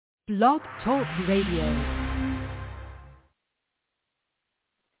Blog Talk Radio.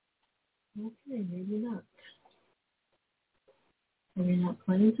 Okay, maybe not. Are we not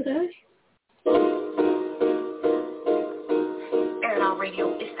playing today?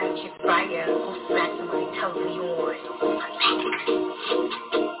 Radio, it's that chick Fire who smacked somebody totally on.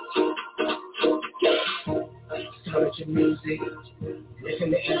 Start your music,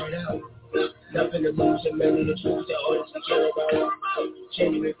 listen to air it out. Nothing to lose and many to choose, the artists we care about.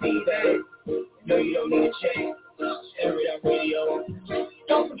 Genuine feedback, no you don't need a check. Air it out radio.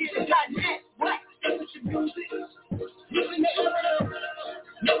 Don't forget the .net, what? Start your music, listen to air it out.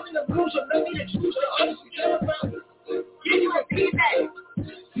 Nothing to lose and many to choose, the artists we care about. Genuine feedback,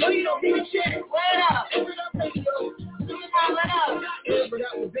 no you don't need a check. What up? Air it out radio. What up? Air it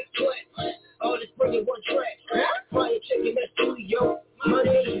out with big sweat. All this bringing one track. Fiyachick in that studio. Money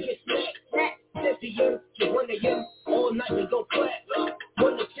ain't get smacked. 10 to you, to 1 to you. All night we go clap.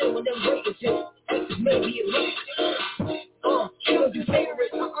 1 to 10 when them ratings hit. X is maybe a lot. She don't do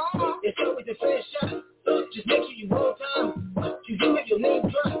favorites. It's always a fair shot. Just make sure you on time. You do have your name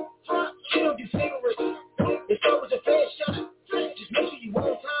drop. She don't do favorites. It's always a fair shot. Just make sure you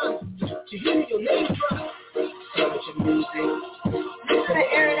on time. You do have your name drop. Start with your music. Listen to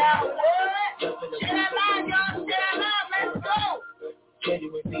air it out. What? Shut up, y'all. Shut up. Let's go.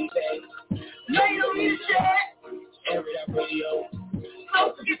 Genuine feedback. No, you don't need a check. Air it out radio.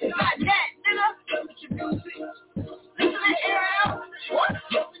 Don't forget the .net, nigga. Start with your music. Listen to air it out. What?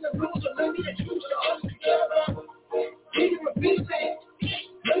 Nothing to lose or maybe the truth. The artists we care about. Genuine feedback.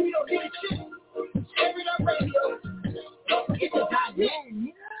 No, you don't need a check. Air it out radio. Don't forget the .net.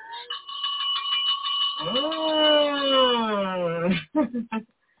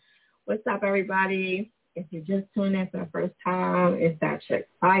 What's up, everybody? If you're just tuning in for the first time, it's that chick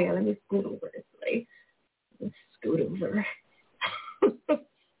Fire. Let me scoot over this way. Let's scoot over.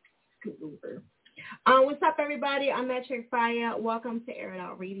 Scoot over. What's up, everybody? I'm that chick Fire. Welcome to Air It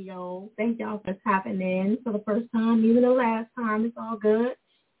Out Radio. Thank y'all for tapping in for the first time, even the last time. It's all good.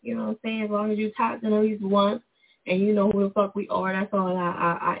 You know what I'm saying? As long as you tapped in at least once and you know who the fuck we are, that's all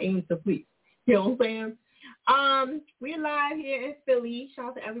I aim to please. You know what I'm saying? We're live here in Philly. Shout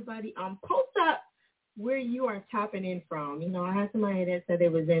out to everybody. Post up where you are tapping in from. You know, I had somebody that said they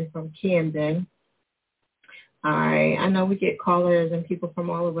was in from Camden. All right. I know we get callers and people from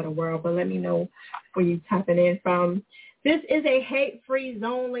all over the world, but let me know where you tapping in from. This is a hate-free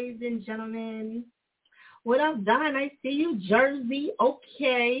zone, ladies and gentlemen. What up, Don? I see you. Jersey.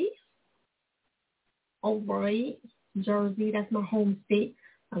 Okay. All right. Jersey, that's my home state.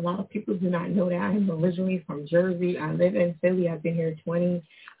 A lot of people do not know that I am originally from Jersey. I live in Philly. I've been here 20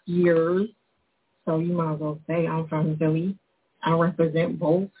 years. So you might as well say I'm from Philly. I represent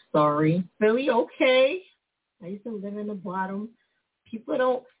both. Sorry. Philly, okay. I used to live in the bottom.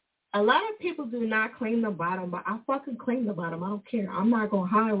 A lot of people do not claim the bottom, but I fucking claim the bottom. I don't care. I'm not going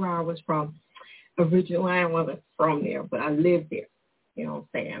to hide where I was from. Originally, I wasn't from there, but I lived there. You know what I'm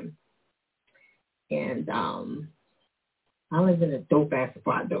saying? And, I was in a dope-ass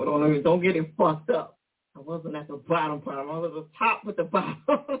spot, though. Don't get it fucked up. I wasn't at the bottom. I was at the top with the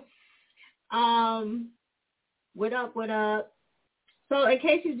bottom. What up, what up? So in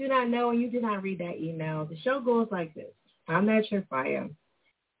case you do not know and you did not read that email, the show goes like this. I'm that chick Fire.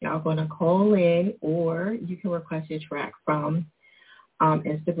 Y'all going to call in or you can request your track from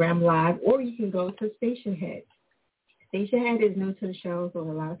Instagram Live or you can go to Station Head. Station Head is new to the show, so a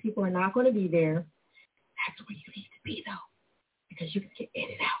lot of people are not going to be there. That's where you need to be, though. Because you can get in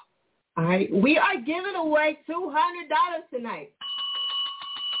and out. All right. We are giving away $200 tonight.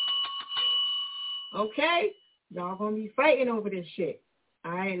 Okay? Y'all going to be fighting over this shit.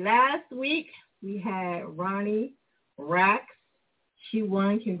 All right. Last week, we had Ronnie Rax. She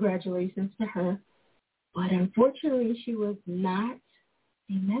won. Congratulations to her. But unfortunately, she was not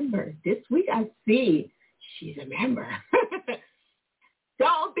a member. This week, I see she's a member.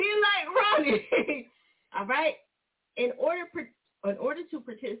 Don't be like Ronnie. All right? In order to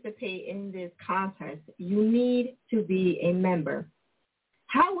participate in this contest, you need to be a member.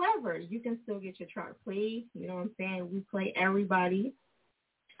 However, you can still get your track played. You know what I'm saying? We play everybody,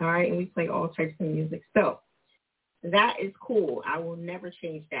 all right, and we play all types of music. So that is cool. I will never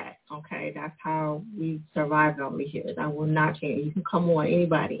change that, okay? That's how we survive over here. I will not change. You can come on,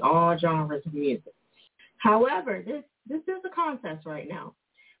 anybody, all genres of music. However, this is a contest right now.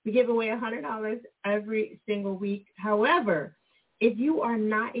 We give away $100 every single week. However, if you are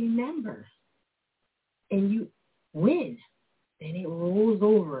not a member and you win, then it rolls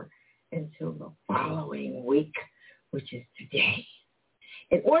over until the following week, which is today.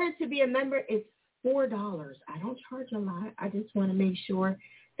 In order to be a member, it's $4. I don't charge a lot. I just want to make sure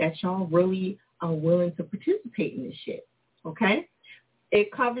that y'all really are willing to participate in this shit, okay?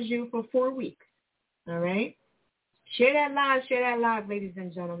 It covers you for 4 weeks, all right? Share that live, ladies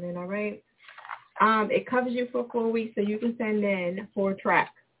and gentlemen, all right? It covers you for 4 weeks, so you can send in 4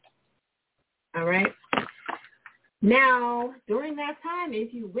 tracks, all right? Now, during that time,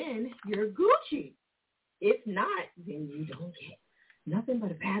 if you win, you're Gucci. If not, then you don't get nothing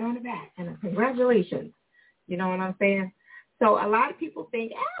but a pat on the back and a congratulations. You know what I'm saying? So a lot of people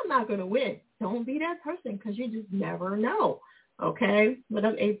think, I'm not going to win. Don't be that person because you just never know, okay? What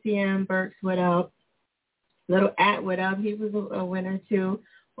up, ATM? Burks, what up? Little At, what up? He was a winner, too,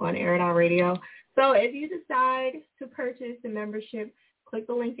 on Airitoutradio. So if you decide to purchase the membership, click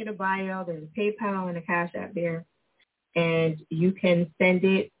the link in the bio. There's a PayPal and a Cash App there. And you can send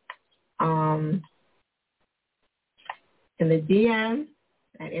it in the DM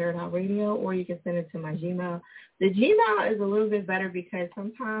at Airitoutradio, or you can send it to my Gmail. The Gmail is a little bit better because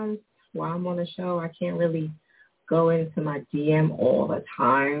sometimes while I'm on the show, I can't really go into my DM all the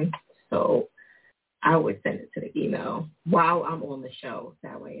time. So I would send it to the email while I'm on the show.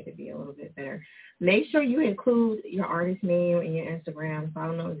 That way it'd be a little bit better. Make sure you include your artist name and your Instagram so I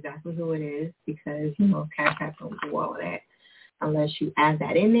don't know exactly who it is because, Cash App don't do all of that unless you add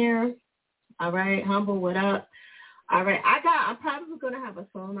that in there. All right, Humble, what up? All right, I'm probably going to have a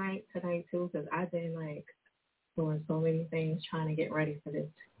soul night tonight, too, because I've been, doing so many things trying to get ready for this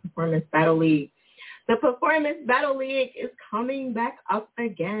Performance Battle League. The Performance Battle League is coming back up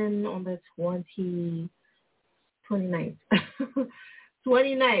again on the 29th.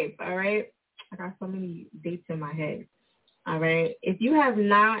 29th, all right? I got so many dates in my head, all right? If you have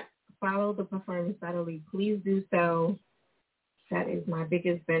not followed the Performance Battle League, please do so. That is my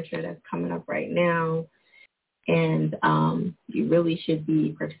biggest venture that's coming up right now. And you really should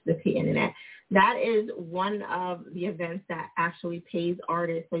be participating in that. That is one of the events that actually pays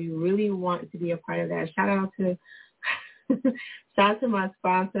artists, so you really want to be a part of that. Shout out to my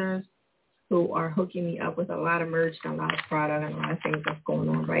sponsors who are hooking me up with a lot of merch and a lot of product and a lot of things that's going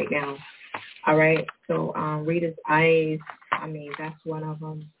on right now. All right, so Rita's Eyes, that's one of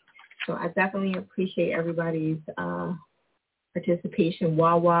them. So I definitely appreciate everybody's participation,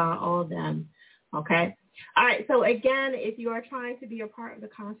 Wawa, all of them, okay? All right, so again, if you are trying to be a part of the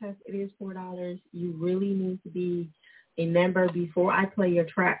contest, it is $4. You really need to be a member before I play your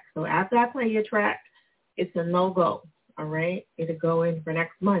track. So after I play your track, it's a no-go, all right? It'll go in for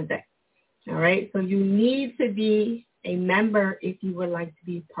next Monday, all right? So you need to be a member if you would like to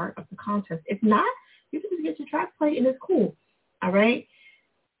be part of the contest. If not, you can just get your track played and it's cool, all right?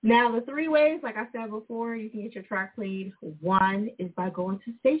 Now, the 3 ways, like I said before, you can get your track played. One is by going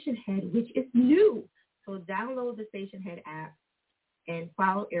to Station Head, which is new. So download the Station Head app and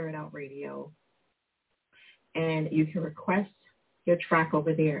follow Airitoutradio, and you can request your track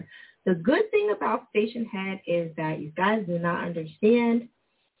over there. The good thing about Station Head is that you guys do not understand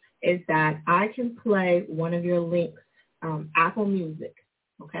is that I can play one of your links, Apple Music,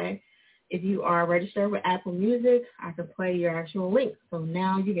 okay? If you are registered with Apple Music, I can play your actual link. So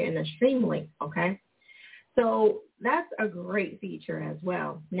now you're getting a stream link, okay? So that's a great feature as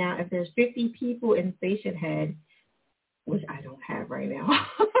well. Now, if there's 50 people in Station Head, which I don't have right now,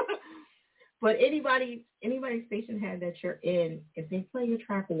 but anybody Station Head that you're in, if they play your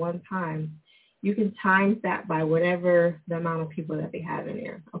track one time, you can times that by whatever the amount of people that they have in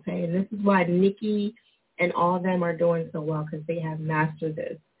there, okay? And this is why Nikki and all of them are doing so well because they have mastered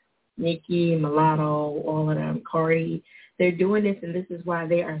this. Nikki, Mulatto, all of them, Cardi, they're doing this, and this is why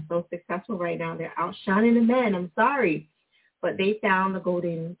they are so successful right now. They're outshining the men. I'm sorry, but they found the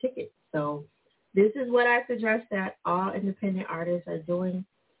golden ticket. So this is what I suggest that all independent artists are doing.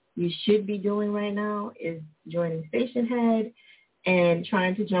 You should be doing right now is joining Station Head and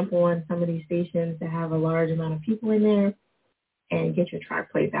trying to jump on some of these stations that have a large amount of people in there and get your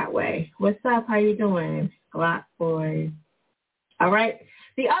track played that way. What's up? How you doing? Glock boys. All right.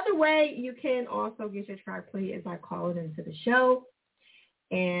 The other way you can also get your track played is by calling into the show,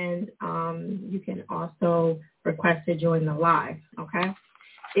 and you can also request to join the live, okay?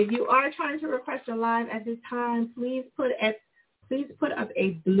 If you are trying to request a live at this time, please put up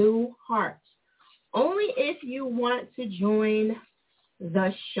a blue heart. Only if you want to join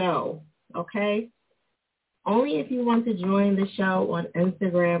the show, okay? Only if you want to join the show on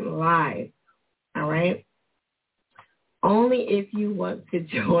Instagram Live, all right? Only if you want to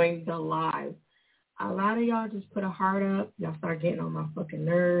join the live. A lot of y'all just put a heart up. Y'all start getting on my fucking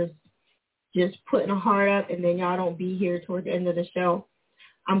nerves. Just putting a heart up, and then y'all don't be here towards the end of the show.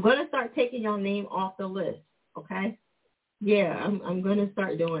 I'm going to start taking your name off the list, okay? Yeah, I'm going to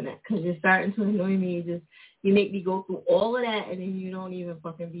start doing that because you're starting to annoy me. You make me go through all of that, and then you don't even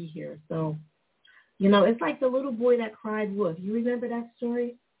fucking be here. So, it's like the little boy that cried wolf. You remember that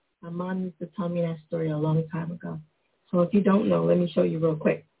story? My mom used to tell me that story a long time ago. So if you don't know, let me show you real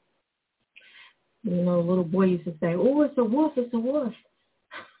quick. Little boy used to say, oh, it's a wolf, it's a wolf.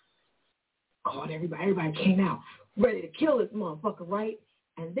 Called everybody. Everybody came out ready to kill this motherfucker, right?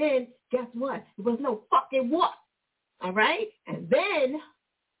 And then, guess what? There was no fucking wolf, all right? And then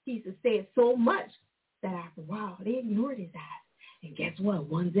he used to say it so much that after a while, they ignored his ass. And guess what?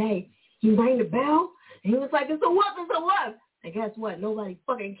 One day, he rang the bell, and he was like, it's a wolf, it's a wolf. And guess what? Nobody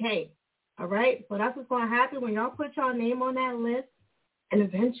fucking came, all right? So that's what's going to happen when y'all put your name on that list. And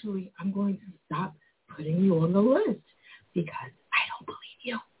eventually, I'm going to stop putting you on the list because I don't believe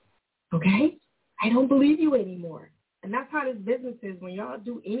you, okay? I don't believe you anymore. And that's how this business is. When y'all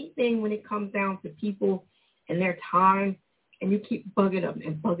do anything when it comes down to people and their time, and you keep bugging them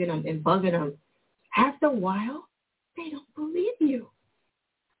and bugging them and bugging them, after a while, they don't believe you.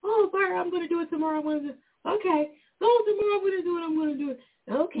 Oh, sorry, I'm going to do it tomorrow. I'm going to do it. Okay. Oh, tomorrow I'm going to do it. I'm going to do it.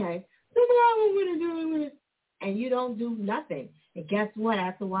 Okay. Tomorrow I'm going to do it. And you don't do nothing. And guess what?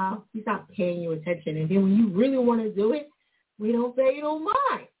 After a while, you stop paying you attention. And then when you really want to do it, we don't pay you no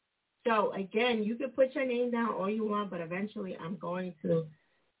mind. So, again, you can put your name down all you want, but eventually I'm going to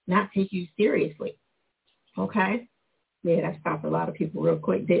not take you seriously. Okay? Yeah, that stopped a lot of people real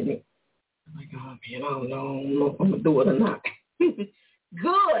quick, didn't it? I'm like, oh, man, I don't know if I'm going to do it or not.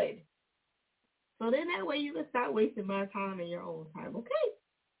 Good. So then that way you can stop wasting my time and your own time, okay?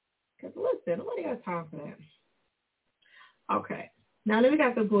 Because, listen, nobody got time for that. Okay. Now that we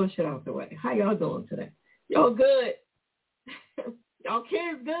got the bullshit out the way, how y'all doing today? Y'all good? Y'all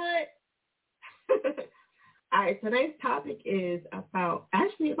kids good? All right, today's topic is about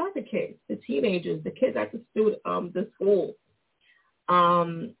the kids, the teenagers, the kids at the school.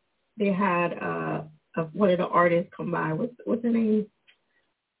 They had one of the artists come by. What's her name?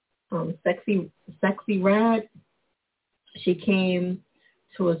 Sexy Red. She came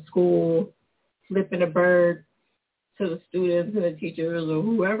to a school flipping a bird to the students and the teachers or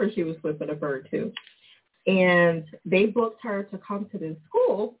whoever she was flipping a bird to. And they booked her to come to this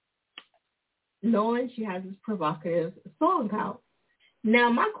school knowing she has this provocative song out. Now,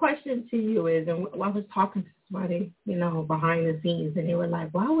 my question to you is, and I was talking to somebody, behind the scenes, and they were like,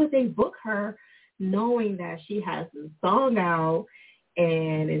 why would they book her knowing that she has this song out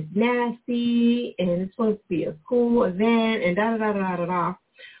and it's nasty and it's supposed to be a school event and da-da-da-da-da-da?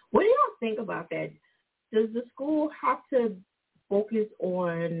 What do y'all think about that? Does the school have to focus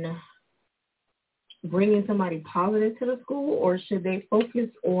on bringing somebody positive to the school, or should they focus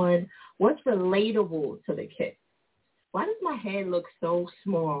on what's relatable to the kids? Why does my head look so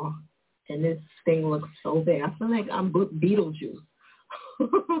small and this thing looks so big? I feel like I'm Beetlejuice.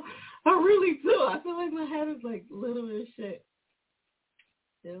 I really do. I feel like my head is like little as shit.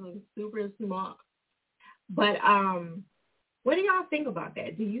 It looks super small. But what do y'all think about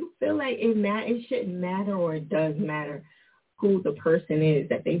that? Do you feel like it shouldn't matter, or it does matter who the person is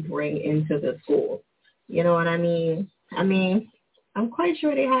that they bring into the school? You know what I mean? I'm quite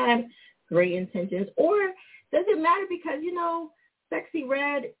sure they had great intentions. Or does it matter because, Sexy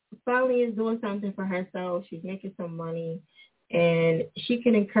Red finally is doing something for herself. She's making some money, and she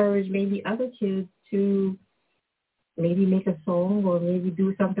can encourage maybe other kids to maybe make a song or maybe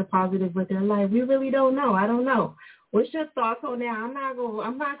do something positive with their life. We really don't know. I don't know. What's your thoughts on that? I'm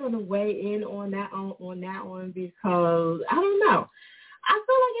not gonna weigh in on that one because I don't know. I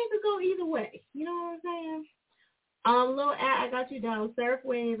feel like it could go either way. You know what I'm saying? Lil Ad, I got you down. Surf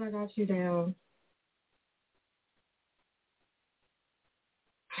Wave, I got you down.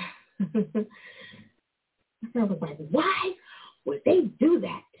 I was like, why would they do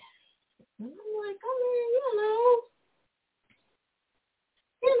that? And I'm like,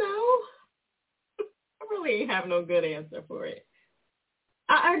 I really ain't have no good answer for it.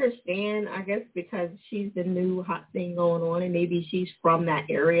 I understand, I guess, because she's the new hot thing going on, and maybe she's from that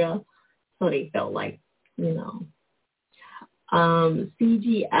area, so they felt like,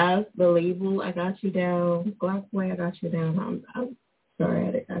 CGF, the label, I got you down. Black Boy, I got you down. I'm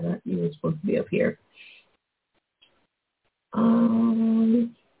sorry, I got you were supposed to be up here.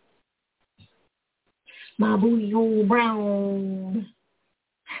 My booty hole brown.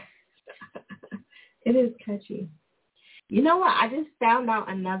 It is catchy. You know what? I just found out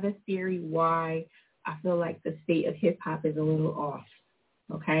another theory why I feel like the state of hip-hop is a little off,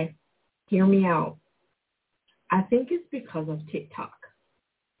 okay? Hear me out. I think it's because of TikTok.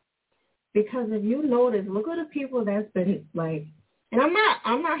 Because if you notice, look at the people that's been like, and I'm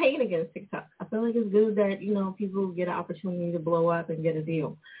not hating against TikTok. I feel like it's good that, people get an opportunity to blow up and get a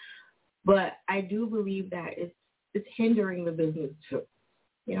deal. But I do believe that it's hindering the business too.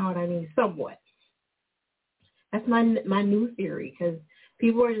 You know what I mean? Somewhat. That's my new theory, because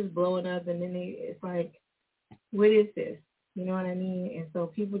people are just blowing up, and then it's like, what is this? You know what I mean? And so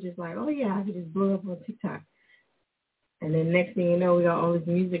people just like, oh yeah, I could just blow up on TikTok. And then next thing you know, we got all this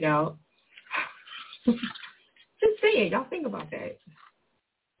music out. Just saying, y'all think about that.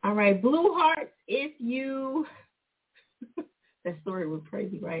 All right, Blue Hearts, if you, that story was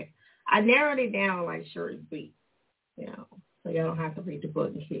crazy, right? I narrowed it down like short and sweet, you know, so y'all don't have to read the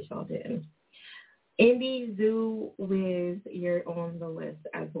book in case y'all didn't. Indie Zoo Wiz, you're on the list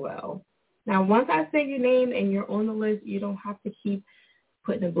as well. Now, once I say your name and you're on the list, you don't have to keep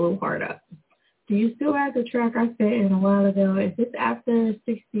putting a blue heart up. Do you still have the track I said in a while ago? If it's after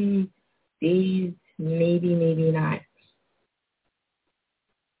 60 days, maybe not.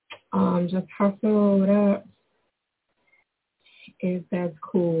 Just hustle it up. If that's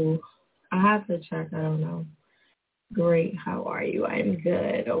cool. I have the track, I don't know. Great, how are you? I'm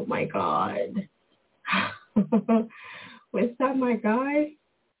good. Oh my God. What's up, my guy?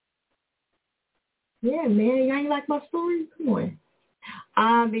 Yeah, man, you ain't like my story? Come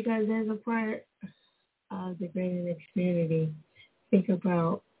on. Because there's a part of the greater community. Think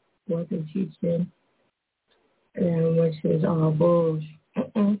about what they're teaching, and which is all bullshit.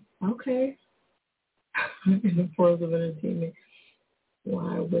 Okay. In the forms of entertainment,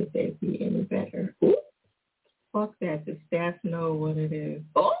 why would they be any better? Ooh, fuck that. The staff know what it is.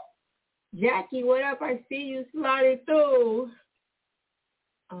 Oh, Jackie, what up? I see you sliding through.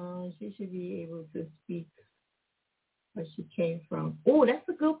 She should be able to speak where she came from. Oh, that's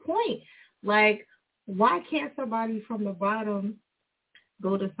a good point. Like, why can't somebody from the bottom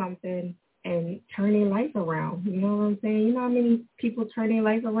go to something and turn their life around? You know what I'm saying? You know how many people turn their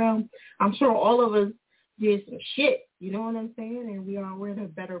life around? I'm sure all of us did some shit. You know what I'm saying? And we're in a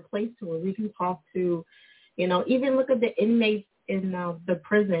better place to where we can talk to, you know, even look at the inmates in the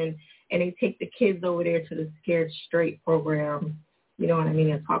prison, and they take the kids over there to the Scared Straight program. You know what I mean?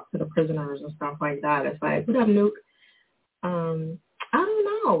 And talk to the prisoners and stuff like that. It's like, what up, Nuke? I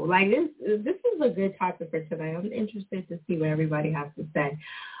don't know. Like, this is a good topic for tonight. I'm interested to see what everybody has to say.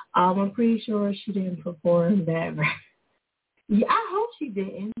 I'm pretty sure she didn't perform that right. Yeah, I hope she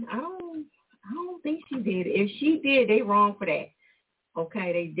didn't. I don't think she did. If she did, they wrong for that.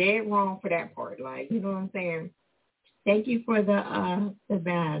 Okay, they dead wrong for that part. Like, you know what I'm saying? Thank you for the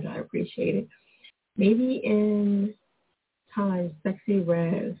badge. I appreciate it. Maybe in time, Sexy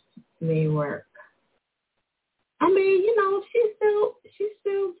Red may work. I mean, you know, she's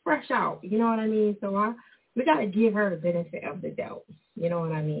still fresh out. You know what I mean? So we gotta give her the benefit of the doubt. You know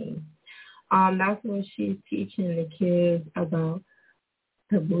what I mean? That's when she's teaching the kids about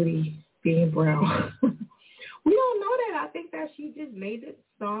her booty being brown. We don't know that. I think that she just made the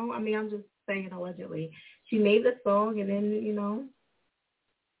song. I mean, I'm just saying allegedly. She made the song, and then, you know,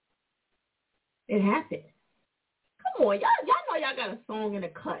 it happened. Come on, y'all know y'all got a song in the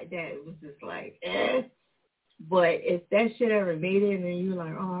cut that was just like, eh. But if that shit ever made it, and then you're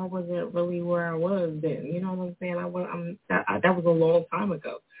like, oh, I wasn't really where I was then. You know what I'm saying? That was a long time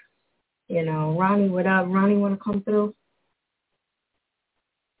ago. You know, Ronnie, what up? Ronnie, want to come through?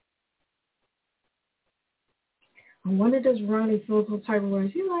 I wonder, does Ronnie feel some type of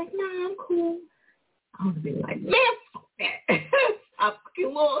way? She's like, nah, I'm cool. I would be like, man, fuck that. I'm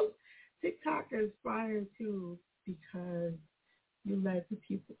fucking lost. TikTok inspired too, because you let the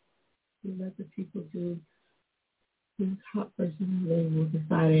people do the top person label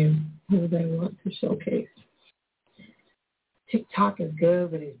deciding who they want to showcase. TikTok is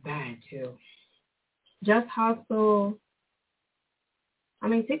good, but it's bad too. Just hustle. I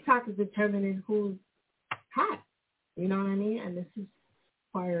mean, TikTok is determining who's hot. You know what I mean? And this is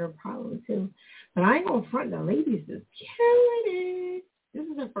part of the problem too. But I ain't gonna front, the ladies is killing it. This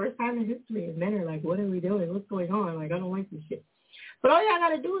is the first time in history, and men are like, what are we doing? What's going on? Like, I don't like this shit. But all y'all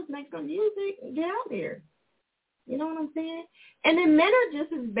gotta do is make some music and get out there. You know what I'm saying? And then men are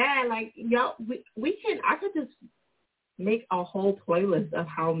just as bad. Like, y'all, I could just make a whole playlist of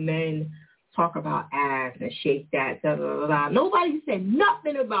how men talk about ass and shake that, da, da, da, da. Nobody said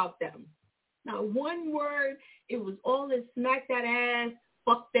nothing about them. Not one word. It was all this smack that ass,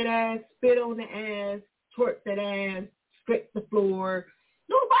 fuck that ass, spit on the ass, twerk that ass, scrape the floor.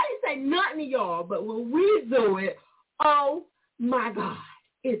 Nobody said nothing to y'all, but when we do it, oh my God,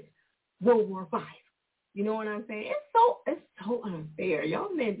 it's World War V. You know what I'm saying? It's so unfair.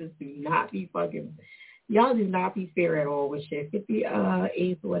 Y'all men just do not be fair at all with shit.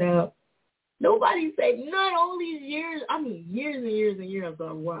 58th, whatever. Nobody said none all these years. I mean, years and years and years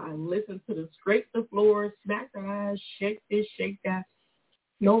of what I listened to the scrape the floor, smack the ass, shake this, shake that.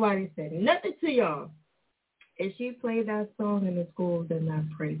 Nobody said nothing to y'all. If she played that song in the school, then that's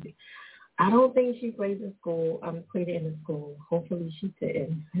crazy. I don't think she played in school. Played it in the school. Hopefully she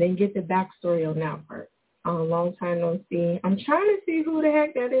didn't. I didn't get the backstory on that part. Long time no see. I'm trying to see who the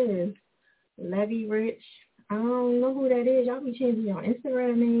heck that is. Levy Rich. I don't know who that is. Y'all be changing your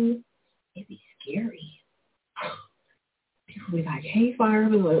Instagram names. It'd be scary. People be like, hey, Fire.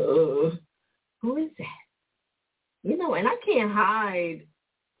 Be like, who is that? You know, and I can't hide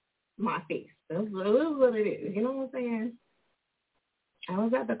my face. That's what it is. You know what I'm saying? I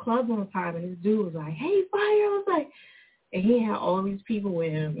was at the club one time, and this dude was like, hey, Fire. I was like, and he had all these people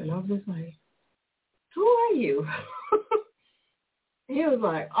with him, and I was just like, who are you? He was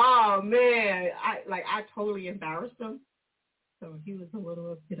like, oh, man. I totally embarrassed him. So he was a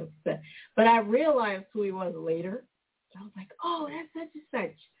little bit upset. But I realized who he was later. I was like, oh, that's such and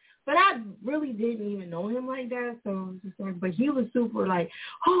such. But I really didn't even know him like that. So it was just like, but he was super like,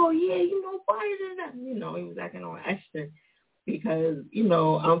 oh, yeah, you know, Fire. You know, he was acting all extra because, you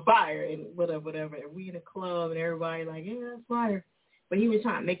know, I'm Fire and whatever. And we in a club and everybody like, yeah, that's Fire. But he was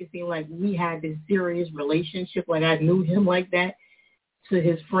trying to make it seem like we had this serious relationship, like I knew him like that to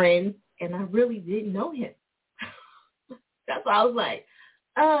his friends, and I really didn't know him. That's why I was like,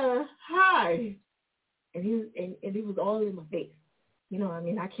 hi. And he was all in my face. You know what I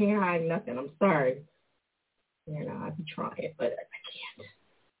mean? I can't hide nothing. I'm sorry. You know, I be trying, but I can't.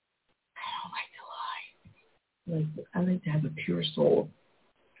 I don't like to lie. I like to have a pure soul.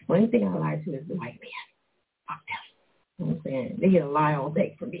 The only thing I lie to is the white man. Fuck them. You know what I'm saying? They get a lie all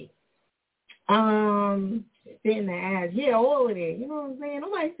day for me. Spin the ass. Yeah, all of it. You know what I'm saying?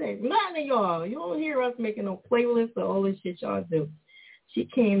 Nobody says nothing to y'all. You don't hear us making no playlists or all this shit y'all do. She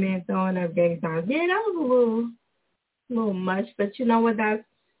came in throwing up gang signs. Yeah, that was a little much, but you know what? I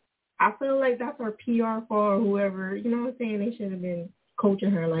feel like that's our PR for whoever. You know what I'm saying? They should have been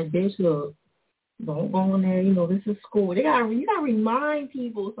coaching her like, bitch, look, don't go in there. You know, this is school. You gotta remind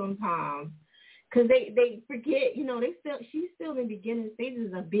people sometimes, because they forget. You know, she's still in the beginning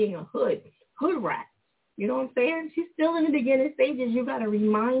stages of being a hood rat. You know what I'm saying? She's still in the beginning stages. You gotta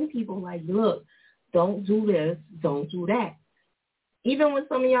remind people like, look, don't do this, don't do that. Even with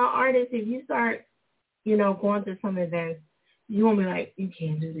some of y'all artists, if you start, you know, going to some events, you won't be like, you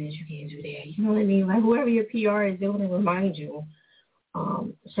can't do this, you can't do that. You know what I mean? Like, whoever your PR is, they want to remind you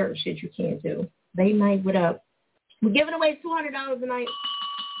certain shit you can't do. Late night, what up? We're giving away $200 a night.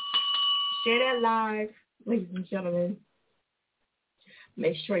 Share that live, ladies and gentlemen.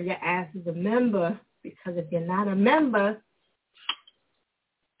 Make sure your ass is a member, because if you're not a member,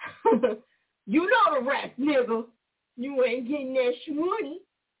 you know the rest, nigga. You ain't getting that money.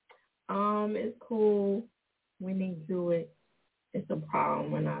 It's cool when they do it. It's a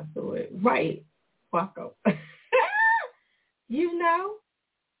problem when I do it. Right. Fuck up. You know,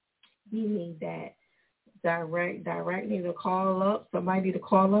 you need that direct need to call up. Somebody need to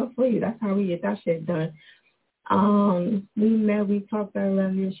call up for you. That's how we get that shit done. We talked. I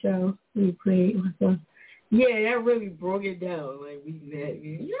love your show. We played. Yeah, that really broke it down. Like, we met.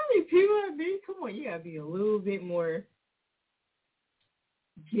 You know how many people I mean? Come on, you gotta be a little bit more.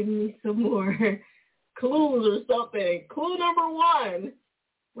 Give me some more clues or something. Clue number one.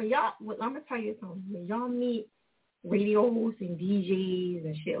 I'm gonna tell you something. When y'all meet radio hosts and DJs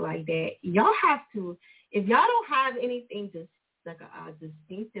and shit like that, y'all have to. If y'all don't have anything to like a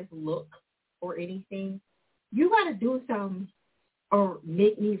distinctive look or anything, you gotta do something or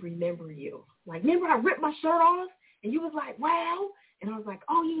make me remember you. Like, remember I ripped my shirt off and you was like, wow, and I was like,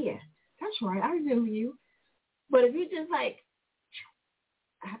 oh yeah, that's right, I remember you. But if you just like,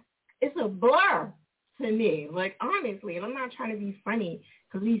 it's a blur to me, like, honestly, and I'm not trying to be funny,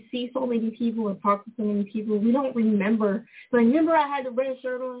 because we see so many people and talk to so many people, we don't remember. Like, remember I had the red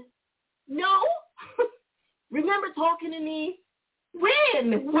shirt on? No. Remember talking to me?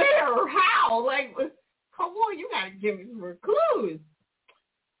 When? Where? How? Like, come on, you got to give me some more clues.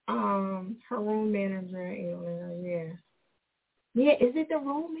 Her room manager, yeah. Yeah, is it the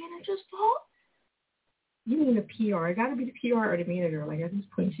room manager's fault? You mean the PR. It got to be the PR or the manager. Like, at this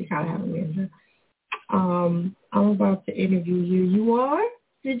point, she got to have a manager. I'm about to interview you. You are?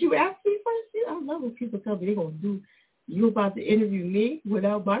 Did you ask me first? I love when people tell me they're going to do, you about to interview me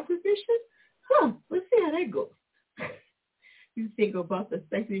without my permission? Huh, let's see how that goes. You think about the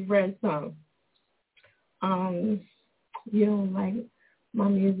Sexy Red song. You don't like my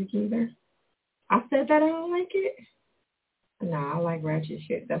music either? I said that I don't like it? Nah, I like ratchet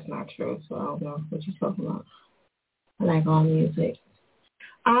shit. That's not true, so I don't know what you're talking about. I like all music.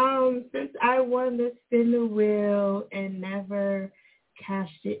 Since I won the spin the wheel and never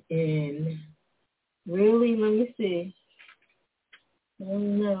cashed it in. Really? Let me see.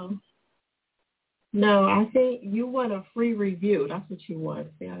 No. No, I think you want a free review. That's what you want.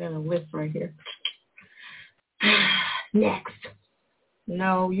 See, I got a list right here. Next.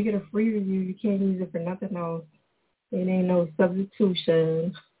 No, you get a free review. You can't use it for nothing else. It ain't no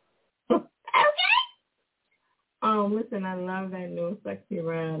substitution. Okay. Listen, I love that new Sexy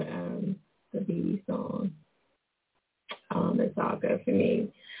Red the BB song. It's all good for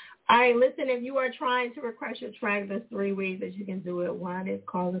me. All right, listen, if you are trying to request your track, there's 3 ways that you can do it. One is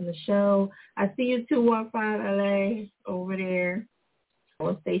calling the show. I see you 215 LA over there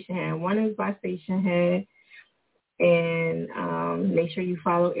on Station Head. One is by Station Head. And make sure you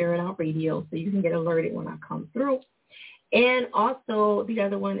follow Air It Out Radio so you can get alerted when I come through. And also, the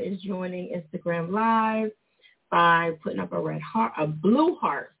other one is joining Instagram Live by putting up a blue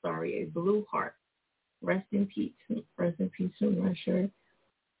heart. Rest in peace. Rest in peace from Russia.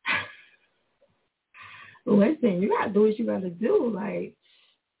 Listen, you got to do what you got to do. Like,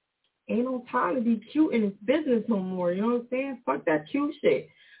 ain't no time to be cute in this business no more. You know what I'm saying? Fuck that cute shit.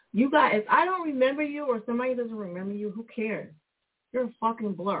 You got, if I don't remember you or somebody doesn't remember you, who cares? You're a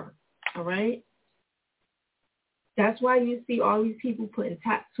fucking blur, all right? That's why you see all these people putting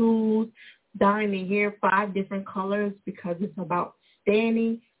tattoos, dyeing their hair 5 different colors, because it's about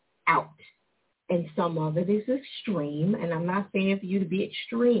standing out. And some of it is extreme, and I'm not saying for you to be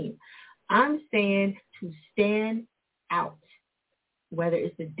extreme. I'm saying to stand out, whether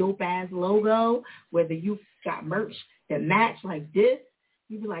it's a dope-ass logo, whether you got merch that match like this.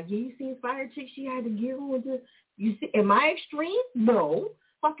 You be like, yeah, you seen Fiyachick? She had to give on to, you see, am I extreme? No.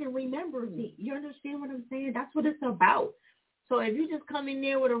 Fucking remember me. You understand what I'm saying? That's what it's about. So if you just come in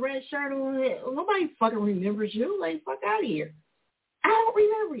there with a red shirt on, nobody fucking remembers you. Like, fuck out of here. I don't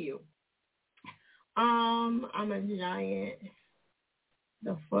remember you. I'm a giant.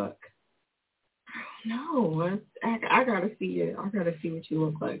 The fuck? I don't know. I gotta see you. I gotta see what you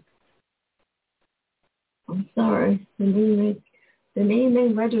look like. I'm sorry. The name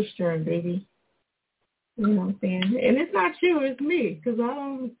ain't registering, baby. You know what I'm saying? And it's not you, it's me, because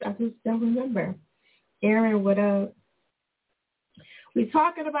I just don't remember. Aaron, what up? We're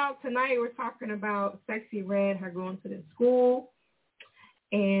talking about Sexy Red, her going to the school.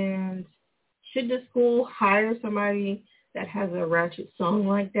 And should the school hire somebody that has a ratchet song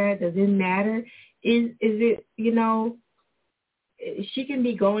like that? Does it matter? Is it, you know, she can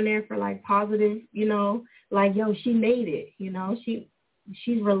be going there for like positive, you know, like, yo, she made it, you know, she's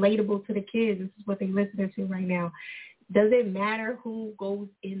relatable to the kids. This is what they're listening to right now. Does it matter who goes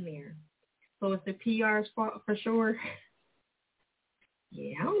in there? So it's the PR's fault for sure.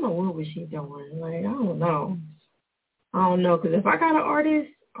 Yeah, I don't know what was she doing. Like, I don't know, because if I got an artist,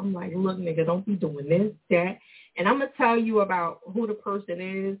 I'm like, look, nigga, don't be doing this, that. And I'm going to tell you about who the person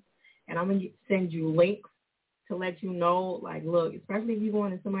is, and I'm going to send you links to let you know, like, look, especially if you're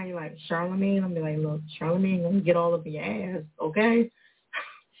going to somebody like Charlamagne, I'm going to be like, look, Charlamagne, let me get all up in your ass, okay?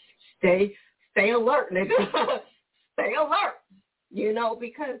 Stay alert, nigga. Stay alert, you know,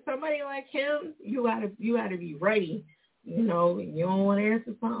 because somebody like him, you gotta be ready, you know. You don't want to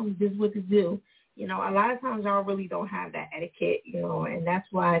answer something, this is what to do. You know, a lot of times y'all really don't have that etiquette, you know, and that's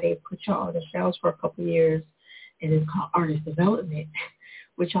why they put y'all on the shelves for a couple of years, and it's called artist development,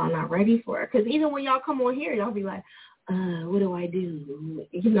 which y'all not ready for. Because even when y'all come on here, y'all be like, what do I do?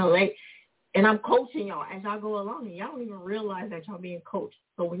 You know, like, and I'm coaching y'all as y'all go along, and y'all don't even realize that y'all being coached.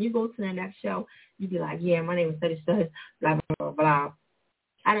 So when you go to the next show, you be like, yeah, my name is Study, blah, blah, blah, blah.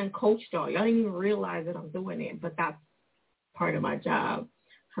 I done coached y'all. Y'all didn't even realize that I'm doing it, but that's part of my job,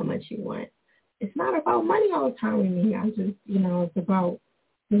 how much you want. It's not about money all the time with me. I just, you know, it's about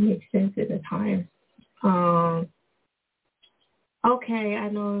it makes sense at the time. Okay, I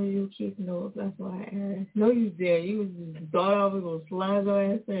know you keep notes. That's why I asked. No, you did. You just thought I was going to slide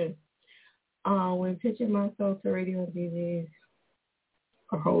your ass in. When pitching myself to radio DJs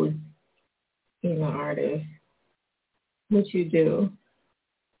or hosts, you know, artists, what you do.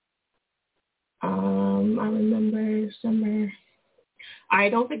 I remember summer. All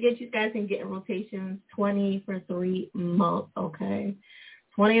right, don't forget you guys can get in rotations, $20 for 3 months, okay?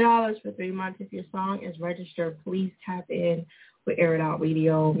 $20 for 3 months. If your song is registered, please tap in with Air It Out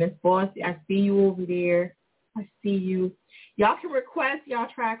Radio. Miss Boss, I see you over there. I see you. Y'all can request y'all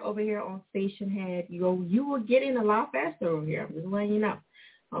track over here on Station Head. You will get in a lot faster over here. I'm just letting you know,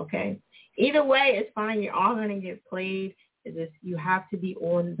 okay? Either way, it's fine. You're all going to get played. It's just you have to be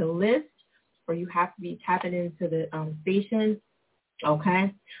on the list, or you have to be tapping into the station,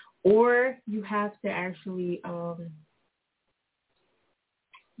 okay? Or you have to actually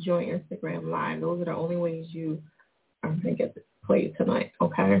join Instagram Live. Those are the only ways you are going to get played tonight,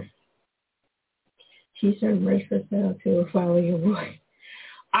 okay? T-shirt merch for sale too. Follow your boy.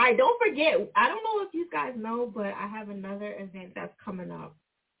 Don't forget, I don't know if you guys know, but I have another event that's coming up.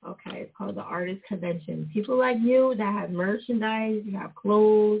 Okay, it's called the Artist Convention. People like you that have merchandise, you have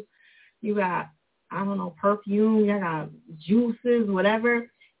clothes, you got, I don't know, perfume, you got juices, whatever.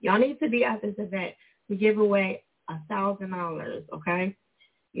 Y'all need to be at this event. We give away $1,000, okay?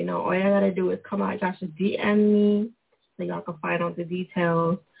 You know, all y'all got to do is come out. Y'all should DM me so y'all can find out the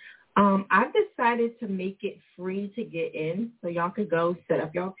details. I've decided to make it free to get in so y'all could go set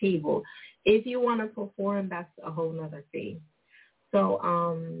up your table. If you want to perform, that's a whole nother fee. So,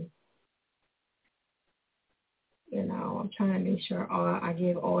 you know, I'm trying to make sure I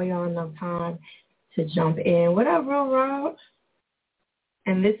give all y'all enough time to jump in. What up, Rob?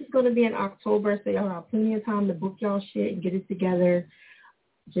 And this is going to be in October, so y'all have plenty of time to book y'all shit and get it together.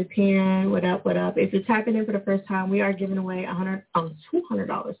 Japan, what up, what up? If you're tapping in for the first time, we are giving away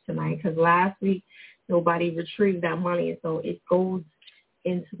 $200 tonight because last week nobody retrieved that money, so it goes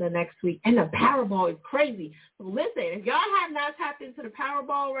into the next week. And the Powerball is crazy. So listen, if y'all have not tapped into the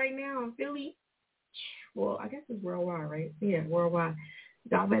Powerball right now in Philly, well, I guess it's worldwide, right? Yeah, worldwide.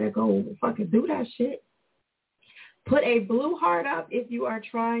 Y'all better go fucking do that shit. Put a blue heart up if you are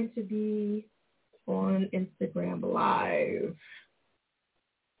trying to be on Instagram Live.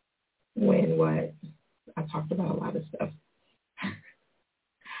 When what? I talked about a lot of stuff.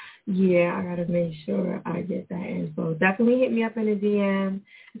 Yeah, I got to make sure I get that info. Definitely hit me up in the DM.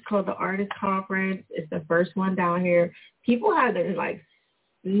 It's called the Artist Conference. It's the first one down here. People have been, like,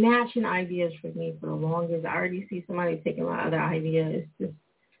 snatching ideas from me for the longest. I already see somebody taking my other idea. It's just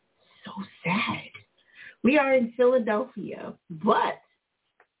so sad. We are in Philadelphia, but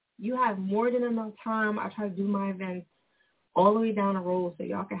you have more than enough time. I try to do my events all the way down the road so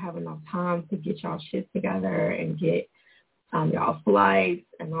y'all can have enough time to get y'all shit together and get y'all flights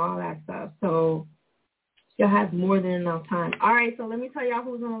and all that stuff. So y'all have more than enough time. All right, so let me tell y'all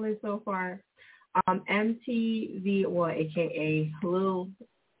who's on the list so far. MTV, well, a.k.a.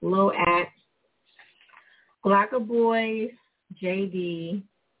 Lil at Glocka Boy, JD,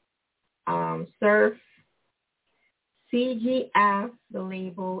 Surf, CGF, the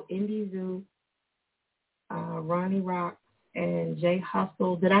label, Indie Zoo, Ronnie Rock, and Jay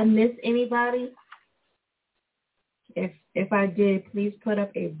Hustle. Did I miss anybody? If I did, please put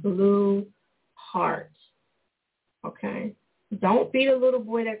up a blue heart. Okay? Don't be the little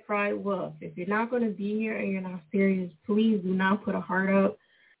boy that cried wolf. If you're not going to be here and you're not serious, please do not put a heart up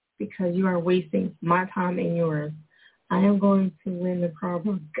because you are wasting my time and yours. I am going to win the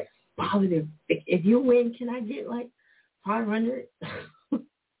problem positive. If you win, can I get like 500?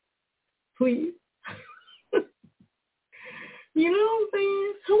 Please. You know what I'm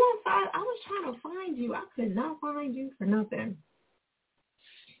saying? 215, I was trying to find you. I could not find you for nothing.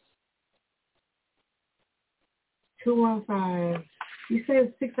 215. You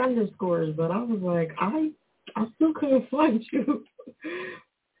said 6 underscores, but I was like, I still couldn't find you.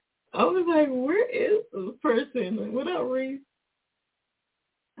 I was like, where is this person? Like, what up, Reese?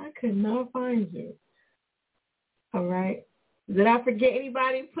 I could not find you. All right. Did I forget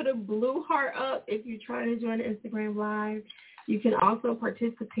anybody? Put a blue heart up if you're trying to join the Instagram Live. You can also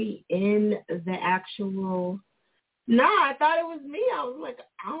participate in the actual. Nah, I thought it was me. I was like,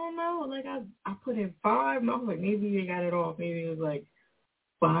 I don't know. Like, I put in 5. And I was like, maybe they got it off. Maybe it was like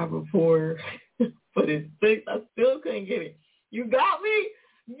 5 or 4. But it's 6. I still couldn't get it. You got me?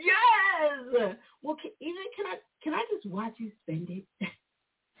 Yes. Well, can I just watch you spend it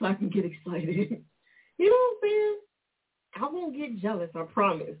so I can get excited? You know what I'm saying? I won't get jealous, I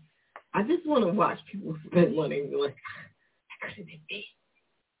promise. I just want to watch people spend money and be like, that could have been me.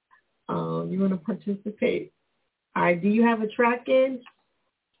 You want to participate? All right, do you have a track in?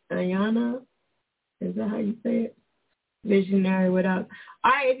 Ayana? Is that how you say it? Visionary, what up?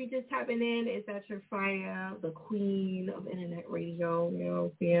 All right, if you're just tapping in, it's Airitoutradio, the queen of internet radio, you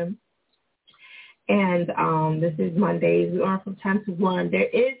know what I'm saying? And this is Mondays. We are from 10 to 1. There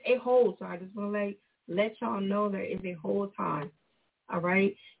is a hold, so I just want to let y'all know there is a hold time. All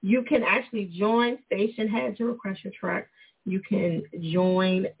right? You can actually join Station Head to request your track. You can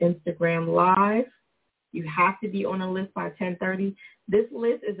join Instagram Live. You have to be on a list by 10:30. This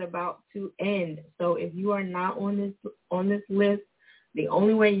list is about to end. So if you are not on this list, the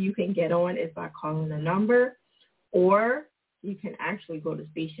only way you can get on is by calling a number, or you can actually go to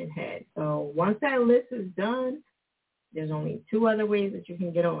Station Head. So once that list is done, there's only 2 other ways that you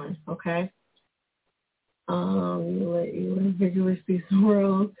can get on, okay? You individually see somewhere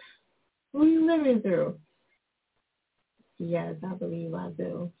else. What are you living through? Yes, I believe I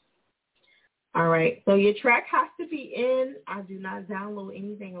do. All right, so your track has to be in. I do not download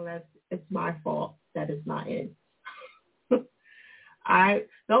anything unless it's my fault that it's not in. All right.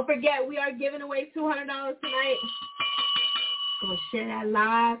 Don't forget, we are giving away $200 tonight. So share that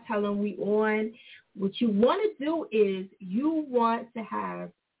live. Tell them we on. What you want to do is you want to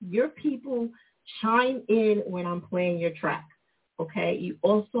have your people chime in when I'm playing your track. Okay. You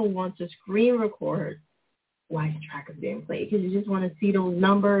also want to screen record while your track is being played because you just want to see those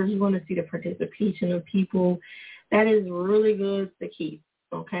numbers. You want to see the participation of people. That is really good to keep.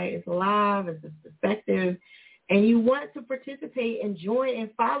 Okay. It's live. It's effective. And you want to participate and join and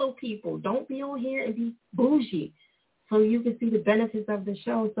follow people. Don't be on here and be bougie so you can see the benefits of the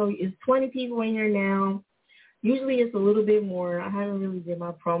show. So it's 20 people in here now. Usually it's a little bit more. I haven't really did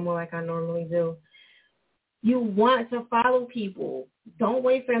my promo like I normally do. You want to follow people. Don't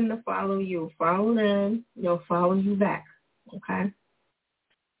wait for them to follow you. Follow them. They'll follow you back. Okay?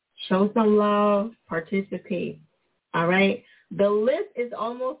 Show some love. Participate. All right? The list is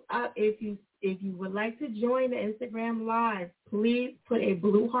almost up. If you would like to join the Instagram Live, please put a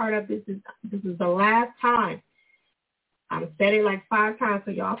blue heart up. This is the last time. I'm said it like 5 times.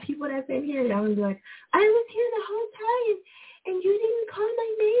 So y'all people that's in here, y'all gonna be like, I was here the whole time and you didn't call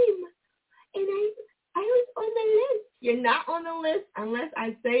my name. And I was on the list. You're not on the list unless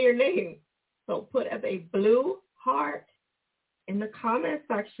I say your name. So put up a blue heart in the comment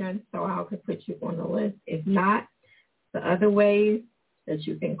section so I can put you on the list. If not, the other ways that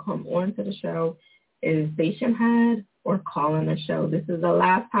you can come on to the show is station head or calling the show. This is the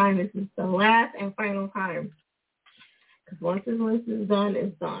last time. This is the last and final time. Because once this list is done,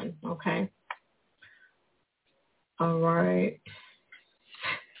 it's done. Okay? All right.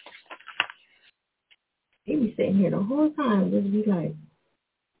 He be sitting here the whole time, just be like,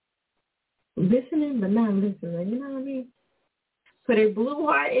 listening but not listening. You know what I mean? Put a blue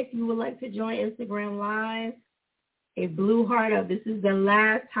heart if you would like to join Instagram Live. A blue heart up. This is the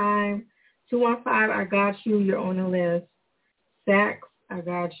last time. 215, I got you. You're on the list. Sax, I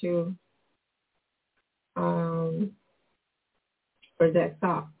got you. Or that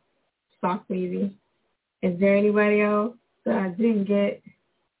sock? Sock baby. Is there anybody else that I didn't get?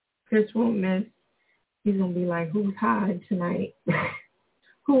 Chris won't miss. He's going to be like, who's high tonight?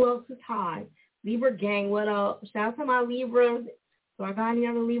 Who else is high? Libra gang, what up? Shout out to my Libras. So I got any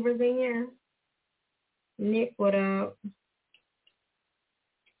other Libras in here? Nick, what up?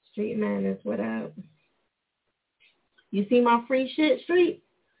 Street Madness, what up? You see my free shit, Street?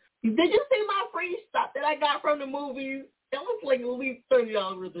 Did you see my free stuff that I got from the movies? That was like at least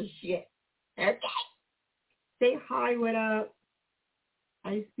 $30 worth of shit. Okay. Say hi, what up?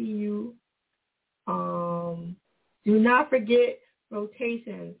 I see you. Do not forget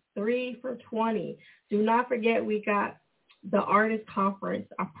rotations, 3 for $20. Do not forget we got the artist conference.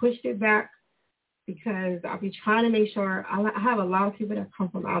 I pushed it back because I'll be trying to make sure. I have a lot of people that come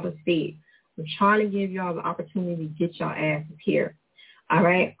from out of state. I'm trying to give y'all the opportunity to get y'all asses here. All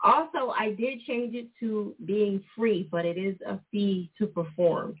right. Also, I did change it to being free, but it is a fee to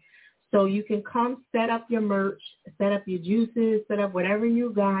perform. So you can come set up your merch, set up your juices, set up whatever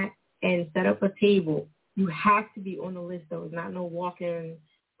you got, and set up a table. You have to be on the list, though. It's not no walk-in,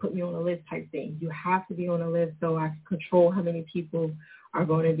 put me on the list type thing. You have to be on the list so I can control how many people are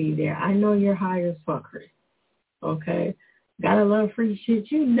going to be there. I know you're high as fuck, Chris. Okay? Gotta love free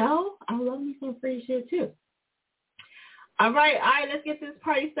shit. You know I love me some free shit, too. All right, let's get this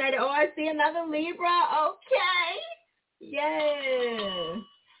party started. Oh, I see another Libra. Okay. Yeah.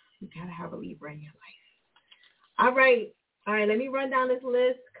 You gotta have a Libra in your life. All right, let me run down this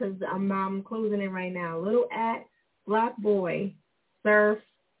list because I'm closing it right now. Little at Black Boy, Surf,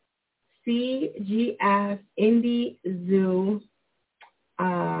 CGF, Indie Zoo,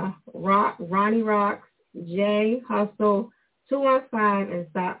 Ronnie Rocks, Jay Hustle, 215, and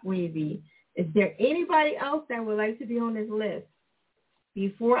Stop Wavy. Is there anybody else that would like to be on this list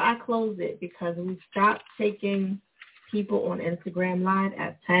before I close it? Because we stopped taking people on Instagram Live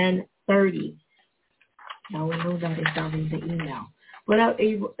at 10:30. Y'all will know that it's already the email. What up,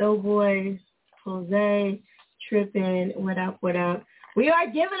 Boy, Jose, Trippin', what up, what up? We are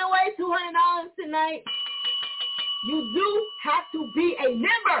giving away $200 tonight. You do have to be a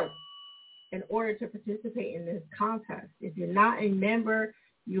member in order to participate in this contest. If you're not a member,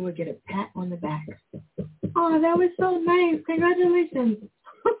 you will get a pat on the back. Oh, that was so nice. Congratulations.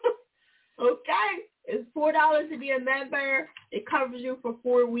 Okay. It's $4 to be a member. It covers you for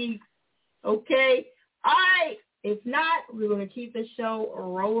 4 weeks. Okay? All right. If not, we're going to keep the show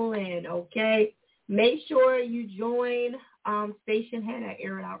rolling. Okay? Make sure you join Station Head at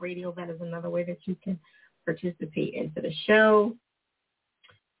Airitoutradio. That is another way that you can participate into the show.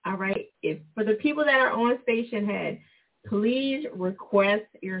 All right. For the people that are on Station Head, please request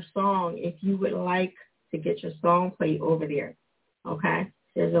your song if you would like to get your song played over there. Okay?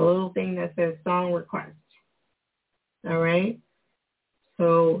 There's a little thing that says song request. All right?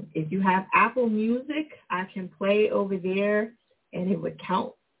 So if you have Apple Music, I can play over there, and it would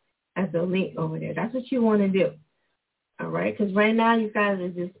count as a link over there. That's what you want to do. All right? Because right now you guys are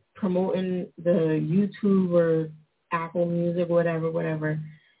just promoting the YouTube or Apple Music, whatever.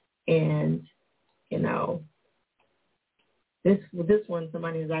 And, you know, this one,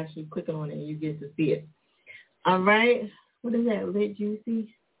 somebody is actually clicking on it and you get to see it. All right. What is that, Lit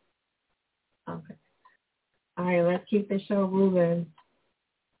Juicy? Okay. All right, let's keep the show moving.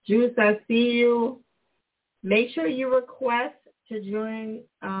 Juice, I see you. Make sure you request to join,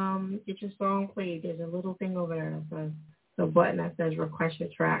 get your song played. There's a little thing over there that says, the button that says request your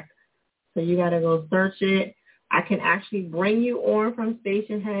track. So you got to go search it. I can actually bring you on from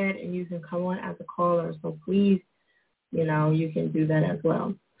Station Head, and you can come on as a caller. So please, you know, you can do that as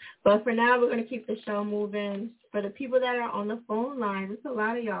well. But for now, we're going to keep the show moving. For the people that are on the phone line, there's a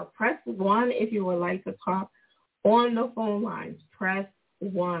lot of y'all. Press 1 if you would like to talk on the phone lines. Press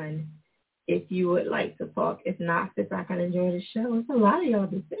 1 if you would like to talk. If not, sit back and enjoy the show. It's a lot of y'all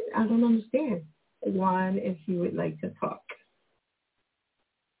that say, I don't understand. 1 if you would like to talk.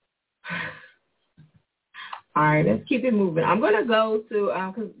 All right, let's keep it moving. I'm going to go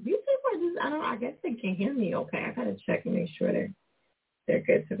to, because these people are just, I guess they can hear me okay. I got to check and make sure they're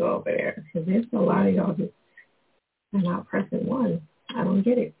good to go over there. Because there's a lot of y'all that are not pressing 1. I don't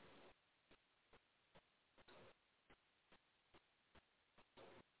get it.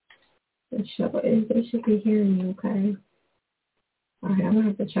 They should be hearing me okay. All right, I'm going to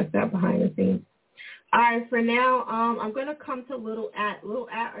have to check that behind the scenes. All right, for now, I'm going to come to Little At. Little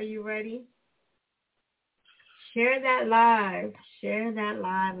At, are you ready? Share that live. Share that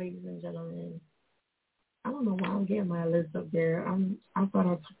live, ladies and gentlemen. I don't know why I'm getting my list up there. I thought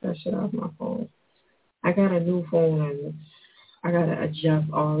I took that shit off my phone. I got a new phone, and I got to adjust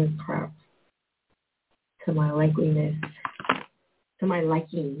all this crap to my liking.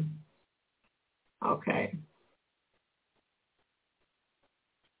 Okay.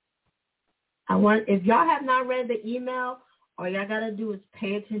 If y'all have not read the email, all y'all got to do is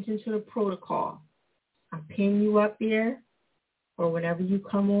pay attention to the protocol. I pin you up there or whenever you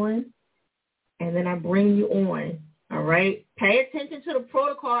come on, and then I bring you on, all right? Pay attention to the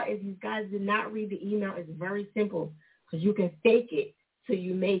protocol. If you guys did not read the email, it's very simple because you can fake it till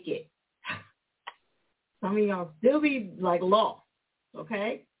you make it. Some of y'all still be, like, lost,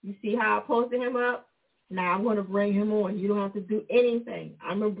 okay? You see how I posted him up? Now I'm going to bring him on. You don't have to do anything.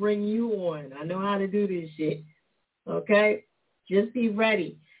 I'm going to bring you on. I know how to do this shit, okay? Just be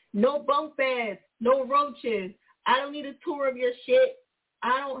ready. No bunk beds. No roaches. I don't need a tour of your shit.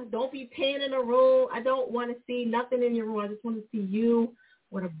 Don't be peeing in a room. I don't want to see nothing in your room. I just want to see you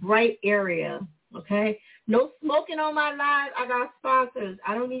with a bright area, okay? No smoking on my live. I got sponsors.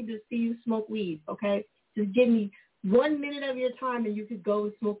 I don't need to see you smoke weed, okay? Just give me 1 minute of your time and you could go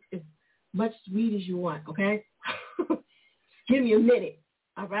and smoke as much weed as you want, okay? Give me a minute,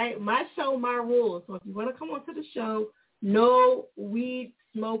 all right? My show, my rules. So if you want to come onto the show, no weed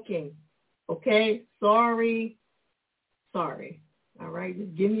smoking. Okay, sorry. All right,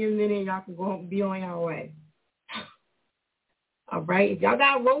 just give me a minute. Y'all can go be on your way. All right, if y'all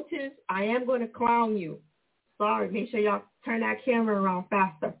got roaches, I am going to clown you. Sorry, make sure y'all turn that camera around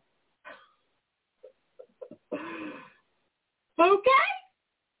faster. Okay?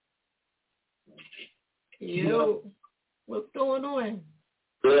 Yo, what's going on?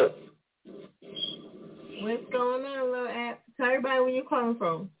 Good. What's going on, little app? Tell everybody where you're calling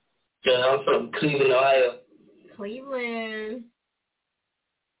from. Yeah, I'm from Cleveland, Ohio. Cleveland.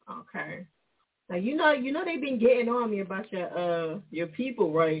 Okay. Now you know they've been getting on me about your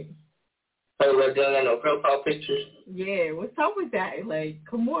people, right? Oh, like they don't got no profile pictures? Yeah, what's up with that? Like,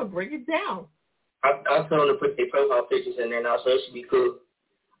 come on, break it down. I told them to put their profile pictures in there now, so it should be cool.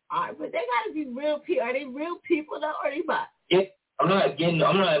 All right, but they gotta be real people. Are they real people though, or they bots? Yeah, I'm not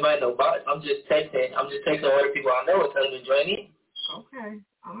inviting no bots. I'm just texting other people I know and telling them to join in. Okay.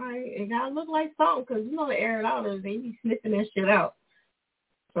 All right. It gotta look like something, because you know the air outers, they be sniffing that shit out.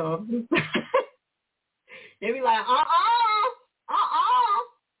 So they be like, All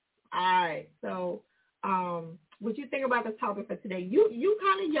right. So, what you think about the topic for today? You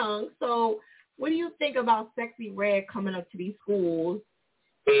kind of young, so what do you think about Sexy Red coming up to these schools,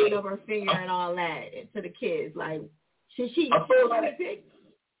 putting up her finger and all that to the kids? Like, should she? I feel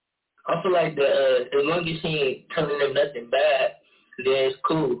like as long as she ain't telling them nothing bad, then it's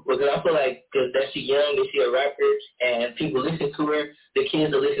cool. Because I feel like that she young and she a rapper and people listen to her, the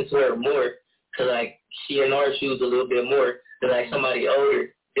kids will listen to her more. Because, like, she in our shoes a little bit more than, like, somebody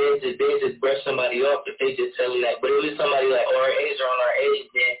older. they just brush somebody off if they just tell them that. But if it's somebody like our age or on our age,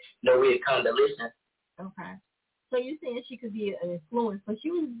 then we'd kind of listen. Okay. So you're saying she could be an influence, but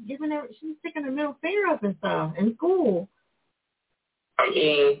she was sticking her middle finger up and stuff in school. I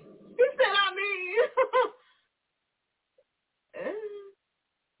mean. He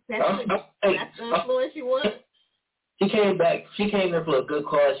said, that's the influence she was. She came there for a good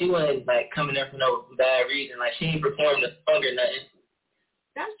cause. She wasn't like coming there for no bad reason. Like she ain't performing the song or nothing.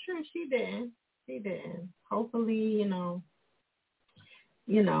 That's true. She did. Hopefully,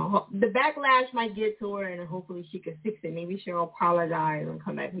 the backlash might get to her, and hopefully she can fix it. Maybe she'll apologize and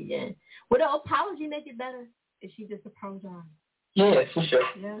come back again. Would an apology make it better if she just apologized? Yeah, for sure.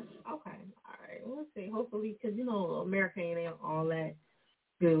 Yeah. Okay. All right. We'll see. Hopefully, because America ain't all that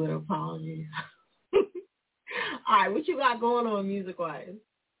good with apologies. All right, what you got going on music-wise?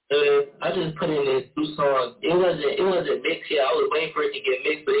 I just put in this new song. It wasn't mixed yet. I was waiting for it to get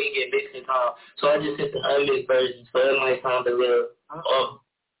mixed, but it didn't get mixed in time. So I just hit the unmixed version. So it might sound a little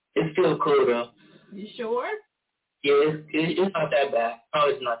it's still cool though. You sure? Yeah, it's not that bad. Oh,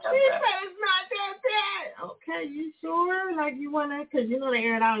 it's not that bad. It's not that bad. Okay, you sure? Like you want to, because the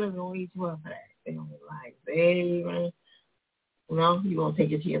Airitoutradio gonna eat you up for that. They gonna be like, baby, no, you gonna take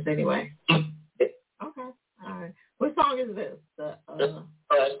your chance anyway. Okay, all right. What song is this?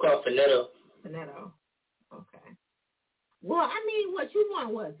 It's called Finetto. Finetto. Okay. Well, I mean, you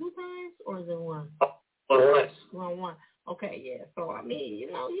won what? 2 times or is it 1? One. Okay, yeah. So I mean, you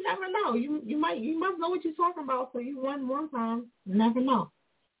never know. You must know what you're talking about. So you won 1 time. You never know.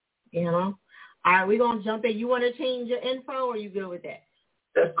 All right, we're gonna jump in. You want to change your info, or you good with that?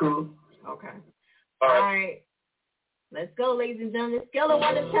 That's cool. Okay. All right. Let's go, ladies and gentlemen. Scale of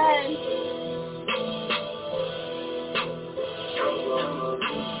 1 to 10.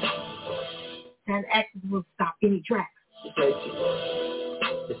 10 X's will stop any tracks.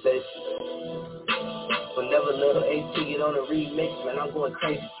 It says, whenever little AT get on a remix, man, I'm going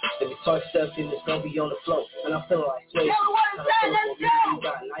crazy. If we talk stuff, then it's gonna be on the floor, and I'm feeling like Sway. Let's go. You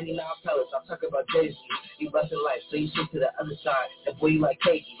got 99 pellets. I'm talking about Jay-Z. You busting life, so you shift to the other side. And boy, you like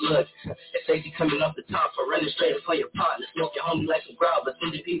cakey. Look, it's safety coming off the top, for running straight for your partner. Smoke your homie like some grub, but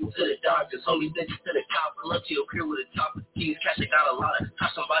sending people to the doctors. Homies send you to the top, for love to your career with a top. Keys cash, I got a lot of.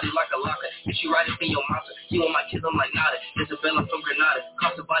 Touch somebody like a locker. If you right up in your mouth, you want my kids, I'm like nada. Isabella from Grenada,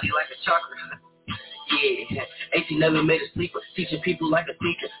 cost a body like a chakra. Yeah, AT never made a sleeper. Teaching people like a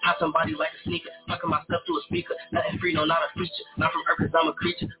teacher. How somebody like a sneaker. Talking myself to a speaker. Nothing free, no, not a feature. Not from Earth, cause I'm a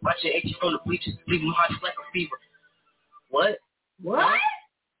creature. Watching AT from the bleachers. Leave them hot just like a fever. What?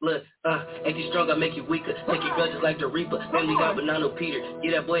 Look, AT strong, I make you weaker. Take your grudges like the Reaper. Family got banana Peter.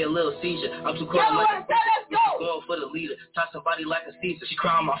 Give that boy a little seizure. I'm too close like going for the leader. Talk somebody like a Caesar. She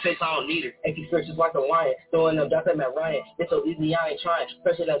cry on my face, I don't need her. AT stretches like a lion. Throwing them dots at Matt Ryan. It's so easy, I ain't trying.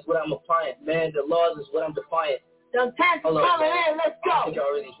 Pressure, that's what I'm applying. Man, the laws is what I'm defying. Let's go. I don't think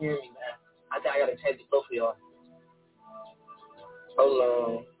y'all really hear me, man. I think I gotta change the flow for y'all.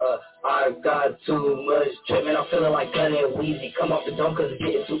 Hold on, I got too much drip, man, I'm feeling like Gunna and Weezy. Come off the dome cause it's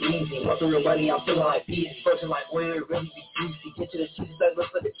getting too easy. Muscle real money, I'm feeling like Beezy. Person like where it really be juicy. Get to the cheesy side, look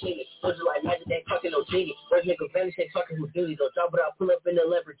for the chini. Person like magic, they ain't fucking no genie. First nigga vanish, ain't fucking Houdini. Don't drop it, I'll pull up in the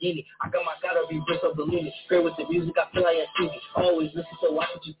Lamborghini. I got my gotta be rich, so believe me. Straight with the music, I feel like I'm Stevie. Always listen, so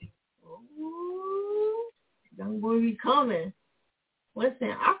watch what you think. Ooh, young boy be coming.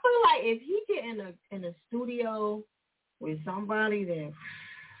 Listen, I feel like if he get in a studio with somebody, then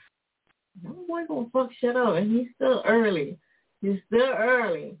young boy gonna fuck shit up, and he's still early.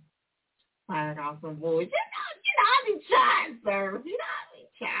 Fire out some boys. I be trying, sir. I be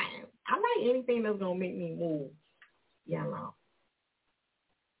trying. I like anything that's gonna make me move.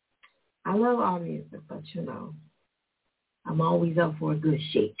 I love all music, but I'm always up for a good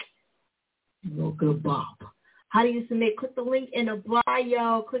shake, a little good bop. How do you submit? Click the link in the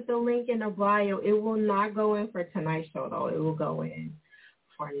bio. It will not go in for tonight's show, though. It will go in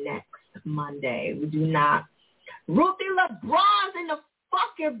for next Monday. We do not. Ruthie LeBron's in the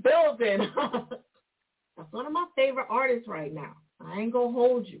fucking building. That's one of my favorite artists right now. I ain't going to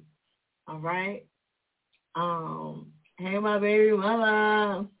hold you. All right? Hey, my baby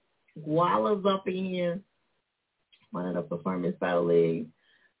mother. Guala's up in here. One of the Performance Battle League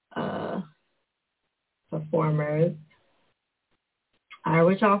performers. All right,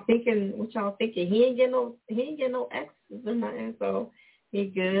 what y'all thinking? He ain't getting no X's or nothing, so he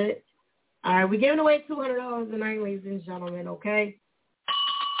good. All right, we're giving away $200 tonight, ladies and gentlemen. Okay.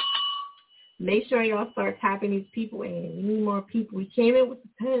 Make sure y'all start tapping these people in. We need more people. We came in with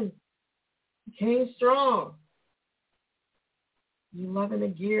the 10. We came strong. You loving the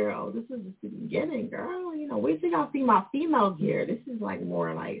gear? Oh, this is just the beginning, girl. You know, wait till y'all see my female gear. This is like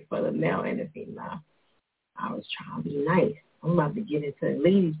more like for the male and the female. I was trying to be nice. I'm about to get into the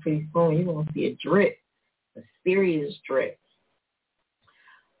ladies pretty soon. You're going to see a drip, a serious drip.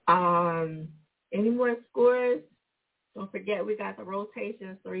 Any more scores? Don't forget, we got the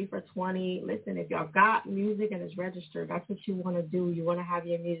rotations, 3 for $20. Listen, if y'all got music and it's registered, that's what you want to do. You want to have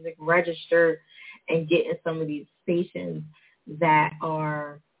your music registered and get in some of these stations that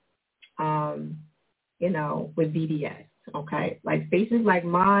are, you know, with BDS, okay? Like stations like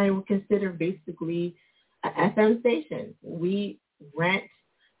mine would consider basically an FM station. We rent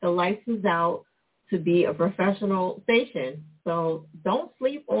the license out to be a professional station. So don't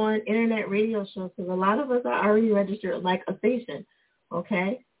sleep on internet radio shows because a lot of us are already registered like a station,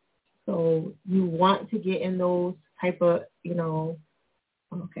 okay? So you want to get in those type of, you know,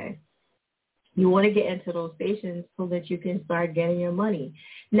 okay. You want to get into those stations so that you can start getting your money.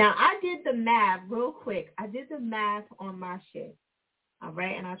 Now, I did the math real quick. I did the math on my shit, all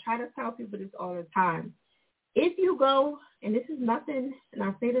right? And I try to tell people this all the time. If you go, and this is nothing, and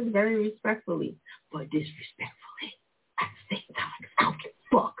I say this very respectfully, but disrespectfully at the same time, because I don't give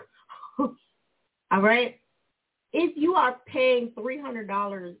a fuck. All right? If you are paying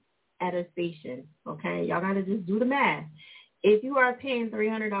 $300 at a station, okay, y'all got to just do the math. If you are paying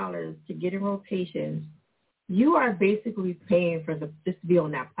 $300 to get in rotations, you are basically paying for just to be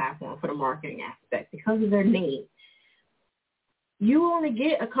on that platform for the marketing aspect because of their name. You only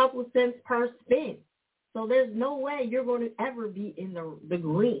get a couple cents per spin. So there's no way you're going to ever be in the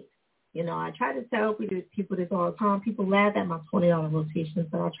green. You know, I try to tell people this all the time. People laugh at my $20 rotations,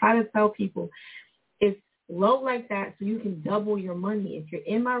 but I try to tell people it's low like that so you can double your money. If you're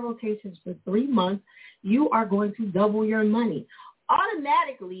in my rotations for 3 months, you are going to double your money.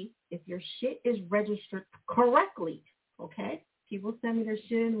 Automatically, if your shit is registered correctly, okay? People send me their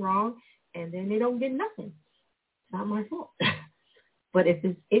shit in wrong, and then they don't get nothing. It's not my fault. But if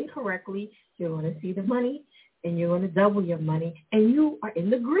it's incorrectly, you're going to see the money, and you're going to double your money, and you are in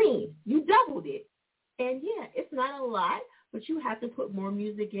the green. You doubled it. And, yeah, it's not a lot, but you have to put more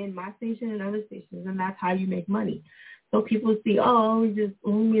music in my station and other stations, and that's how you make money. So people see, oh, we just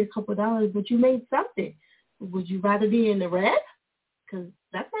only made a couple of dollars, but you made something. Would you rather be in the red? Because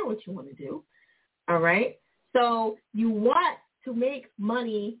that's not what you want to do. All right? So you want to make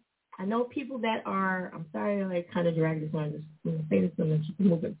money. I know people that are, I'm sorry to like kind of drag this on. I'm just going to say this and then keep it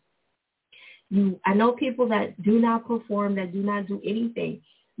moving. I know people that do not perform, that do not do anything.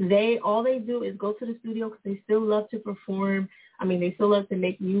 All they do is go to the studio because they still love to perform. I mean, they still love to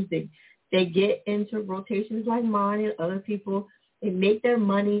make music. They get into rotations like mine and other people. They make their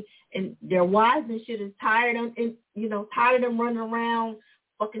money, and their wives and shit is tired of them running around,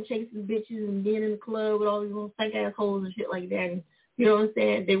 fucking chasing bitches and being in the club with all these little fake assholes and shit like that. And you know what I'm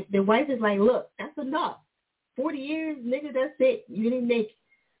saying? Their wife is like, look, that's enough. 40 years, nigga, that's it. You didn't make it.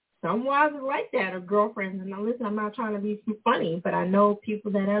 Some wives are like that, or girlfriends. And now, listen, I'm not trying to be funny, but I know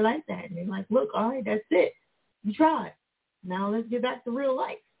people that are like that. And they're like, look, all right, that's it. You tried. Now let's get back to real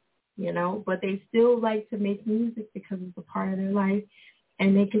life, you know. But they still like to make music because it's a part of their life.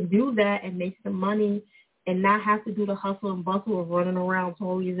 And they can do that and make some money and not have to do the hustle and bustle of running around to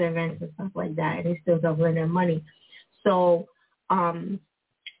all these events and stuff like that. And they still doubling their money. So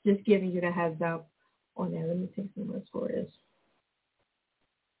just giving you the heads up on that. Let me take some more scores.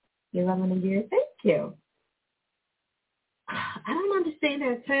 You love a year? Thank you. I don't understand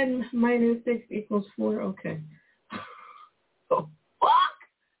that 10 minus 6 equals 4. Okay. Oh, fuck!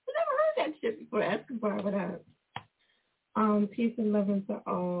 I never heard that shit before. Escobar, what up? Peace and love to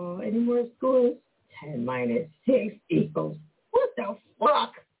all. Any more scores? 10 minus 6 equals. What the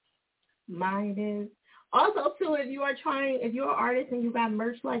fuck? Minus. Also, too, if you're an artist and you got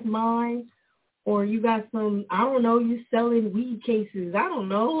merch like mine, or you got some, I don't know, you selling weed cases. I don't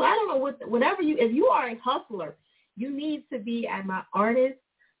know whatever if you are a hustler, you need to be at my artist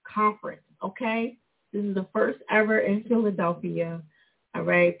conference, okay? This is the first ever in Philadelphia, all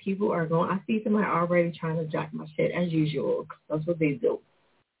right? People are going, I see somebody already trying to jack my shit as usual. That's what they do.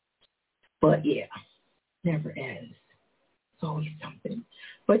 But yeah, never ends. It's always something.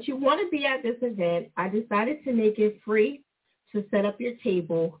 But you want to be at this event. I decided to make it free to set up your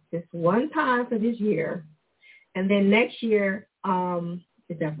table this one time for this year. And then next year,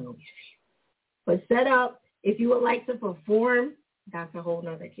 it definitely will be free. But set up, if you would like to perform, that's a whole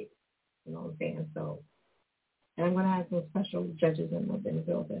nother case. You know what I'm saying? So, and I'm going to have some special judges in the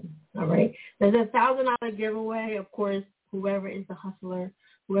building. All right? There's a $1,000 giveaway. Of course, whoever is the hustler,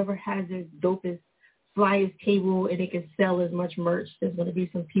 whoever has the dopest, flyest table, and they can sell as much merch, there's going to be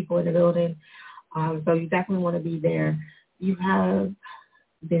some people in the building. So you definitely want to be there. You have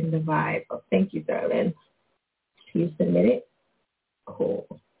been the vibe. Oh, thank you, darling. You submit it? Cool.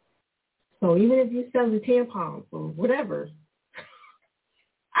 So even if you sell the tampons or whatever,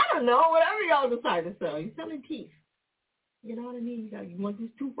 I don't know, whatever y'all decide to sell, you're selling teeth. You know what I mean? You want this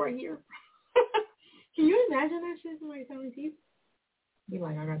tooth right here? Can you imagine that shit, somebody selling teeth? Be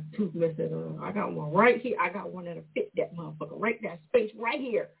like, I got a tooth missing. I got one right here. I got one that'll fit that motherfucker right that space right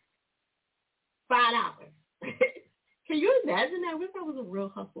here. $5. Can you imagine that? What if that was a real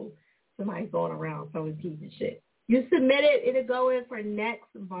hustle? Somebody going around selling teeth and shit. You submit it. It'll go in for next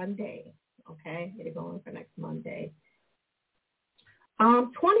Monday. Okay? It'll go in for next Monday.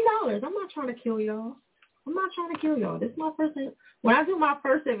 $20. I'm not trying to kill y'all. This is my first thing. When I do my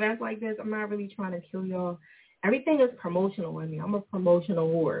first events like this, I'm not really trying to kill y'all. Everything is promotional in me. I'm a promotional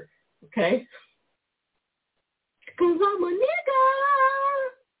whore. Okay? Because I'm a nigga.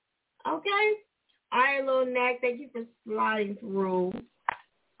 Okay? All right, little neck. Thank you for sliding through.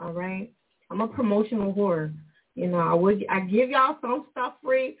 All right? I'm a promotional whore. You know, I give y'all some stuff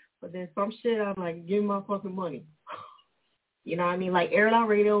free, but then some shit I'm like, give me my fucking money. You know what I mean? Like,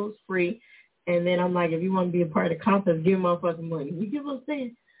 Airitoutradio is free. And then I'm like, if you want to be a part of the contest, give me my fucking money. You get what I'm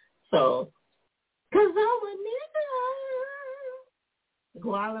saying? So, because I'm a nigga.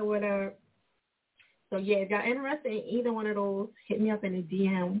 Guala, whatever. So, yeah, if y'all interested in either one of those, hit me up in the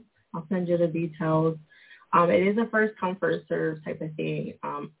DM. I'll send you the details. It is a first come, first serve type of thing.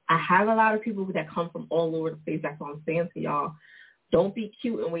 I have a lot of people that come from all over the place. That's what I'm saying to y'all. Don't be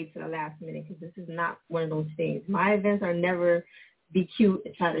cute and wait till the last minute because this is not one of those things. My events are never be cute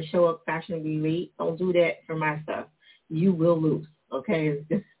and try to show up fashionably late. Don't do that for my stuff. You will lose, okay?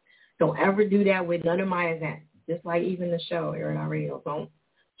 Just don't ever do that with none of my events. Just like even the show, Airitoutradio. Don't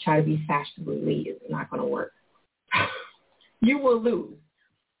try to be fashionably late. It's not going to work. You will lose,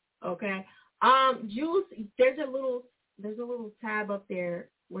 okay? Juice, there's a little tab up there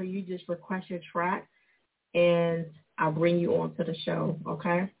where you just request your track, and I'll bring you onto the show,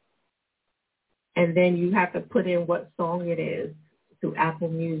 okay? And then you have to put in what song it is through Apple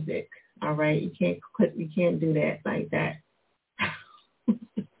Music, all right? You can't do that like that.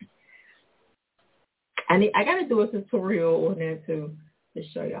 I got to do a tutorial on there too to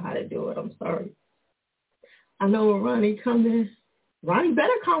show you how to do it. I'm sorry. I know when Ronnie comes in. Ronnie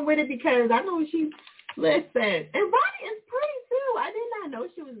better come with it because I know listen. And Ronnie is pretty too. I did not know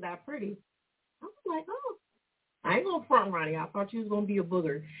she was that pretty. I was like, oh. I ain't gonna front Ronnie. I thought she was gonna be a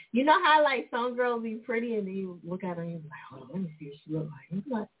booger. You know how like some girls be pretty and then you look at her and you're like, hold on, let me see what she look like. And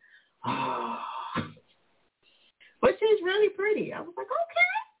you're like, oh. But she's really pretty. I was like, okay.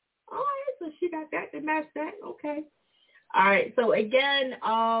 All right, so she got that to match that. Okay. All right, so again,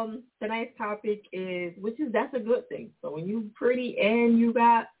 tonight's topic is, that's a good thing. So when you pretty and you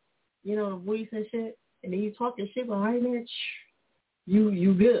got, the voice and shit, and then you talking shit behind there,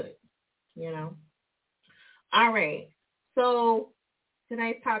 you good, All right, so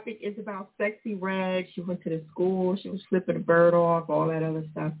tonight's topic is about Sexy Red. She went to the school. She was flipping the bird off, all that other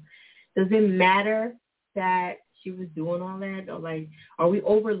stuff. Does it matter that she was doing all that? Or, like, are we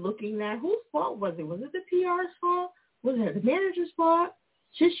overlooking that? Whose fault was it? Was it the PR's fault? Was it the manager's fault?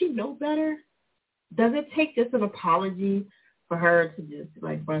 Should she know better? Does it take just an apology for her to just,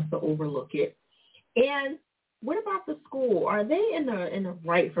 like, for us to overlook it? And what about the school? Are they in the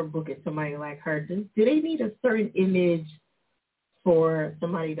right for booking somebody like her? Do they need a certain image for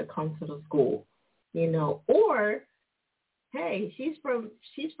somebody to come to the school? Or, hey, she's from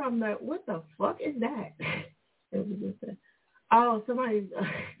the, what the fuck is that? Oh, somebody's,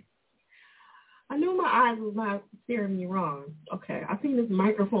 I knew my eyes was not steering me wrong. Okay, I seen this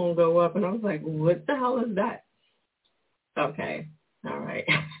microphone go up, and I was like, what the hell is that? Okay, all right.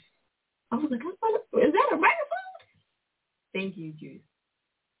 I was like, is that a microphone? Thank you, Juice.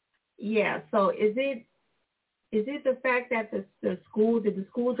 Yeah, so is it the fact that did the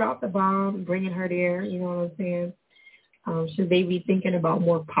school drop the bomb, bringing her there, you know what I'm saying? Should they be thinking about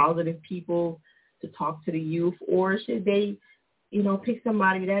more positive people to talk to the youth, or should they, pick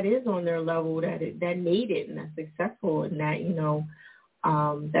somebody that is on their level, that made it and that's successful and that,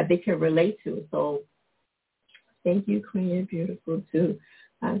 that they can relate to? So thank you, Queen. You're beautiful too.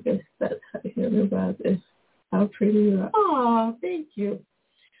 I guess that's how I feel about this. How pretty you are. Oh, thank you.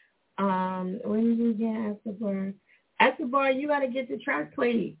 When did you get at the bar? At the bar, you got to get the track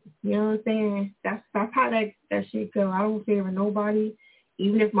played. You know what I'm saying? That's how that shit go. I don't favor nobody.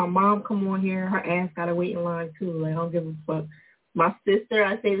 Even if my mom come on here, her ass got to wait in line too. Like, I don't give a fuck. My sister,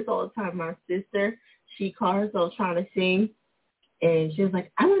 I say this all the time, my sister, she called herself trying to sing, and she was like,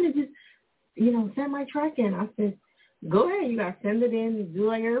 I want to just, send my track in. I said, go ahead, you got to send it in and do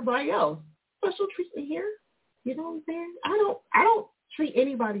like everybody else. Special treatment here. You know what I'm saying? I don't treat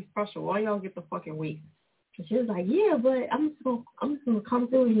anybody special. All y'all get the fucking weight. And she was like, yeah, but I'm just gonna come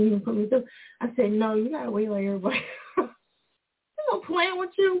through and you're gonna put me through. I said, no, you gotta wait like everybody. I'm not playing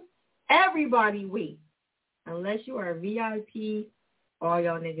with you. Everybody wait. Unless you are a VIP, all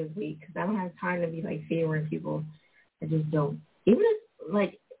y'all niggas wait. Because I don't have time to be like favoring people. I just don't. Even if,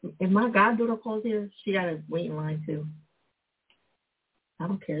 like, if my goddaughter calls here, she gotta wait in line too. I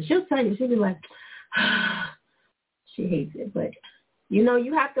don't care. She'll tell you. She'll be like, she hates it. But, you know,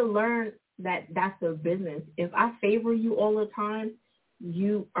 you have to learn that that's the business. If I favor you all the time,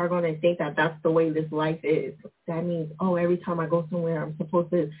 you are going to think that that's the way this life is. That means, oh, every time I go somewhere, I'm supposed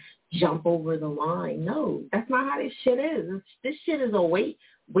to jump over the line. No, that's not how this shit is. This shit is a wait.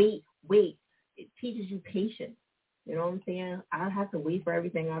 It teaches you patience. You know what I'm saying? I have to wait for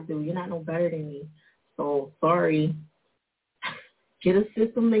everything I do. You're not no better than me. So, sorry. Get a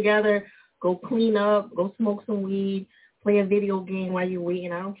system together. Go clean up. Go smoke some weed. Play a video game while you're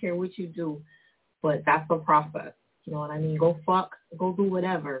waiting. I don't care what you do. But that's the process. You know what I mean? Go fuck. Go do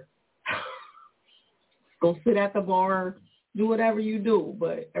whatever. Go sit at the bar. Do whatever you do.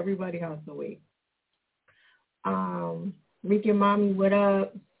 But everybody has to wait. Rick and Mommy, what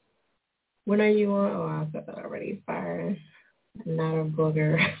up? When are you on? Oh, I said that already. Fire. Not a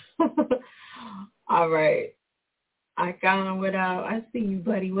booger. All right. I got what up? I see you,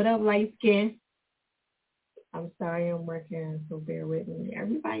 buddy. What up, light skin? I'm sorry I'm working, so bear with me.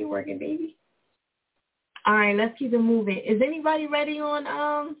 Everybody working, baby? All right, let's keep it moving. Is anybody ready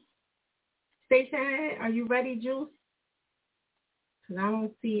on Station? Are you ready, Juice? Because I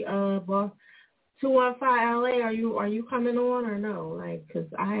don't see boss 215 LA. Are you coming on or no? Like, because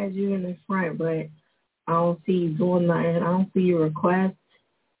I had you in the front, but I don't see you doing nothing. I don't see your request.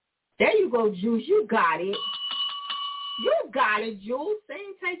 There you go, Juice. You got it. You got it, Jules. They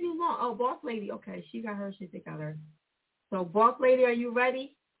ain't take you long. Oh, Boss Lady. Okay, she got her shit together. So, Boss Lady, are you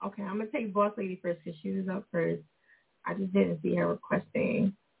ready? Okay, I'm going to take Boss Lady first because she was up first. I just didn't see her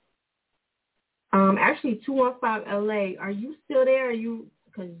requesting. Actually, 215 LA, are you still there?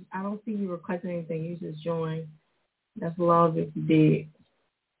 Because I don't see you requesting anything. You just joined. That's love if you did.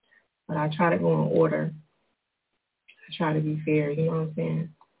 But I try to go in order. I try to be fair. You know what I'm saying?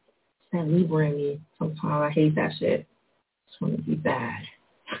 It's that Libra in me. Sometimes I hate that shit. I just want to be bad.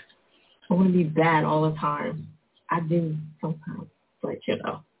 I want to be bad all the time. I do sometimes, but you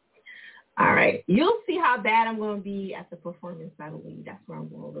know. All right. You'll see how bad I'm going to be at the performance battle league. That's where I'm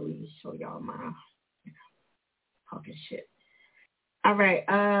going to really show y'all my talking shit. All right.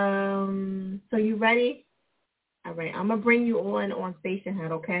 So you ready? All right. I'm going to bring you on Station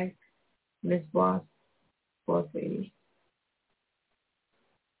Head, okay? Miss Boss Lady.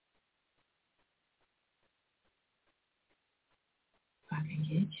 I can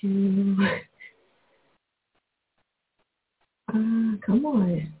get you. Come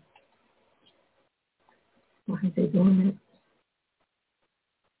on. Why are they doing it?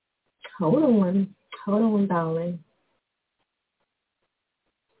 Hold on, darling.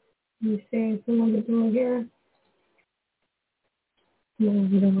 You saying someone to do it here? No,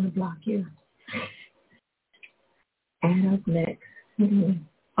 we don't want to block you. Add up next.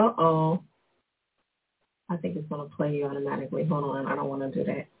 Uh-oh. I think it's going to play you automatically. Hold on. I don't want to do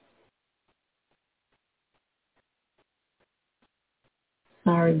that.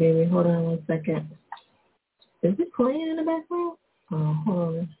 Sorry, baby. Hold on 1 second. Is it playing in the background? Oh, hold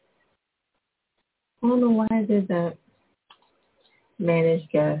on. I don't know why I did that. Manage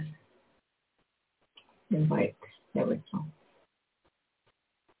guest. Invite. There we go.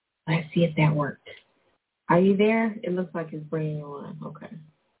 Let's see if that worked. Are you there? It looks like it's bringing you on. Okay.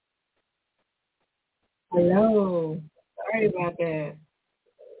 Hello. Sorry about that.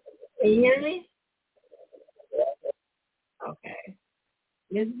 Can you hear me? Okay.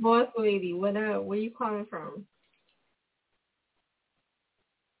 Miss Boss Lady, what up? Where you calling from?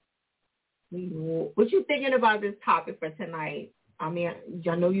 What you thinking about this topic for tonight? I mean,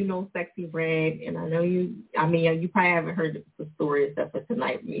 I know you know Sexy Red, and I know you probably haven't heard the story except for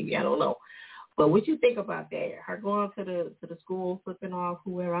tonight, maybe, I don't know. But what you think about that? Her going to the school, flipping off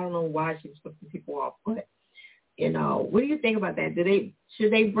whoever, I don't know why she's flipping people off, but, you know, what do you think about that?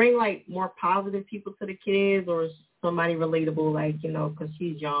 Should they bring, like, more positive people to the kids, or somebody relatable, like, you know, because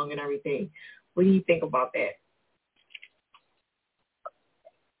she's young and everything? What do you think about that?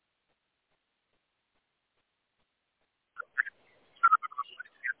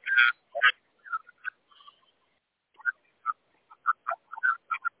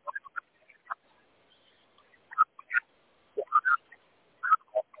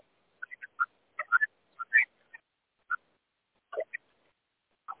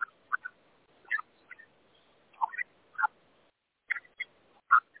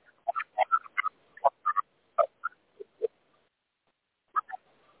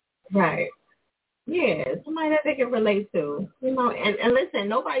 Right. Yeah, somebody that they can relate to, and listen,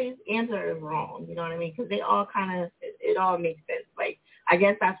 nobody's answer is wrong, you know what I mean? Because they all kind of, it all makes sense. Like, I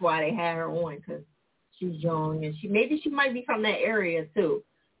guess that's why they had her on, because she's young, and she might be from that area, too.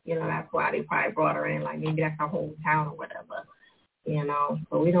 That's why they probably brought her in, like, maybe that's her hometown or whatever,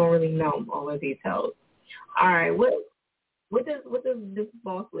 but we don't really know all the details. All right, what does this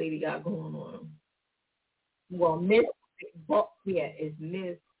boss lady got going on? Well, Miss Boss, it's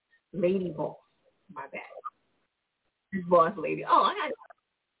Miss Lady Boss. My bad. This boss lady. Oh, I had.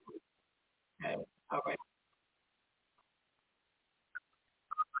 Okay. All right.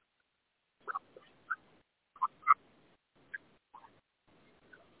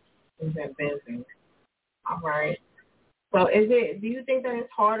 Is that busy? All right. So, do you think that it's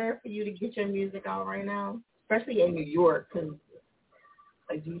harder for you to get your music out right now, especially in New York? Because,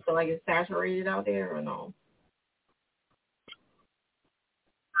 like, do you feel like it's saturated out there or no?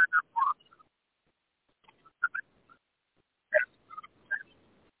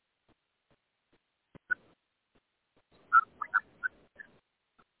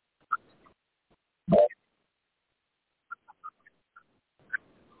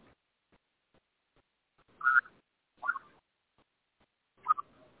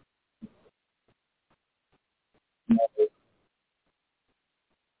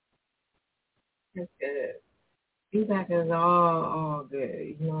 That's good. Feedback is all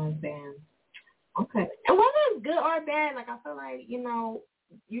good. You know what I'm saying? Okay. And whether it's good or bad, like I feel like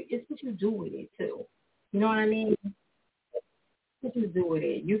it's what you do with it too. You know what I mean? What you do with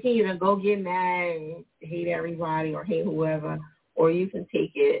it. You can either go get mad and hate everybody or hate whoever, or you can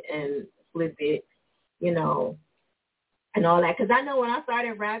take it and flip it, and all that. Because I know when I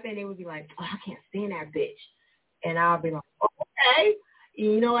started rapping, they would be like, oh, I can't stand that bitch. And I'll be like, oh, okay.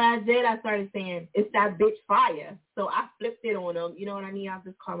 You know what I did? I started saying, it's that bitch fire. So I flipped it on them. You know what I mean? I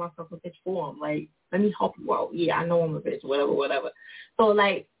just call myself a bitch for them. Like, let me help you out. Yeah, I know I'm a bitch, whatever. So,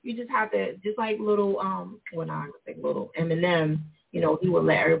 like, you just have to, just like little, well, not little Eminem, he would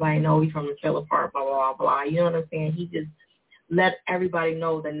let everybody know he's from the trailer park, blah, blah, blah, blah. You know what I'm saying? He just let everybody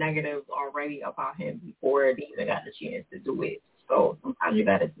know the negatives already about him before they even got the chance to do it. So sometimes you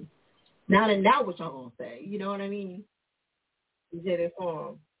got to, now what y'all going to say? You know what I mean? You did it for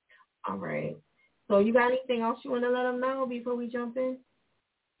him. All right. So you got anything else you want to let them know before we jump in?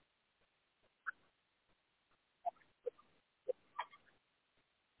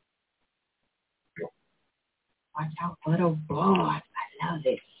 Watch out for the boss. I love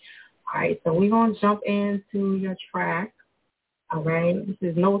it. All right. So we're going to jump into your track. All right.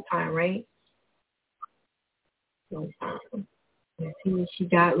 This is No Time, right? No Time. Let's see what she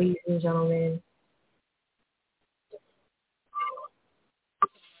got, ladies and gentlemen.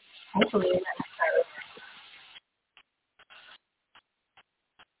 Hopefully,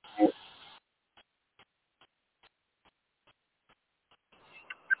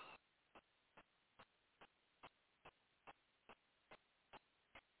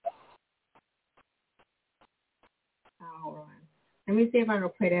 hold on. Let me see if I can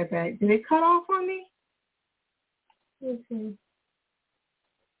play that back. Did it cut off on me? Let me see.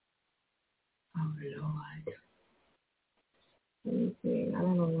 Oh, Lord. Let me see. I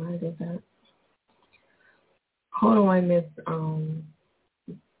don't know why I did that. Hold on,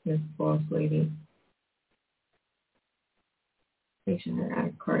 Miss Boss Lady. Make sure I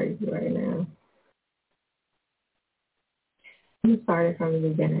act crazy right now. I'm starting from the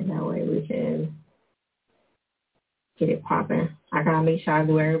beginning. That way we can get it popping. I gotta make sure I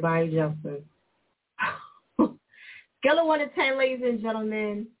do everybody jumping. Scale of 1 to 10, ladies and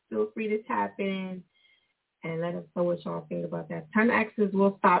gentlemen. Feel free to tap in and let us know what y'all think about that. 10 X's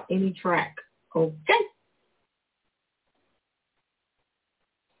will stop any track. Okay.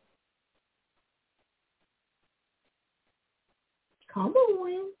 Come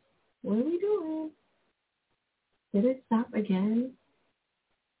on. What are we doing? Did it stop again?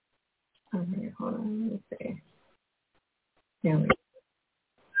 Okay, hold on. Let's see. There we go.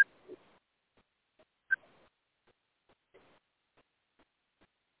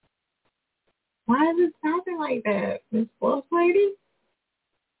 Why is it stopping like that, Miss Boss Lady?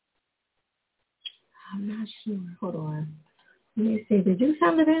 I'm not sure. Hold on. Let me see. Did you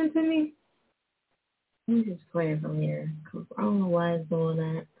send it in to me? Let me just play it from here. Cause I don't know why it's doing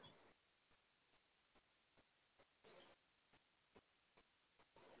that.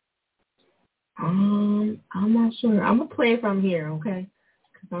 I'm not sure. I'm gonna play it from here, okay?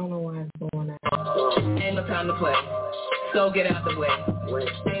 Cause I don't know why it's doing that. Ain't no time to play. So get out the way.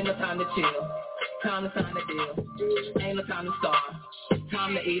 Ain't no time to chill. time to sign a deal. Ain't no time to starve.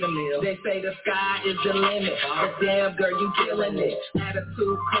 Time to eat a meal. They say the sky is the limit, but damn girl, you killing it.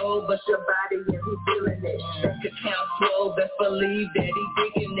 Attitude cold, but your body, yeah, he feeling it. Bank account swole, best believe that he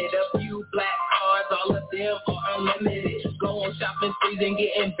digging it. A few black cards, all of them are unlimited. Go on shopping sprees and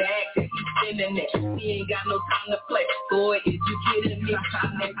getting bags, and he's spending it. He ain't got no time to play. Boy, is you kidding me?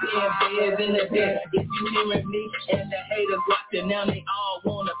 I'm that damn beds in the den. If you hearing me and the haters watching, now they all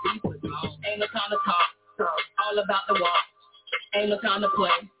wanna be with me. Ain't no time to talk, all about the walk. Ain't no time to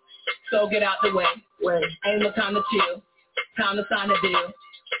play, so get out the way. Ain't no time to chill, time to sign a deal.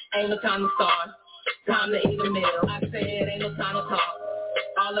 Ain't no time to starve, time to eat a meal. I said ain't no time to talk,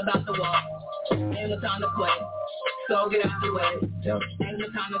 all about the walk. Ain't no time to play, so get out the way. Ain't no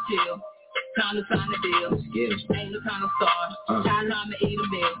time to chill, time to sign a deal. Ain't no time to starve, time to eat a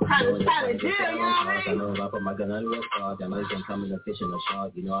meal. Time to sign a deal, you know what I mean? I know if I put my gun under a star, that might gonna come in the fish and the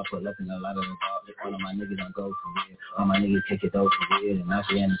shark. You know I put up in a lot of involved. All of my niggas don't go for real. All my niggas take it though for real. And knock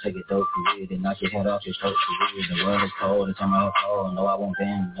your hand and take it though for real. Then knock your head off your throat for real. The world is cold, the time I'm cold. No, I won't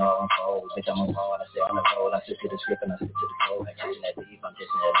bend, no, I won't fold. Bitch, I'm on call, I stay on the road. I stick to the script and I stick to the code. Like I'm that deep, I'm just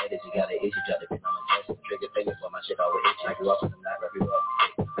in that ladies. You got an issue, drop the pin on the chest. Trigger fingers for my shit always itchy. I grew up in the night, rap you up.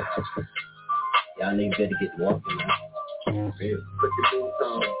 Y'all niggas better get walking now. Real. Put your boots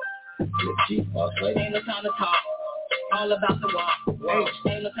on. Flip G, boss lady. Ain't no time to talk, all about the walk.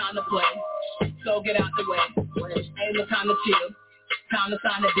 Ain't no time to play, so get out the way. Ain't no time to chill, time to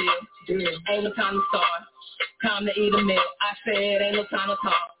sign a deal. Ain't no time to starve, time to eat a meal. I said ain't no time to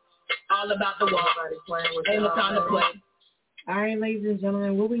talk, all about the walk. Ain't no time to play. All right, ladies and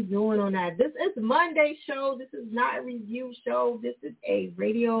gentlemen, what we doing on that? This is Monday show. This is not a review show. This is a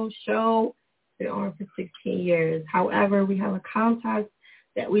radio show. Been on for 16 years. However, we have a contest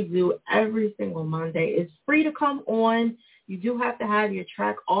that we do every single Monday. It's free to come on. You do have to have your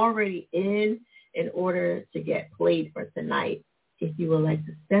track already in order to get played for tonight. If you would like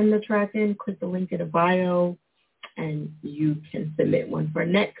to send the track in, click the link in the bio, and you can submit one for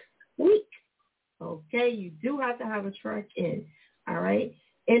next week. Okay, you do have to have a track in, all right?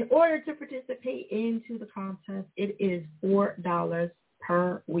 In order to participate into the contest, it is $4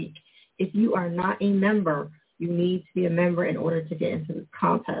 per week. If you are not a member, you need to be a member in order to get into this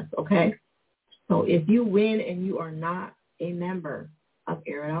contest, okay? So if you win and you are not a member of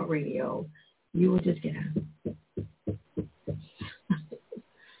Air It Out Radio, you will just get out.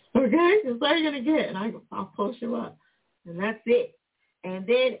 Okay? That's all you're going to get, and I'll post you up. And that's it. And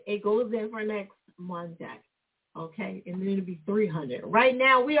then it goes in for next Monday, okay? And then it'll be $300. Right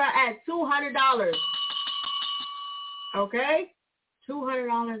now, we are at $200, okay?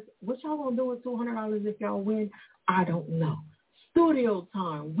 $200. What y'all gonna do with $200 if y'all win? I don't know. Studio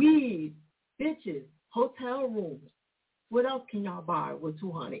time, weed, bitches, hotel rooms. What else can y'all buy with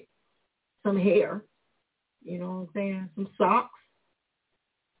 $200? Some hair, you know what I'm saying? Some socks,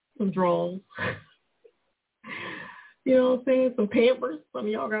 some drawers. You know what I'm saying? Some Pampers. Some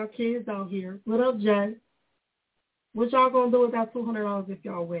of y'all got kids out here. What up, Jay? What y'all gonna do with that $200 if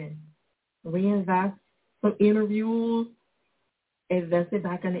y'all win? Reinvest some interviews. Invest it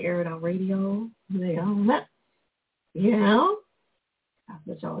back in the Air It Out Radio. Yeah. That's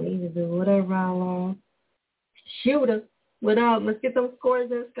what y'all need to do. Whatever I'll Shooter. What up? Let's get those scores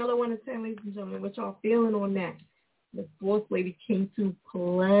in. Scale of 1 to 10, ladies and gentlemen. What y'all feeling on that? The fourth lady came to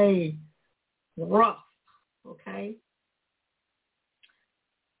play. Rough. Okay?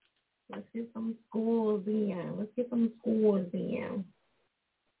 Let's get some scores in.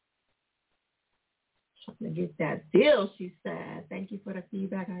 Trying to get that deal, she said. Thank you for the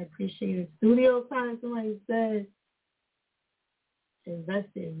feedback. I appreciate it. Studio time, somebody said, invest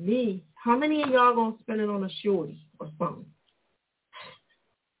in me. How many of y'all going to spend it on a shorty or something?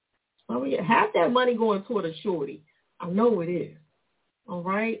 Half that money going toward a shorty. I know it is. All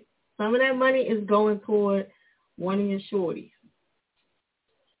right? Some of that money is going toward one of your shorties.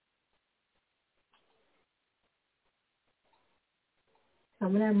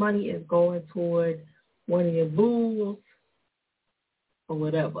 Some of that money is going toward one of your booze or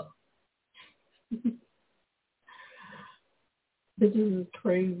whatever. This is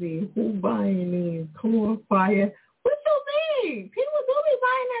crazy. Who buying these? Come on, Fire. What you mean? People do be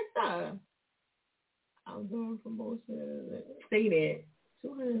buying that stuff. I'm doing promotion. Say that.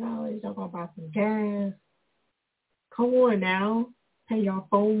 $200, y'all gonna buy some gas. Come on now. Pay your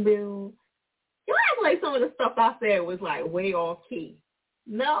phone bill. You act like some of the stuff I said was like way off key.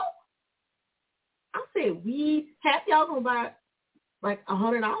 No. I said weed. Half y'all gonna buy like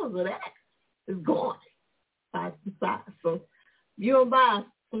 $100 of that. It's gone. Buy some stock. So you gonna buy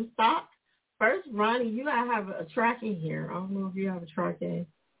some stock. First, Ronnie, you gotta have a track in here. I don't know if you have a track in.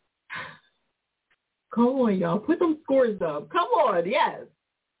 Come on, y'all. Put them scores up. Come on, yes.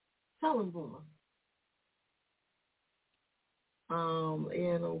 Tell them, boy.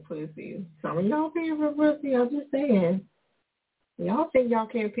 Yeah, no pussy. Some of y'all paying for pussy. I'm just saying. Y'all think y'all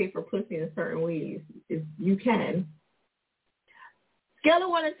can't pay for pussy in certain ways. If you can. Scale of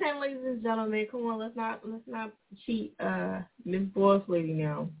 1 to 10, ladies and gentlemen. Come on, let's not cheat Miss Boss Lady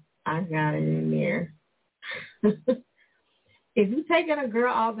now. I got it in there. If you taking a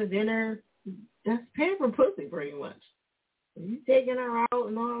girl out to dinner, that's paying for pussy pretty much. If you taking her out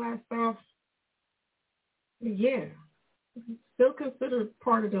and all that stuff, yeah, still considered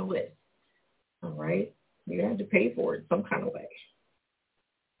part of the list. All right, you have to pay for it some kind of way.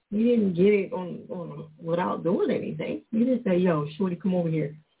 You didn't get it on without doing anything. You didn't say, "Yo, shorty, come over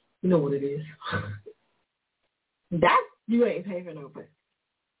here." You know what it is. That's you ain't paying for no pussy.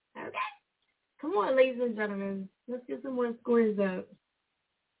 Okay, come on, ladies and gentlemen, let's get some more scores up.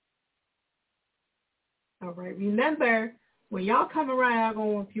 All right, remember, when y'all come around, y'all going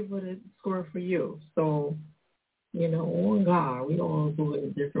to want people to score for you. So, on God, we don't do it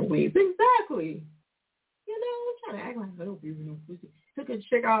in different ways. Exactly. I'm trying to act like I don't even know pussy. Took a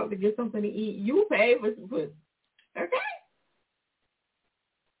chick out to get something to eat. You pay for some pussy. Okay?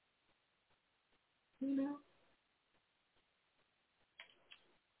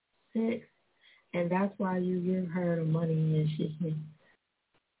 6. And that's why you give her the money and she can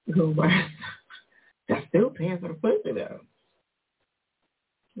go buy. That's still paying for the pussy, though.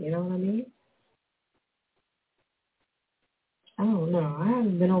 You know what I mean? I don't know. I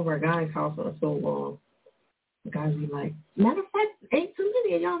haven't been over a guy's house in so long. The guys be like, matter of fact, ain't too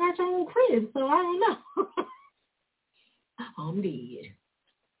many of y'all got your own crib, so I don't know. I'm dead.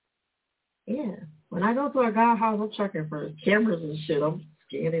 Yeah. When I go to a guy's house, I'm checking for cameras and shit. I'm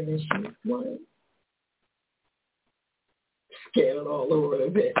scanning and shit. What? Scanning all over the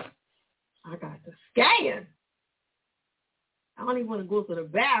bit. I got to scan. I don't even want to go to the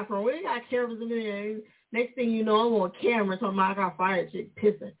bathroom. We got cameras in there. Next thing you know, I'm on camera talking about I got Fiyachick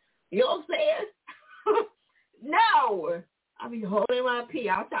pissing. You know what I'm saying? No. I be holding my pee.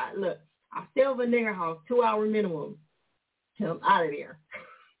 I'll try. Look, I stay over a nigga house 2 hour minimum till I'm out of there.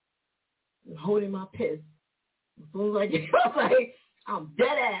 I'm holding my piss. As soon as I get up, I'm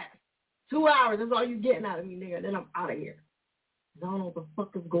dead ass. 2 hours. That's all you getting out of me, nigga. Then I'm out of here. I don't know what the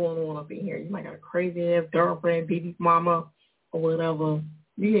fuck is going on up in here. You might got a crazy ass girlfriend, baby mama, or whatever.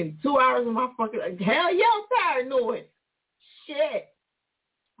 You getting 2 hours of my fucking hell yeah, I'm paranoid. Shit.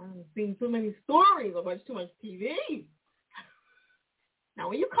 I've seen too many stories. I watch too much TV. Now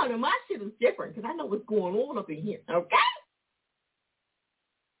when you come to my shit, it's different because I know what's going on up in here. Okay?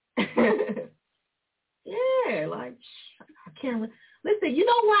 Yeah, like I can't. Listen, you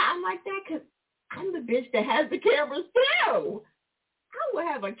know why I'm like that? Because I'm the bitch that has the cameras too. I would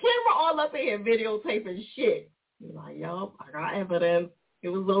have a camera all up in here videotaping shit. You're like, yo, I got evidence. It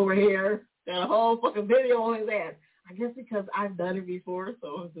was over here. Got a whole fucking video on his ass. I guess because I've done it before,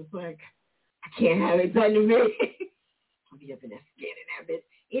 so it's just like, I can't have it done to me. I'll be up in there scanning that bitch.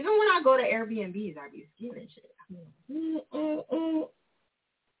 Even when I go to Airbnbs, I be scanning shit.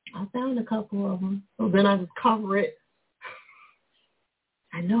 I found a couple of them, so then I just cover it.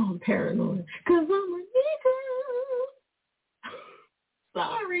 I know I'm paranoid, because I'm a nigga.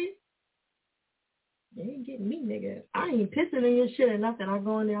 Sorry. You ain't getting me, nigga. I ain't pissing in your shit or nothing. I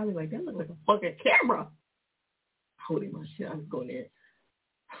go in there, I'll be like, that looks like a fucking camera. Holding my shit, I just go in there.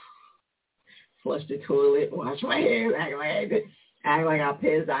 Flush the toilet, wash my hands, act like I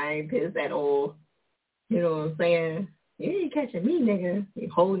pissed. I ain't pissed at all. You know what I'm saying? You ain't catching me, nigga. You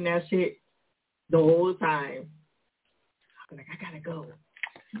holding that shit the whole time. I'm like, I gotta go.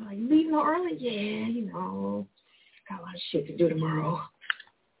 I'm like, you leaving early? Yeah, got a lot of shit to do tomorrow.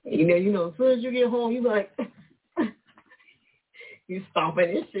 You know, as soon as you get home, you like, you stomping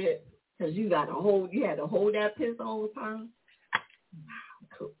and shit. Because you had to hold that piss the whole time. Wow,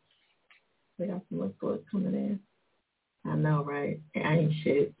 cool. We got some more scores coming in. I know, right? I ain't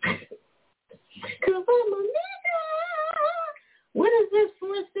shit. Because I'm a nigga. What is this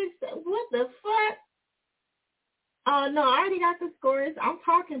 4-6? What the fuck? Oh, no, I already got the scores. I'm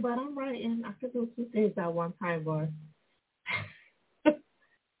talking, but I'm writing. I could do 2 things at one time, boy.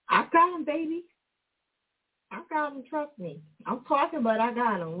 I got them, baby. I got them, trust me. I'm talking, but I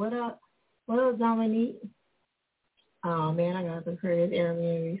got them. What up? What up, Dominique? Oh, man, I got the crazy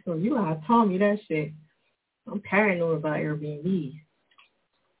Airbnb. So you gotta tell me that shit. I'm paranoid about Airbnb.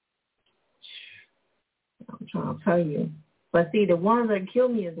 I'm trying to tell you. But see, the ones that kill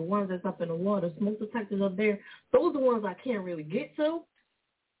me is the ones that's up in the water. Smoke detectors up there. Those are the ones I can't really get to.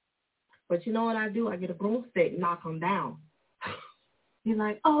 But you know what I do? I get a broomstick, knock them down. You're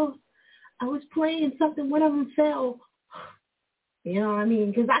like, oh, I was playing something, one of them fell. You know what I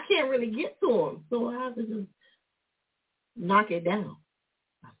mean? Because I can't really get to them. So I have to just knock it down.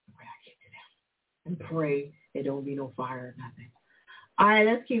 That's the way I get it down. And pray there don't be no fire or nothing. All right,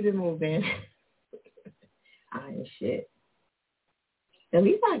 let's keep it moving. I ain't shit. At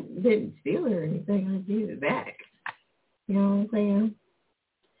least I didn't steal it or anything. I gave it back. You know what I'm saying?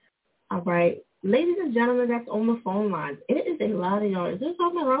 All right. Ladies and gentlemen, that's on the phone lines. It is a lot of y'all. Is there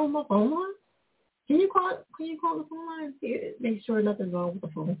something wrong with my phone line? Can you call the phone line? Make sure nothing's wrong with the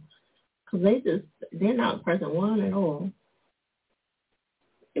phone. Because they're not pressing one at all.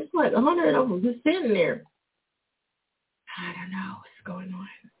 It's like 100 of them just sitting there. I don't know what's going on.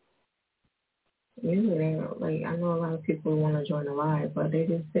 Usually, like, I know a lot of people want to join the live, but they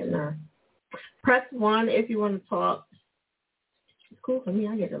just sitting there. Press 1 if you want to talk. It's cool for me.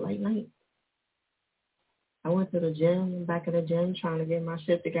 I get a late night. I went to the gym, back in the gym, trying to get my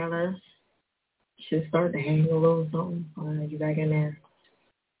shit together. Should start to hang a little something. You back in there.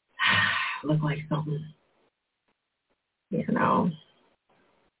 Look like something. You know.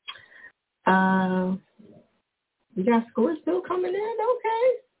 You got scores still coming in?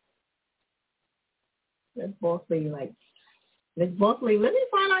 Okay. Miss Boss Lady, let me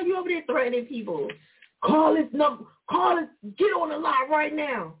find out you over there threatening people. Call this number. Get on the line right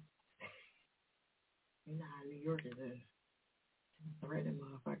now. Nah, New York is in. Threatening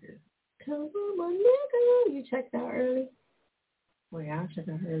motherfuckers. Come on, my nigga. You checked out early? Oh, yeah, I'll check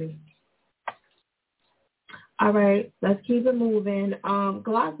out early. All right, let's keep it moving.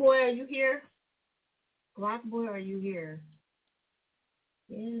 Glock Boy, are you here? Glock Boy, are you here?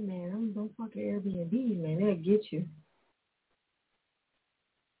 Yeah, man, don't fucking Airbnb, man. They'll get you.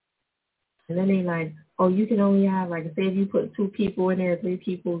 And then they like, oh, you can only have, like, say if you put 2 people in there, 3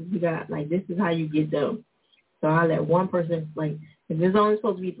 people, you got, like, this is how you get them. So I'll let one person, like, if there's only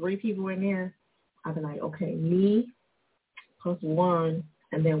supposed to be 3 people in there, I'll be like, okay, me plus 1,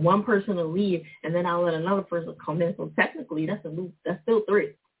 and then one person will leave, and then I'll let another person come in. So technically, that's still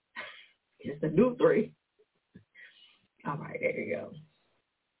 3. It's a new 3. All right, there you go.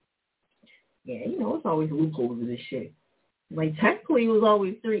 Yeah, you know, it's always loopholes with this shit. Like, technically, it was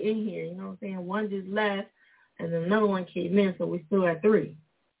always 3 in here, you know what I'm saying? 1 just left, and then another one came in, so we still at 3.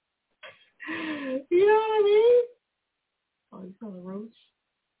 You know what I mean? Oh, you saw the roach?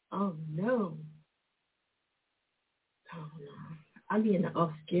 Oh, no. Oh, no. I be in the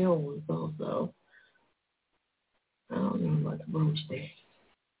upscale ones also. I don't know about the roach there.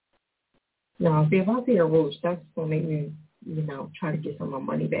 No, see, if I see a roach, that's going to make me, you know, try to get some of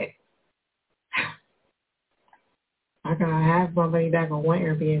my money back. I got half my money back on one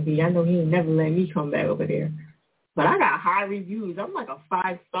Airbnb. I know he ain't never let me come back over there. But I got high reviews. I'm like a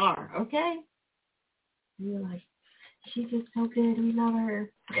 5-star, okay? You're like, she's just so good. We love her.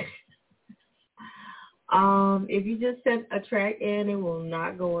 If you just sent a track in, it will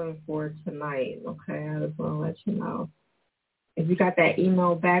not go in for tonight, okay? I just want to let you know. If you got that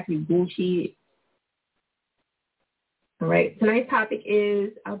email back, you Gucci. All right. Tonight's topic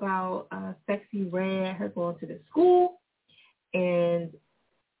is about Sexy Red, her going to the school. And,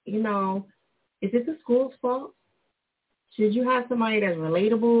 you know, is it the school's fault? Should you have somebody that's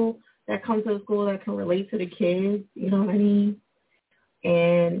relatable, that comes to the school, that can relate to the kids, you know what I mean?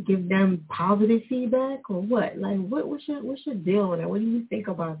 And give them positive feedback or what? Like, what's your deal on that? What do you think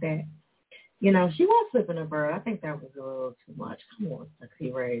about that? You know, she was flipping a bird. I think that was a little too much. Come on,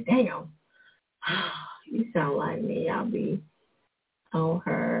 Sexy Red. Damn. You sound like me. I'll be on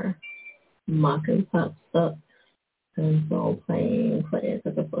her mucking pups up and so playing to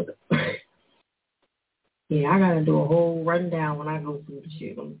the fuck up. Yeah, I gotta do a whole rundown when I go through the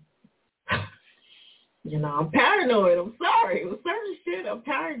shit. You know, I'm paranoid. I'm sorry. With certain shit, I'm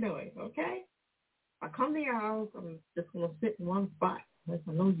paranoid, okay? If I come to your house, I'm just gonna sit in one spot. Unless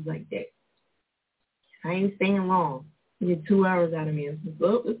I know you like that. I ain't staying long. You get 2 hours out of me.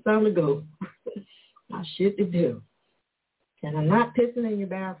 It's time to go. My shit to do. And I'm not pissing in your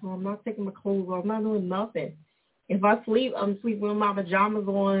bathroom. I'm not taking my clothes off. I'm not doing nothing. If I sleep, I'm sleeping with my pajamas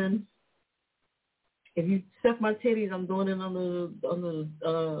on. If you suck my titties, I'm doing it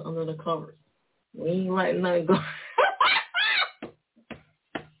under the covers. We ain't letting nothing go.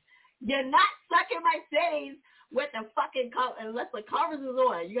 You're not sucking my titties with the fucking cover unless the covers is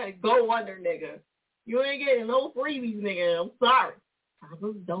on. You gotta go under, nigga. You ain't getting no freebies, nigga. I'm sorry. I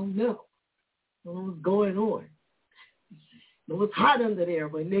just don't know. I don't know what's going on. I know it's hot under there,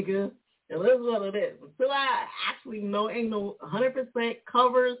 but nigga, and that's what it is. Until I actually know ain't no 100%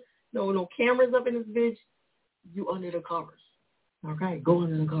 covers, no cameras up in this bitch, you under the covers. Okay, go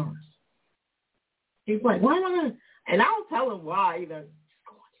under the covers. He's like, why am I gonna? And I don't tell him why either. Just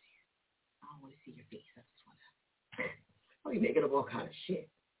go under see your face. I just want to. I'll be making up all kind of shit.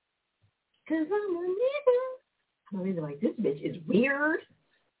 Because I'm a nigga. I'm either like, this bitch is weird.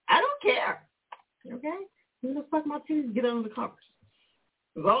 I don't care. Okay? Who the fuck my titties get under the covers?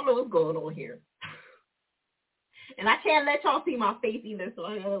 Because I don't know what's going on here. And I can't let y'all see my face either, so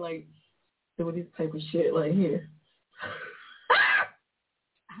I gotta, like, do this type of shit like here.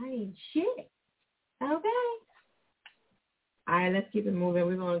 I ain't shit. Okay. All right, let's keep it moving.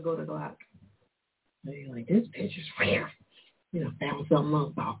 We're going to go to Glock. They're like, this bitch is weird. You know, found something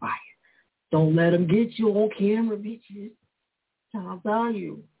else about fire. Don't let them get you on camera, bitches. I'll tell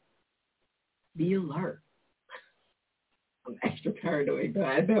you. Be alert. I'm extra paranoid, but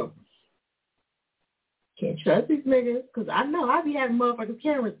I know. Can't trust these niggas, because I know I be having motherfuckers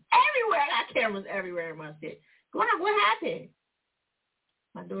cameras everywhere. I got cameras everywhere in my shit. Glock, what happened?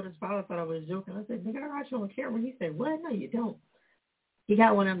 My daughter's father thought I was joking. I said, nigga, I got you on camera. He said, what? No, you don't. He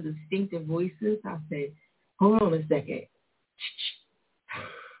got one of them distinctive voices. I said, hold on a second.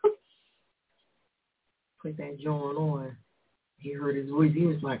 Put that joint on. He heard his voice. He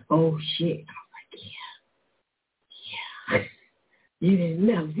was like, oh, shit. I was like, yeah. You didn't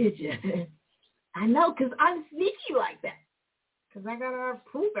know, did you? I know, because I'm sneaky like that. Because I got to have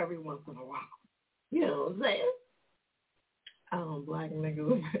proof every once in a while. You know what I'm saying? Black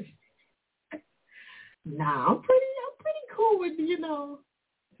niggas. Nah, I'm pretty cool with, you know,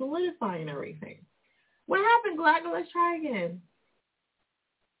 solidifying everything. What happened, Glock? Let's try again.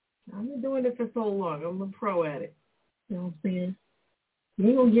 I've been doing it for so long. I'm a pro at it. You know what I'm saying? You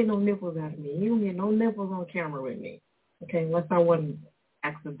ain't gonna get no nipples out of me. You ain't gonna get no nipples on camera with me. Okay, unless I wouldn't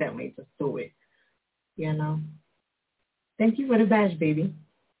accidentally just do it. You know? Thank you for the badge, baby.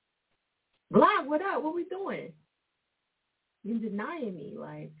 Glock, what up? What we doing? You denying me,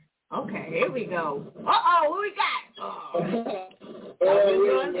 like, okay, here we go. What we got?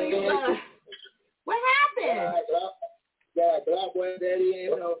 What happened? Black boy daddy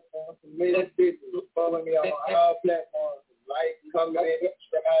ain't no million people following me on all platforms. Like, comment,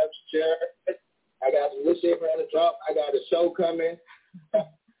 subscribe, share. I got some shit for the drop. I got a show coming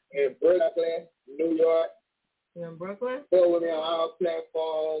in Brooklyn, New York. You in Brooklyn? Follow me on all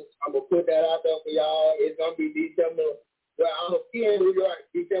platforms. I'm gonna put that out there for y'all. It's gonna be December. Well, I'm here in New York,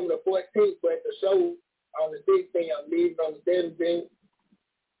 December the 14th, but the show on the 16th, I'm leaving on the 17th.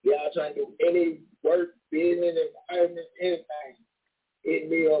 Y'all trying to do any work, business, environment, anything. Hit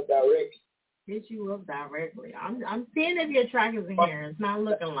me up directly. Hit you up directly. I'm seeing if your track is in here. It's not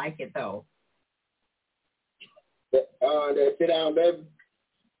looking like it, though. That Sit Down Baby?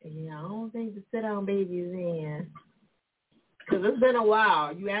 Yeah, I don't think the Sit Down Baby is in. Because it's been a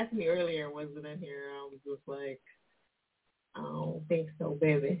while. You asked me earlier, was it in here? I was just like, I don't think so,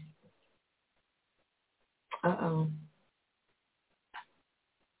 baby. Uh-oh.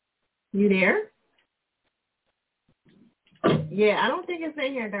 You there? Yeah, I don't think it's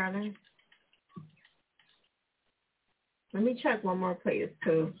in here, darling. Let me check one more place,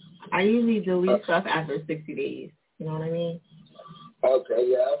 because I usually delete stuff after 60 days. You know what I mean? Okay,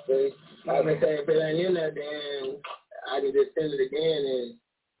 yeah, I see. I can say if it ain't in there, then I can just send it again, and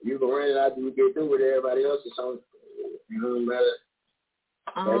you can run it after you get through with everybody else or something. You know what I mean?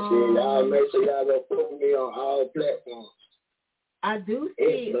 That's it. Y'all make sure y'all go follow me on all platforms. I do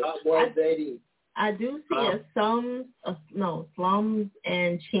see. I do see a Slums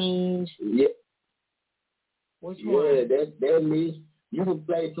and Change. Yeah. Which one? Yeah, that's me. You can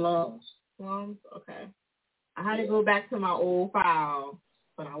play Slums. Slums? Okay. I had to go back to my old file,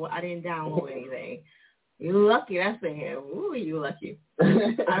 but I didn't download anything. You lucky, that's in here. Ooh, you lucky.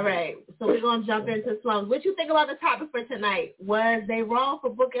 All right, so we're going to jump into Slums. What you think about the topic for tonight? Was they wrong for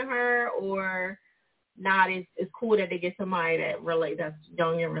booking her, or not? It's cool that they get somebody that's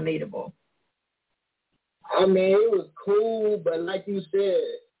young and relatable? I mean, it was cool, but like you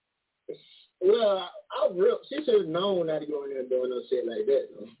said, well, she should have known not to go in there doing no shit like that,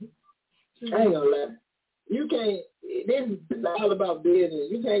 though. I ain't gonna lie. You can't, this is all about business.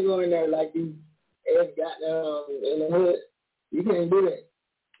 You can't go in there like you got in the hood. You can't do that.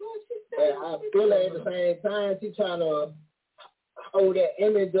 And I feel like at the same time, she's trying to hold that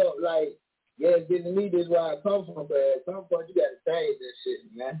image up like, yes, this is me, this is where I come from, but at some point you got to change that shit,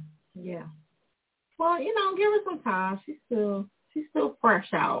 man. Yeah. Well, give her some time. She's still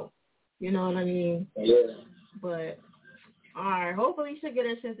fresh out. You know what I mean? Yeah. But, all right, hopefully she'll get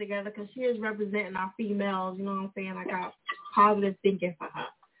her shit together because she is representing our females. You know what I'm saying? I got positive thinking for her.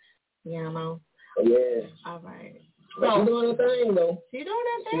 You know? Yeah. All right. But she's doing her thing, though. She's doing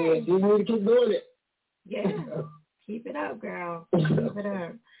her thing. She need to keep doing it. Yeah. Keep it up, girl. Keep it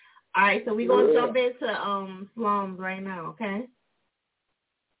up. All right, so we're going to jump into Slums right now, okay?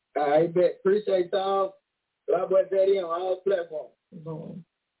 I bet. Appreciate y'all. Black Boy Daddy on all platforms. Boom.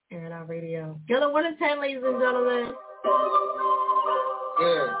 Airing Out Radio. Get a 1 to 10, ladies and gentlemen.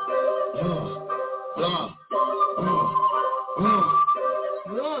 Yeah.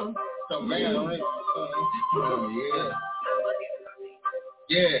 So man, on it.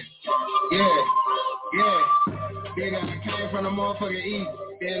 Yeah. Then I came from the motherfucking east.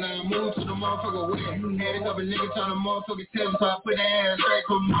 Then I moved to the motherfucker west. Had a couple niggas trying to motherfucking tell me, so I put that ass straight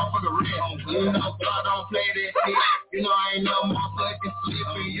to the motherfucker red. You know, I don't play that shit. You know, I ain't no motherfucking shit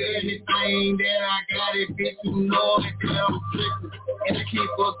for you. Anything that I got it, bitch, you know it, girl, I'm tripping. And I keep a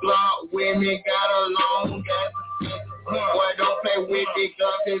Glock with me, got a long gas. Boy, don't play with it,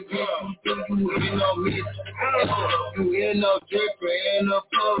 cause this bitch, you in no miss. You in no dripper, in no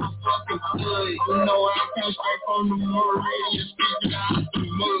fucking hood. You know I came straight from the Meridian, speaking out the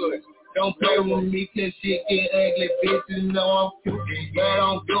mud. Don't play with me, cause shit get ugly, bitches know I'm cute. But I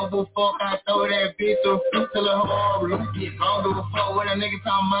don't give a fuck, I throw that bitch a fruit till the whole roof. I don't give a fuck what a nigga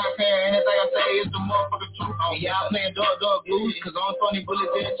talking my car, anything I say is the motherfucking truth. Y'all playing dog blues, cause I'm funny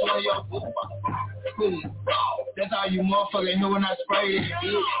bullets that you in your booth. That's how you motherfucking know when I spray it.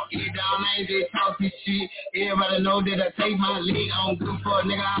 Get down, I ain't just talking shit. Everybody know that I take my lead. I don't give a fuck,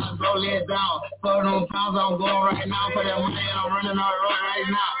 nigga, I roll it down. For them pounds, I'm going right now. For that money, I'm running on the road right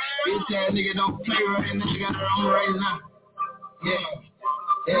now. Bitch ass nigga don't play right now. Got it on right now. Yeah,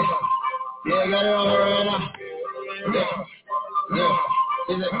 got it on right now. Yeah.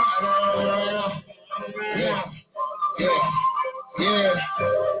 Is it got it on right now? Yeah.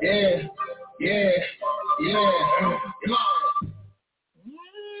 Come on.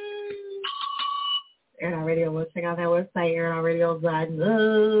 Airing Out Radio. We'll check out that website,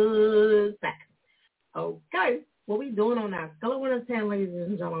 airitoutradio.net. Okay. What we doing on that? Scale of 1 to 10, ladies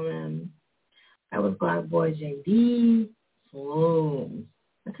and gentlemen. That was Black Boy JD. Boom.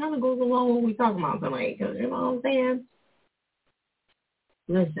 That kind of goes along with what we talking about tonight, because you know what I'm saying?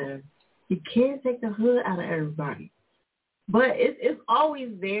 Listen, you can't take the hood out of everybody. But it's always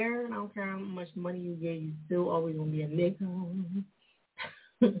there, and I don't care how much money you get, you still always going to be a nigga.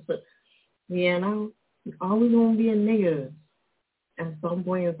 You know? You always going to be a nigga at some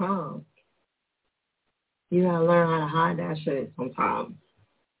point in time. You got to learn how to hide that shit sometimes.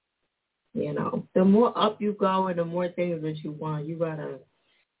 You know? The more up you go and the more things that you want, you got to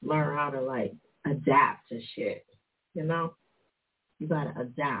learn how to, like, adapt to shit. You know? You got to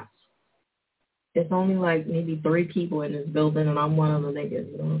adapt. It's only like maybe 3 people in this building, and I'm one of the niggas,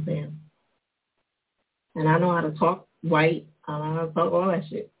 you know what I'm saying? And I know how to talk white. I know how to talk all that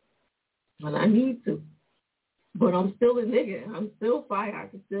shit. And I need to. But I'm still a nigga. I'm still fire. I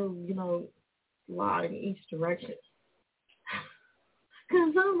can still, you know, slide in each direction.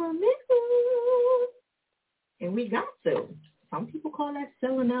 Because I'm a nigga. And we got to. Some people call that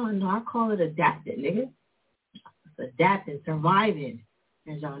selling out. No, I call it adapting, nigga. It's adapting, surviving.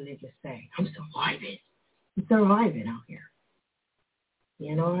 As y'all niggas say, I'm surviving. I'm surviving out here.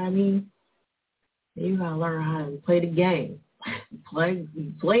 You know what I mean? You gotta learn how to play the game. Play and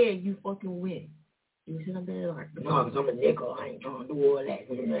you fucking win. You sit up there like, no, because I'm a nigga. I ain't gonna do all that.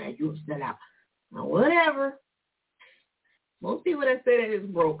 You sell out. Now, whatever. Most people that say that is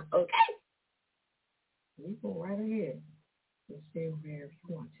broke. Okay. You go right ahead. You stay over there if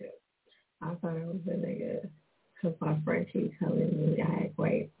you want to. I thought I was a nigga. Because my friend keeps telling me I act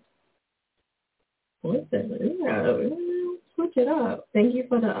white. Listen, switch it up. Thank you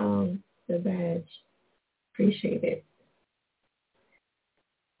for the badge. Appreciate it.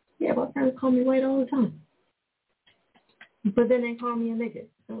 Yeah, my friends call me white all the time. But then they call me a nigga.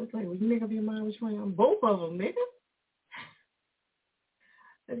 So it's like, well, you make up your mind which one. I'm both of them, nigga.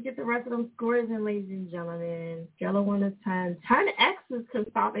 Let's get the rest of them scores in, ladies and gentlemen. Scale of 1 to 10. 10 X's can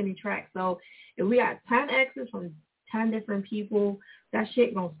stop any track. So if we got 10 X's from 10 different people, that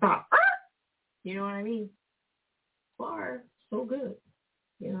shit gonna stop. You know what I mean? Far, so good.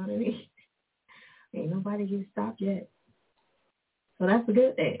 You know what I mean? Ain't nobody get stopped yet. So that's a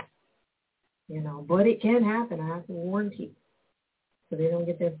good thing. You know, but it can happen. I have to warn people so they don't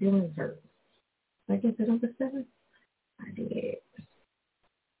get their feelings hurt. Did I get to number 7? I did.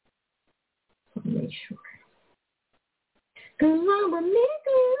 So make sure. Cause I'm a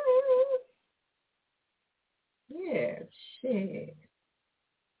nigga. Yeah, shit.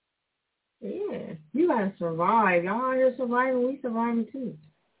 Yeah, you gotta survive. Y'all out here surviving, we surviving too.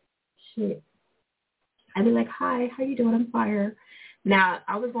 Shit. I'd be like, hi, how you doing? I'm fire. Now,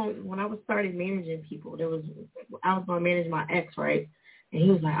 when I was started managing people, I was going to manage my ex, right? And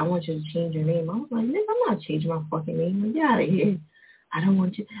he was like, I want you to change your name. I was like, nigga, I'm not changing my fucking name. Like, get out of here. I don't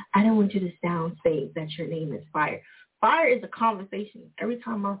want you to say that your name is fire. Fire is a conversation. Every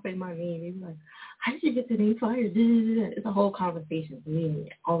time I say my name, it's like, how did you get the name Fire? It's a whole conversation for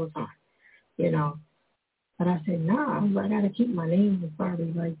me all the time, you know. But I said, nah, I got to keep my name in Fire.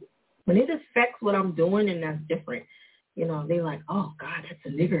 Like, when it affects what I'm doing, and that's different, you know, they like, oh, God, that's a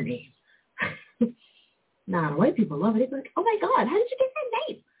nigger name. Nah, the white people love it. They're like, oh, my God, how did you get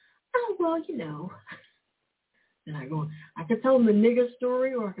that name? Oh, well, you know. And I could tell them the nigger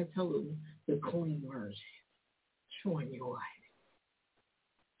story, or I could tell them the clean version. Showing you what.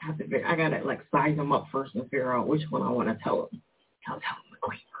 I gotta like size them up first and figure out which one I want to tell them. I'll tell them the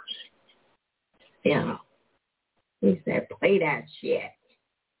clean version. Yeah. He said, play that shit.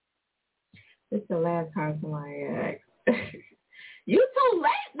 This is the last time somebody asked. You too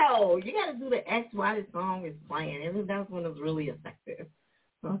late though. You gotta do the X while the song is playing. That's when it's really effective.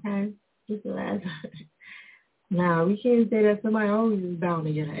 Okay? This is the last time. Nah, we can't say that somebody always is bound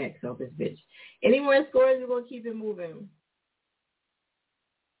to get an X off this bitch. Any more scores, we're going to keep it moving.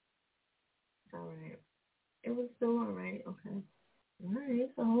 All right. It was still all right. Okay. All right.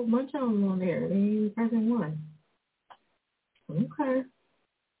 It's a whole bunch of them on there. They ain't pressing one. Okay.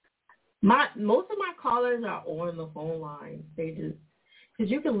 Most of my callers are on the phone line. They just, because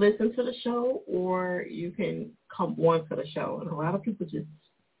you can listen to the show or you can come on to the show. And a lot of people just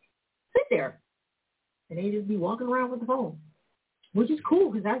sit there. And they just be walking around with the phone, which is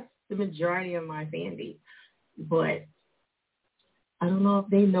cool because that's the majority of my fan base. But I don't know if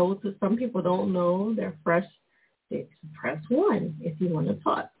they know. Some people don't know. They're fresh. They press 1 if you want to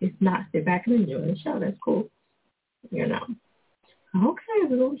talk. If not, sit back and enjoy the show. That's cool. You know. Okay,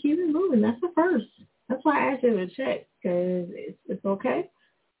 we're going to keep it moving. That's the first. That's why I asked you to check because it's okay.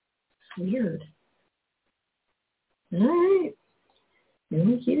 It's weird. All right. We're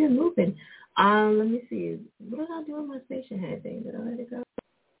going to keep it moving. Let me see. What did I do with my station head thing? Did I let it go?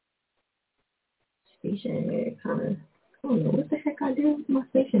 Station head kind of, I don't know what the heck I did with my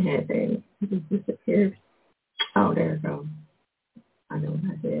station head thing. It just disappeared. Oh, there it goes. I know what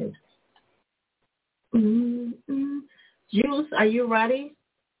I did. Juice, are you ready?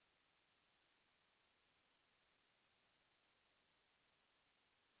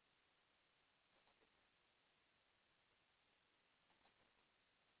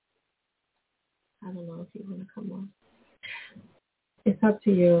 I don't know if you want to come on. It's up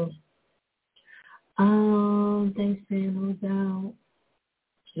to you. Thanks, man. No doubt.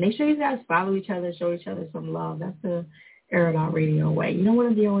 Make sure you guys follow each other, show each other some love. That's the Airitoutradio way. You don't want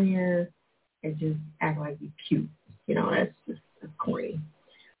to be on here and just act like you're cute. You know, that's corny.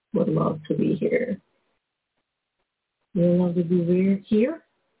 Would love to be here. You would love to be weird here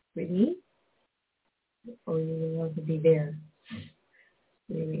with me? Or you would love to be there?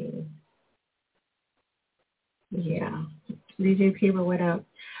 What do you mean? Yeah. DJ Peeper, what up?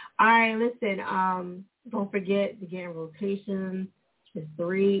 All right, listen, don't forget to get in rotation. It's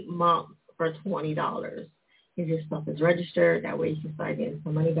 3 months for $20. If your stuff is registered, that way you can start getting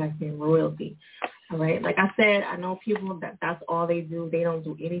some money back in royalty. All right, like I said, I know people that's all they do. They don't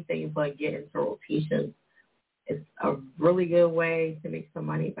do anything but get into rotation. It's a really good way to make some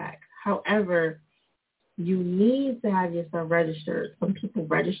money back. However, you need to have your stuff registered. Some people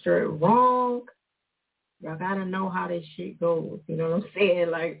register it wrong. Y'all got to know how this shit goes. You know what I'm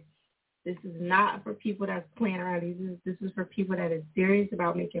saying? Like, this is not for people that's playing around. This is for people that are serious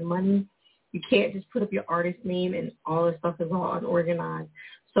about making money. You can't just put up your artist name and all this stuff is all unorganized.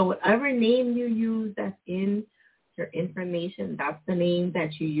 So whatever name you use that's in your information, that's the name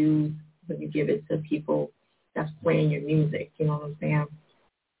that you use when you give it to people that's playing your music. You know what I'm saying?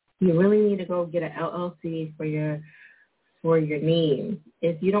 You really need to go get an LLC for your name.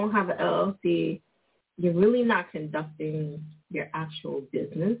 If you don't have an LLC, you're really not conducting your actual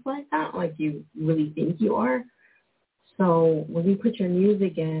business like that, like you really think you are. So when you put your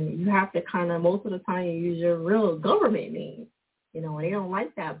music in, you have to kind of, most of the time, you use your real government name. You know, and they don't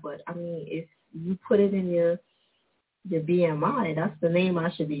like that. But, I mean, if you put it in your BMI, that's the name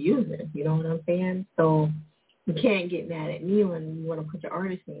I should be using. You know what I'm saying? So you can't get mad at me when you want to put your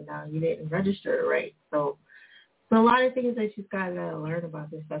artist name down. You didn't register it right. So a lot of things that you guys got to learn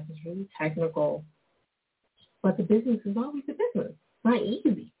about this stuff is really technical. But the business is always a business. It's not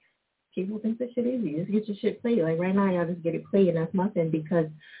easy. People think this shit easy. Just get your shit played. Like right now, y'all just get it played, and that's nothing because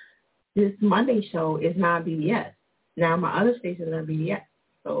this Monday show is not BBS. Now, my other stations are BBS.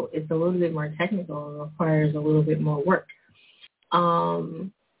 So it's a little bit more technical and requires a little bit more work. I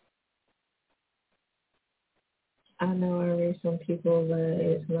know I read some people, but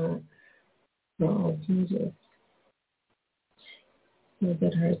it's not all changes. Look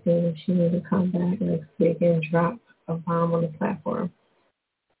at her saying if she needs to come back next week and drop a bomb on the platform.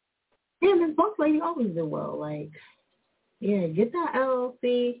 Yeah, Ms. Boss Lady always do well. Like, Yeah, get that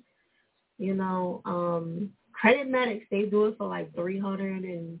LLC. You know, Credit Medics, they do it for like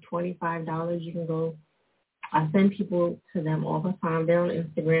 $325. You can go. I send people to them all the time. They're on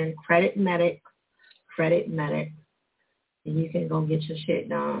Instagram, Credit Medics. And you can go get your shit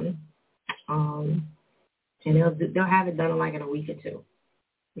done. And they'll have it done like in a week or two,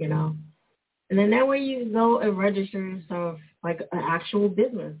 you know. And then that way you can go and register yourself like an actual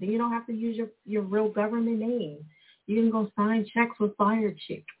business. Then you don't have to use your real government name. You can go sign checks with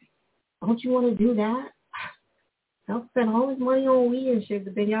Fiyachick. Don't you want to do that? They'll spend all this money on weed and shit,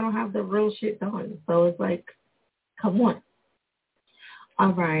 but then y'all don't have the real shit done. So it's like, come on.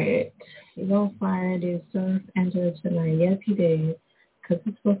 All right. You don't fire this surf enter tonight. Yes, he did. Because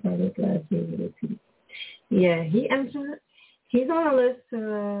he's supposed to have this last year. Yeah, he entered. He's on a list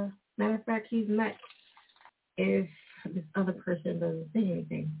to, matter of fact, he's next if this other person doesn't say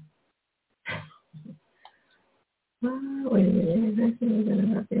anything. Wait a minute. That's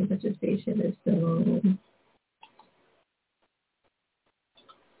about the participation is still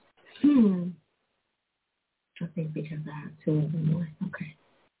I think because I have two of them more. Okay.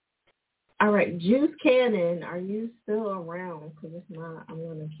 All right. Juice Cannon, are you still around? Because if not, I'm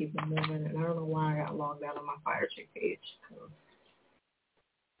going to keep it moving. And I don't know why I got logged out on my Fiyachick page.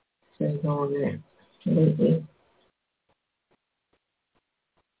 So it's on there lately.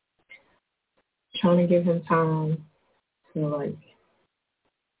 Trying to give him time to, like,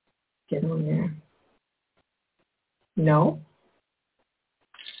 get on there. No?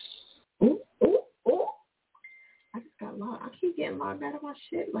 Ooh. I just got logged. I keep getting logged out of my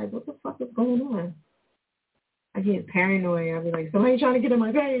shit. Like, what the fuck is going on? I get paranoid. I'll be like, somebody trying to get on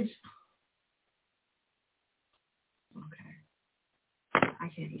my page. Okay. I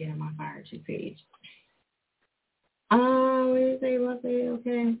can't get on my Fiyachick page. What do you say, Lovely?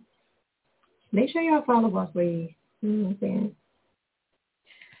 Okay. Make sure y'all follow us, please. You know what I'm saying?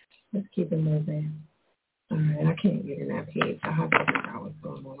 Let's keep it moving. All right, I can't get in that page. I have to figure out what's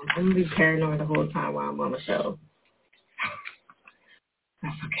going on. I'm going to be paranoid the whole time while I'm on the show.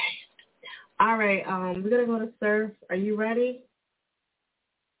 That's okay. All right, we're going to go to Surf. Are you ready?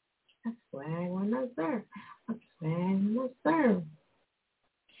 I swag when I surf. I swag when I surf.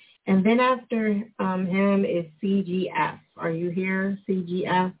 And then after him is CGF. Are you here,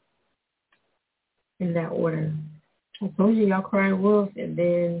 CGF? In that order. I told you y'all cry wolf and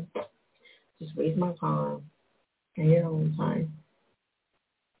then just waste my time and your own time.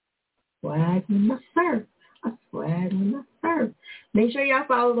 Swag when I surf. I swag when I surf. Make sure y'all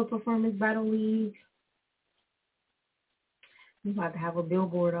follow the Performance Battle League. I'm about to have a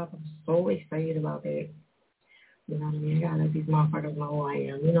billboard up. I'm so excited about that. You know what I mean? I gotta let these motherfuckers know who I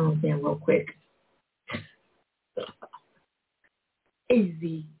am. You know what I'm saying? Real quick.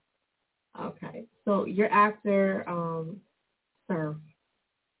 Easy. Okay. So you're after Surf.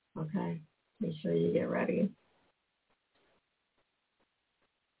 Okay. Make sure you get ready.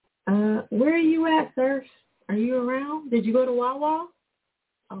 Where are you at, Surf? Are you around? Did you go to Wawa?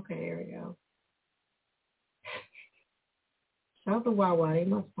 Okay, there we go. Shout out to Wawa. They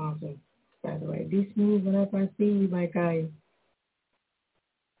my sponsor, by the way. Be smooth whenever I see you, my guy.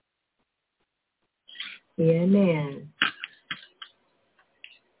 Yeah, man.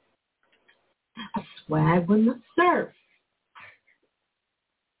 I swag when I surf.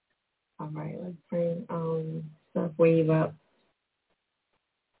 All right, let's bring Surf Wave up.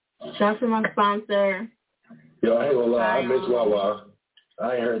 Shout out to my sponsor. Yo, I ain't gonna lie, I miss Wawa.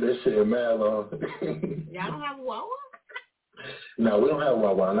 I ain't heard this shit in mad long. Y'all don't have Wawa? No, we don't have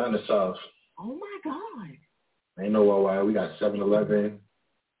Wawa, not in the South. Oh my God. Ain't no Wawa. We got 7-Eleven,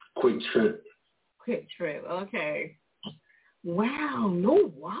 Quick Trip. Quick Trip, okay. Wow,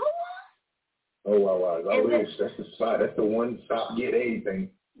 no Wawa? Oh, Wawa. That's the spot. That's the one stop get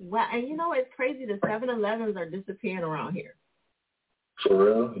anything. Wow, and you know, it's crazy. The 7-Elevens are disappearing around here. For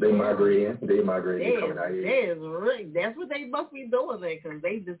real? They migrating. They coming out here. That's what they must be doing there because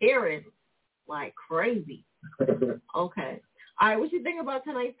they disappearing like crazy. Okay. All right, what you think about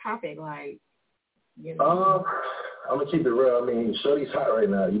tonight's topic? Like, you know. I'm going to keep it real. I mean, Shorty's hot right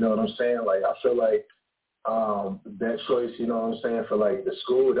now. You know what I'm saying? Like, I feel like that choice, you know what I'm saying, for like the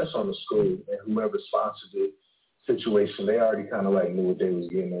school, that's on the school and whoever sponsored the situation, they already kind of like knew what they was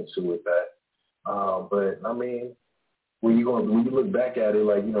getting into with that. But I mean, when you look back at it,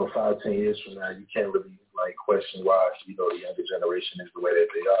 like, you know, 5-10 years from now, you can't really like question why, you know, the younger generation is the way that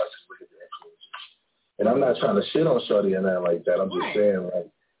they are. Just look at the influences. And I'm not trying to shit on Shorty and that like that. I'm just saying,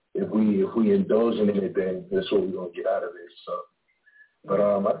 like, if we indulge in it, then that's what we're gonna get out of it. So. But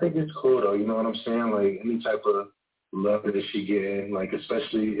I think it's cool though, you know what I'm saying? Like any type of love that she getting, like,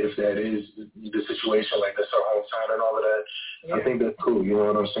 especially if that is the situation, like that's her hometown and all of that. Yeah. I think that's cool, you know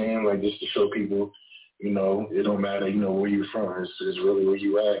what I'm saying? Like, just to show people, you know, it don't matter, you know, where you're from. It's really where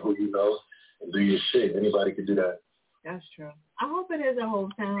you at, who you know, and do your shit. Anybody can do that. That's true. I hope it is a whole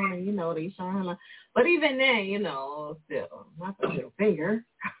town and, you know, they show her. But even then, you know, still, not the middle finger.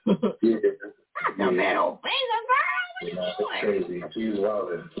 Yeah. The middle finger, girl. What you It's doing? crazy. She's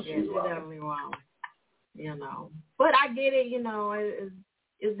wildin'. She's definitely wildin'. You know. But I get it, you know,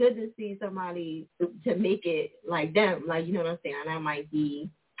 it's good to see somebody to make it like them. Like, you know what I'm saying? That might be,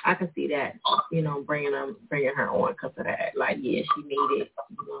 I can see that, you know, bringing her on because of that. Like, yeah, she made it,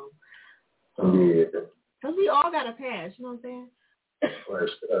 you know. So, yeah. Because we all got a pass, you know what I'm saying? Right.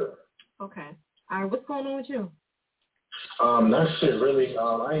 Okay. All right, what's going on with you? Not shit, really.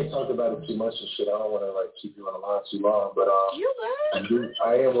 I ain't talked about it too much and shit. I don't want to, like, keep you on the line too long, but you good?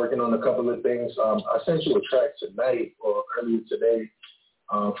 I am working on a couple of things. I sent you a track tonight or earlier today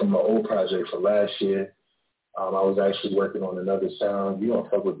from my old project from last year. I was actually working on another sound. You don't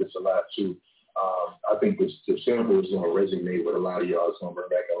fuck with this a lot, too. I think the sample is going to resonate with a lot of y'all. It's going to bring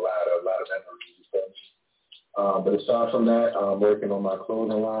back a lot of memories. But aside from that, I'm working on my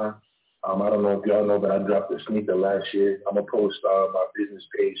clothing line. I don't know if y'all know, but I dropped a sneaker last year. I'm going to post my business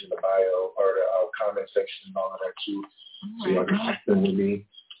page in the bio or the comment section and all of that, too. So y'all can connect with me.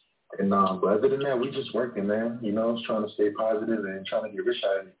 And but other than that, we just working, man. You know, trying to stay positive and trying to get rich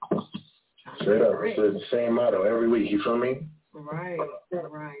out of it. Straight up. It's the same motto every week. You feel me? Right.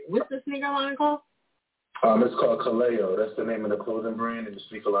 What's the sneaker line called? It's called Kaleo. That's the name of the clothing brand, and the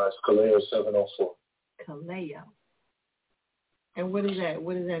sneaker line is Kaleo 704. Kaleo. And what is that?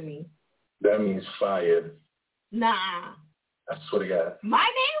 What does that mean? That means fire. Nah. I swear to God. My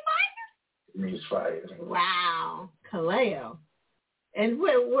name fire? It means fire. Wow. Kaleo. And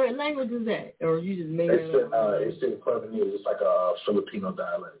what language is that? Or you just made it up? It's in Portuguese. It's like a Filipino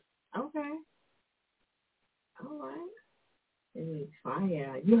dialect. Okay. All right. It means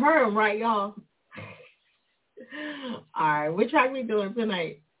fire. You heard him right, y'all. All right. What track we doing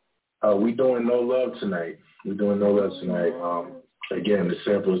tonight? We doing No Love tonight. Again, the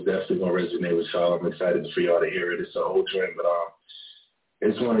sample is definitely going to resonate with y'all. I'm excited for y'all to hear it. It's an old joint, but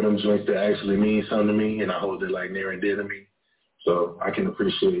it's one of them joints that actually means something to me, and I hold it like near and dear to me. So I can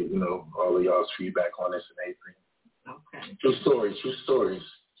appreciate, you know, all of y'all's feedback on this and everything. Okay. True stories. True stories?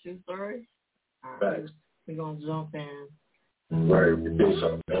 All right. Facts. We're going to jump in. Right. We did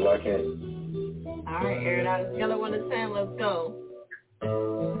something. All I can. All right, air it out. Scale of 1 to 10. Let's go.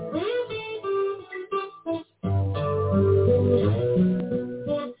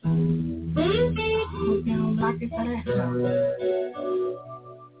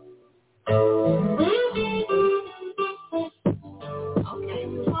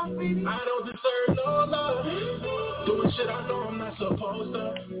 Okay, I don't deserve no love. Doing shit I know I'm not supposed to.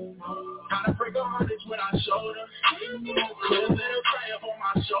 How to break 100 when I showed her. Could let her cry up on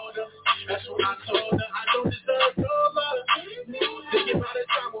my shoulder. That's when I told her I don't deserve no love. Thinking about the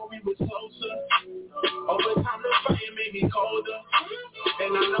time when we were closer. Over time the fire made me colder.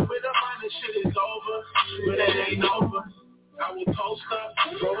 And I know in her mind this shit is over. But it ain't over. I would post up,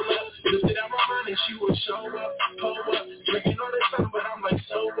 roll up, lift it out my mind and she would show up, pull up, drinking all the time, but I'm like,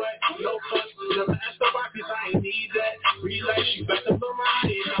 so what? No fuss, never asked her why, cause I ain't need that. Relax, she back up on my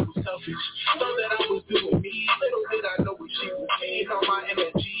head, I was selfish. Thought that I was doing me, little did I know what she was feeding on my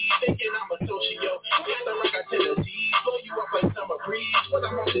energy, thinking I'm a socio, yeah, like I tell her D's, blow you up like summer breeze, when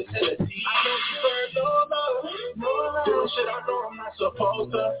I'm on this Tennessee. I don't deserve no love, doing shit I know I'm not supposed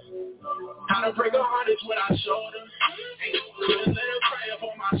to. How to break 100 when I showed her. Couldn't let her cry up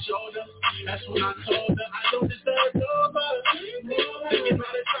on my shoulder. That's when I told her I don't deserve no love. Thinking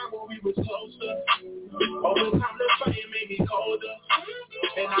about the time when we was closer. Over time the fire made me colder.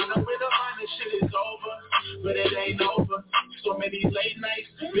 And I know in her mind this shit is over. But it ain't over. So many late nights,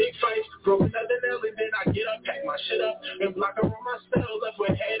 big fights, broke another nail and then I get up, pack my shit up, and block her on my cell, left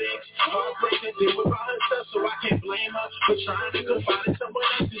with headaches. Heartbreaking, deal with by herself, so I can't blame her for trying to confide in someone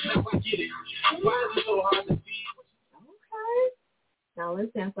else. Now I get it. Why is it so hard to see? Okay. Now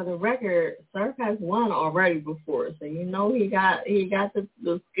listen, for the record, Surf has won already before, so you know he got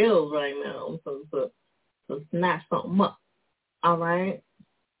the skills right now to snatch something up. All right.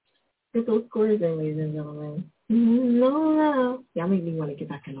 Get those scores in, ladies and gentlemen. No. Y'all make me want to get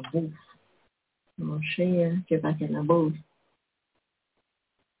back in the booth. I'll share. Get back in the booth.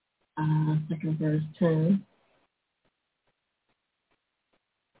 Second verse 10.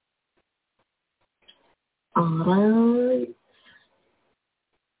 All right.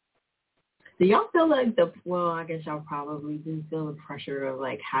 Do y'all feel like I guess y'all probably do feel the pressure of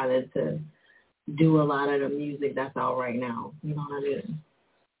like having to do a lot of the music that's out right now. You know what I mean?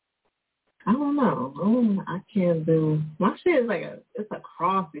 I don't know. I can't do, my shit is like it's a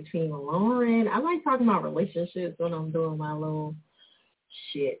cross between Lauren. I like talking about relationships when I'm doing my little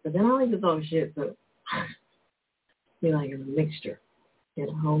shit, but then I like to talk shit to be like in a mixture, in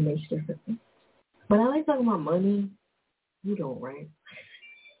a whole mixture. But I like talking about money. You don't, right?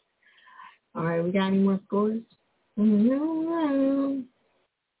 All right, we got any more scores?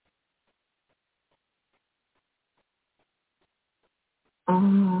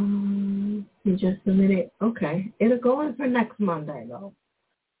 Just a minute. Okay. It'll go in for next Monday, though.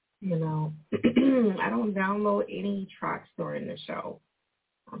 You know, I don't download any tracks during the show,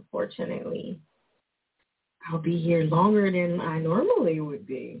 unfortunately. I'll be here longer than I normally would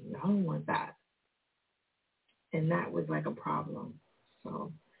be. I don't want that. And that was like a problem.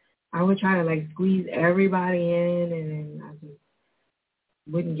 So I would try to like squeeze everybody in, and then I just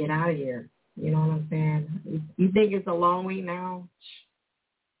wouldn't get out of here. You know what I'm saying? You think it's a long week now?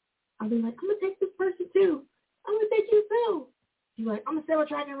 I'll be like, I'm going to take this person too. I'm going to take you too. You're like, I'm going to sell a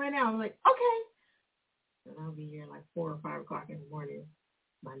track in right now. I'm like, okay. And I'll be here like 4 or 5 o'clock in the morning.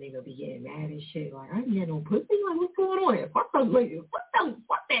 My nigga be getting mad and shit. Like, I ain't getting no pussy. Like, what's going on here? Fuck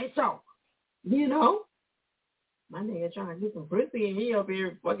that show. You know? My nigga trying to get some pussy and he up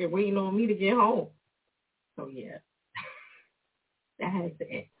here fucking waiting on me to get home. So, yeah. That has to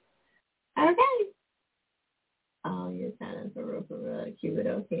end. Okay. Oh, you're kind of for real. Keep it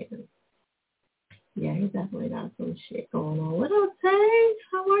okay. Yeah, he's definitely got some shit going on. What up, Tay?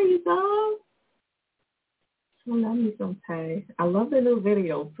 How are you, dog? I love me some Tay. I love the new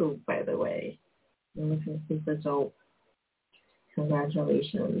video, too, by the way. You're looking super dope.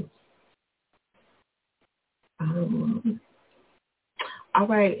 Congratulations. All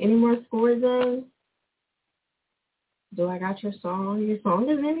right, any more scores in? Do I got your song? Your song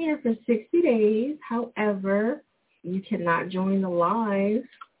is in here for 60 days. However, you cannot join the live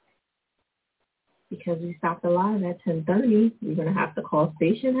because we stopped the live at 10:30. You're going to have to call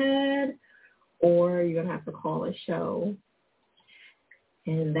station head or you're going to have to call a show.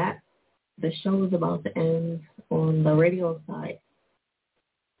 And the show is about to end on the radio side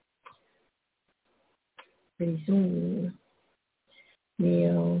pretty soon.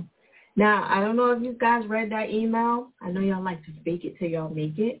 Yeah. Now, I don't know if you guys read that email. I know y'all like to fake it till y'all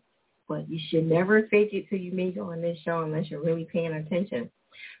make it, but you should never fake it till you make it on this show unless you're really paying attention.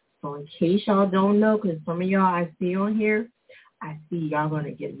 So in case y'all don't know, because some of y'all I see on here, I see y'all going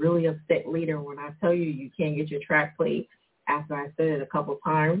to get really upset later when I tell you can't get your track played after I said it a couple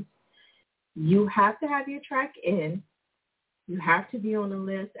times. You have to have your track in. You have to be on the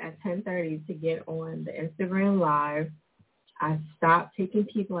list at 10:30 to get on the Instagram Live. I stopped taking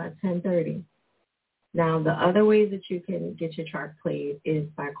people at 10:30. Now, the other ways that you can get your track played is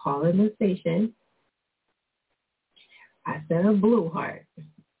by calling the station. I said a blue heart.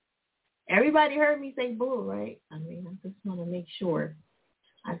 Everybody heard me say blue, right? I mean, I just want to make sure.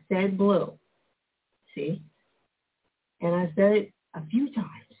 I said blue. See? And I said it a few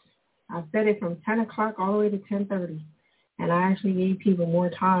times. I said it from 10 o'clock all the way to 10:30. And I actually gave people more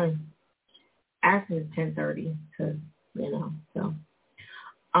time after 10:30 to,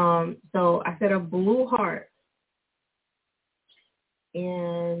 so I said a blue heart.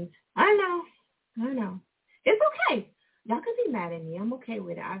 And I know. It's okay. Y'all can be mad at me. I'm okay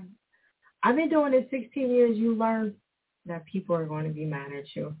with it. I've been doing this 16 years. You learn that people are going to be mad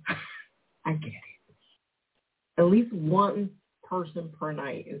at you. I get it. At least one person per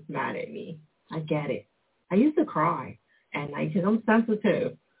night is mad at me. I get it. I used to cry at night because I'm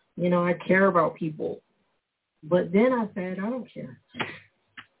sensitive. I care about people. But then I said, I don't care.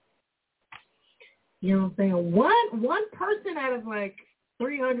 You know what I'm saying? One person out of like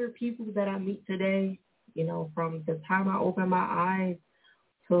 300 people that I meet today, from the time I open my eyes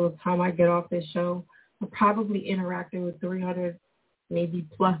till the time I get off this show, I'm probably interacting with 300, maybe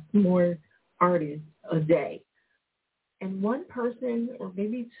plus more artists a day. And one person or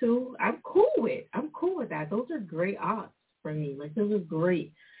maybe two, I'm cool with that. Those are great odds for me. Like, those are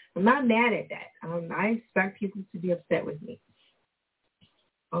great. I'm not mad at that. I expect people to be upset with me.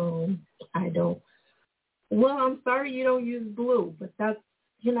 I don't. Well, I'm sorry you don't use blue, but that's,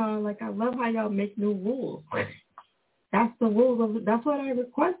 I love how y'all make new rules. That's the rules. That's what I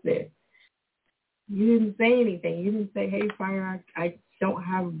requested. You didn't say anything. You didn't say, hey, Fire, I don't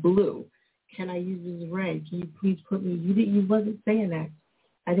have blue. Can I use this red? Can you please put me? You wasn't saying that.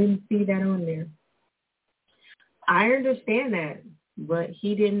 I didn't see that on there. I understand that, but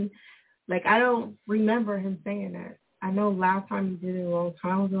he didn't. I don't remember him saying that. I know last time he did it a long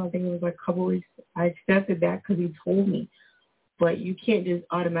time ago. I think it was like a couple weeks. I accepted that because he told me. But you can't just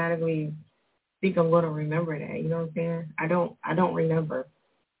automatically think I'm going to remember that. You know what I'm saying? I don't remember.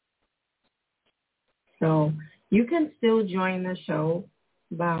 So you can still join the show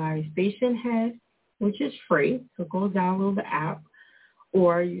by Station Head, which is free. So go download the app,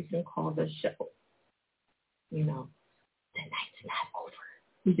 or you can call the show. You know, the night's not over.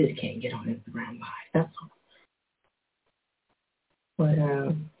 You just can't get on Instagram Live. That's all. But,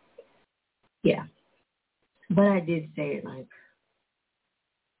 yeah. But I did say it like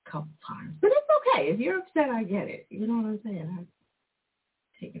a couple times. But it's okay. If you're upset, I get it. You know what I'm saying? I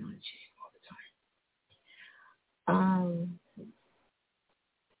take it on the chin all the time.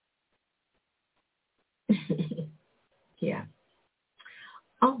 Yeah.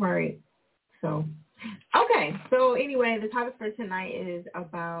 All right. So, okay. So anyway, the topic for tonight is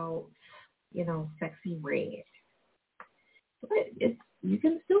about, you know, sexy red. But you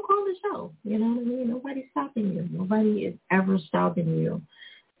can still call the show. You know what I mean? Nobody's stopping you. Nobody is ever stopping you.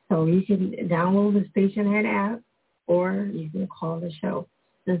 So you can download the Station Head app, or you can call the show.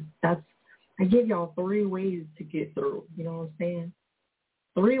 I give y'all 3 ways to get through. You know what I'm saying?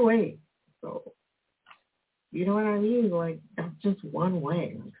 3 ways. So, you know what I mean? Like, that's just one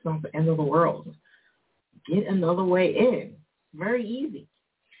way. It's not the end of the world. Get another way in. Very easy.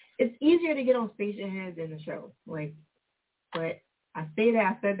 It's easier to get on Station Head than the show. Like, but I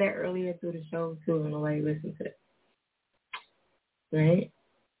said that earlier through the show too, and nobody listened to it. Right?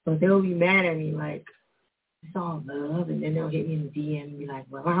 But they'll be mad at me like, it's all love, and then they'll hit me in the DM and be like,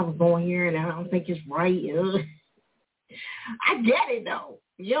 well, I was going here and I don't think it's right. I get it though.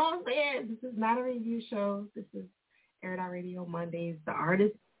 You know what I'm saying? This is not a review show. This is Airitoutradio Mondays. The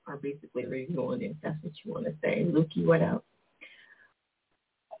artists are basically reviewing it. That's what you want to say. Lukey, what up?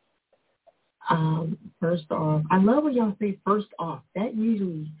 First off, I love when y'all say first off. That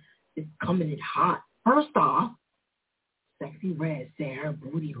usually is coming in hot. First off, Sexy Red said her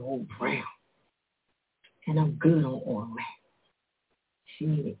booty hole brown. And I'm good on all that. She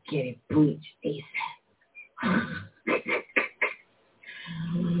need to get it bleached ASAP.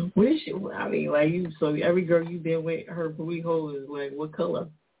 What is she? I mean, like so every girl you've been with, her booty hole is like what color?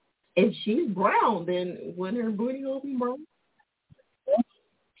 If she's brown, then wouldn't her booty hole be brown?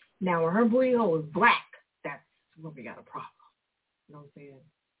 Now, when her booty hole is black, that's where we got a problem. You know what I'm saying?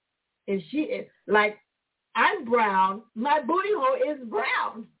 If she is, like, I'm brown, my booty hole is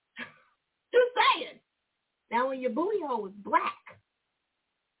brown. Just saying. Now, when your booty hole is black,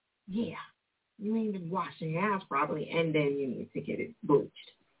 yeah, you ain't been washing your ass probably, and then you need to get it bleached.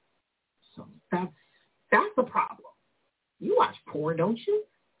 So that's the problem. You watch porn, don't you?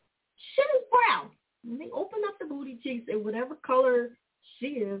 Shit is brown. When they open up the booty cheeks in whatever color she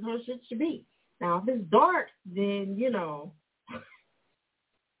is, her shit should be. Now, if it's dark, then, you know,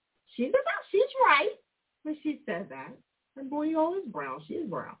 she's right when she said that. Her booty hole is brown. She is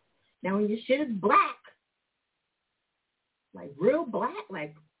brown. Now, when your shit is black, like real black,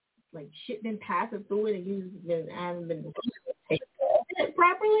 like shit been passing through it and you haven't been taking it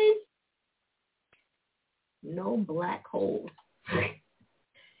properly, no black holes.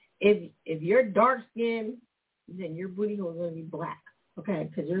 If you're dark skinned, then your booty hole is going to be black. Okay,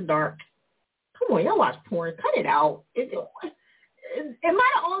 because you're dark. Come on, y'all watch porn. Cut it out. Am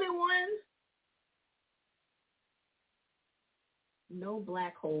I the only one? No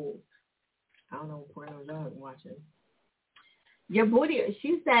black holes. I don't know what porn I'm watching. Your booty,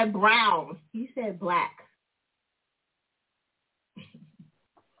 she said brown. He said black.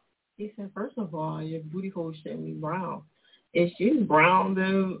 He said, first of all, your booty hole shouldn't be brown. If she's brown,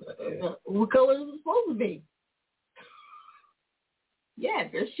 then what color is it supposed to be? Yeah,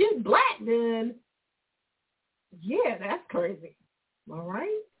 if your shit's black, then yeah, that's crazy. All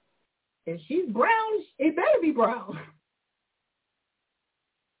right? If she's brown, it better be brown.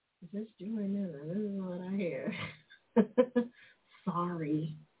 Just join in. This is what I hear.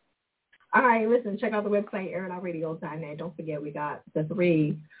 Sorry. All right, listen, check out the website, airitoutradio.net. Don't forget, we got the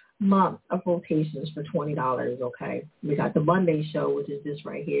 3 months of rotations for $20, okay? We got the Monday show, which is this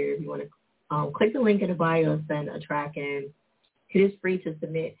right here. If you want to click the link in the bio and send a track in. It is free to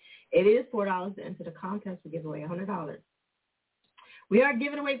submit. It is $4 to enter the contest to give away $100. We are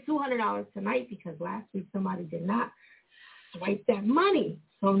giving away $200 tonight because last week somebody did not swipe that money.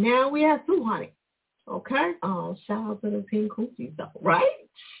 So now we have $200. Okay? Shout out to the pink coochies though, right?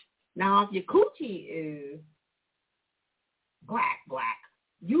 Now if your coochie is black,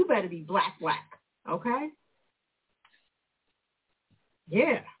 you better be black. Okay?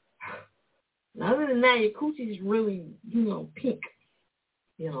 Yeah. Other than that, your coochie is really, pink.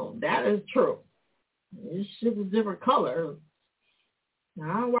 That is true. This shit is a different color. Now,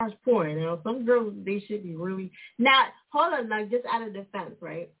 I don't watch porn. Some girls, they should be really... Now, hold on, just out of defense,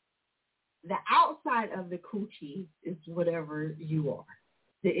 right? the outside of the coochie is whatever you are.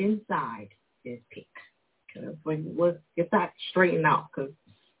 The inside is pink. Cause get that straightened out, because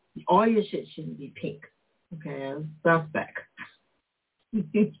all your shit shouldn't be pink. Okay, suspect.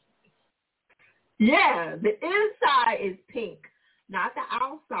 Yeah, the inside is pink, not the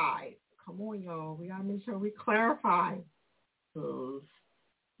outside. Come on, y'all. We gotta make sure we clarify. Cause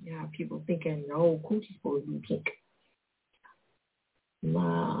yeah, people thinking, coochie's supposed to be pink.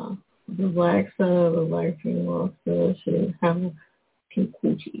 Nah, the black female still should have a pink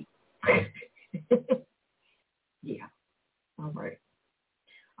coochie. Yeah. All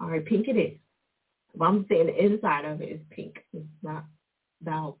right, pink it is. If I'm saying the inside of it is pink, it's not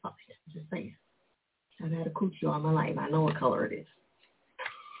the outside. I'm just saying. I've had a coochie all my life. I know what color it is.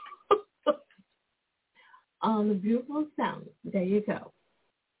 The beautiful sound. There you go.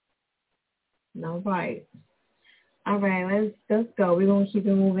 All right. Let's go. We're gonna keep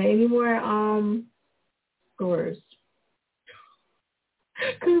it moving. Any more scores?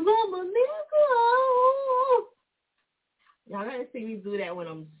 Cause I'm a nigga. Y'all gotta see me do that when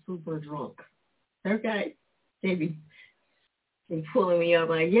I'm super drunk. Okay? They be pulling me up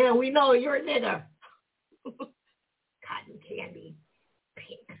like, yeah, we know you're a nigga. Cotton candy.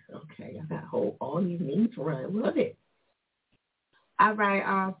 Pink. Okay, I got all these names for it. I love it. All right,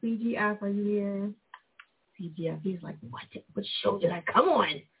 CGF, are you here? CGF, he's like, what show did I come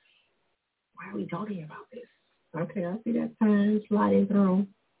on? Why are we talking about this? Okay, I see that time sliding through.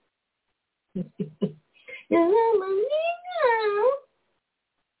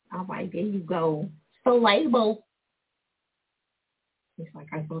 All right, there you go. So label. It's like,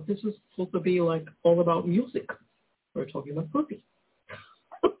 I thought this was supposed to be like all about music. We're talking about pussy.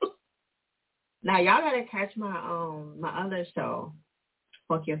 Now y'all gotta catch my my other show,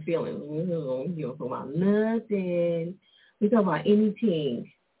 Fuck Your Feelings. We don't talk about nothing. We talk about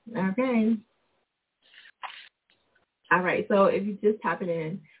anything. Okay. All right. So if you just tapping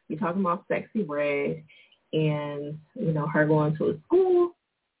in, we're talking about Sexy Red and her going to a school,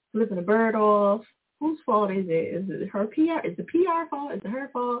 flipping a bird off. Whose fault is it? Is it her PR? Is the PR fault? Is it her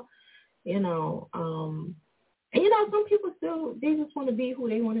fault? And some people still, they just want to be who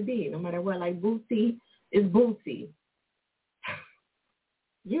they want to be, no matter what. Like Bootsy is Bootsy.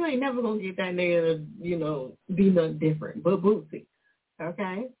 You ain't never going to get that nigga to, be nothing different, but Bootsy.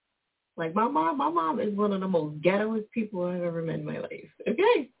 Okay? Like my mom is one of the most ghettoest people I've ever met in my life.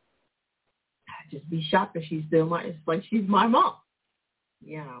 Okay? I'd just be shocked if she's still it's like she's my mom.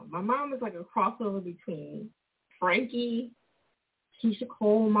 My mom is like a crossover between Frankie, Keisha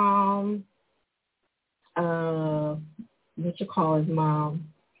Cole mom, what you call his mom?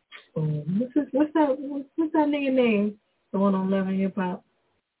 What's that nigga name? The one on Love and Hip Hop.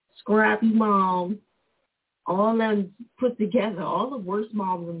 Scrappy mom. All them put together. All the worst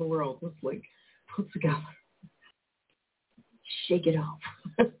moms in the world just like put together. Shake it off.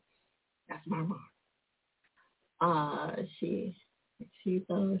 That's my mom. She's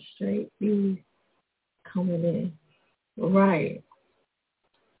a straight B coming in. Right.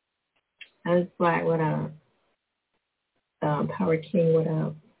 That's Black, what up? Power King, what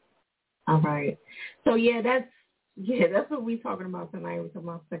up? All right. So that's what we're talking about tonight. We're talking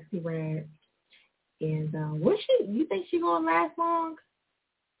about Sexy Red. And you think she gonna last long?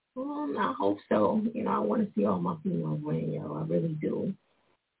 Well, I hope so. I want to see all my females win, I really do.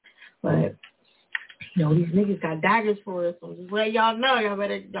 But these niggas got daggers for us, so I'm just letting y'all know. Y'all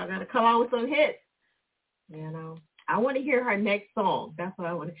gotta come out with some hits. I want to hear her next song. That's what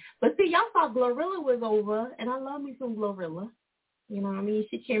I want to. But see, y'all thought Glorilla was over, and I love me some Glorilla. You know what I mean?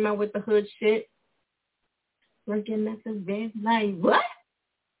 She came out with the hood shit. Working at the bed, like, what?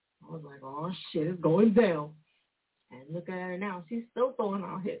 I was like, oh, shit, it's going down. And look at her now. She's still throwing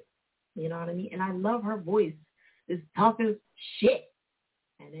out hits. You know what I mean? And I love her voice. It's tough as shit.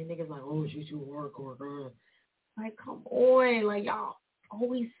 And then niggas like, oh, she's too hardcore. Like, come on. Like, y'all,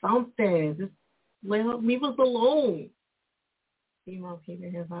 always something. Just leave us alone. Female keep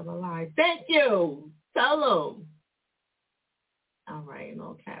your head by the line. Thank you. Tell them. All right,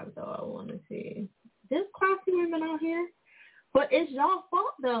 no cap, though. I want to see. There's classy women out here. But it's y'all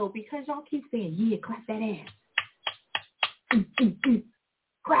fault, though, because y'all keep saying, yeah, clap that ass.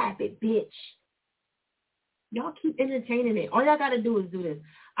 Grab it, bitch. Y'all keep entertaining it. All y'all got to do is do this.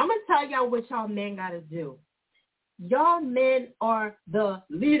 I'm going to tell y'all what y'all men got to do. Y'all men are the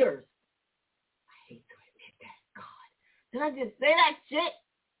leaders. I hate to admit that. God. Did I just say that shit?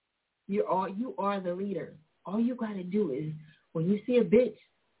 You are the leader. All you got to do is, when you see a bitch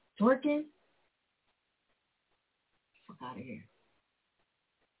twerking, fuck out of here.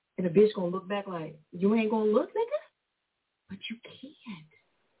 And the bitch going to look back like, you ain't going to look, nigga? But you can't.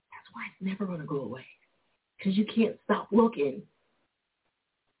 That's why never going to go away because you can't stop looking.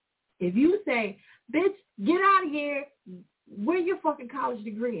 If you say, bitch, get out of here, where your fucking college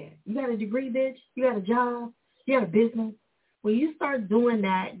degree at? You got a degree, bitch? You got a job? You got a business? When you start doing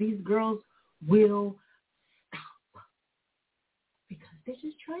that, these girls will stop because they're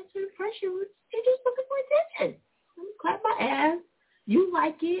just trying to impress you. They're just looking for attention. Let me clap my ass. You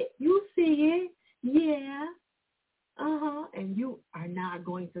like it. You see it. Yeah. And you are not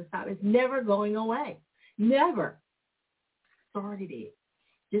going to stop. It's never going away. Never. Started it.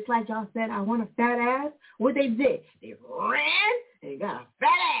 Just like y'all said, I want a fat ass. What they did, they ran and got a fat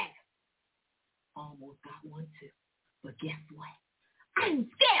ass. Almost got one too. But guess what? I'm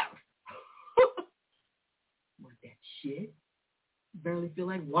scared. Want that shit? Barely feel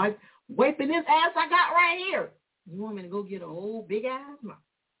like wiping this ass I got right here. You want me to go get a whole big ass? No.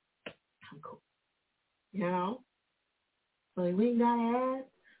 I'm cool. You know? So we ain't got ass.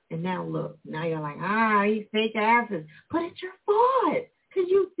 And now look. Now you're like, these fake asses. But it's your fault. Because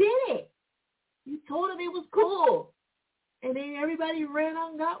you did it. You told them it was cool. And then everybody ran out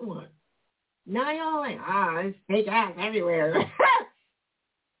and got one. Now y'all like, there's fake ass everywhere.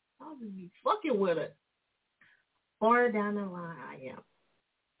 I'll just be fucking with it. Far down the line, I am.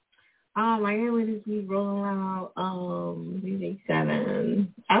 My name is this week rolling out, music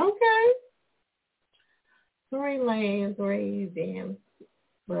 7. Okay. 3 lanes, 3 dance.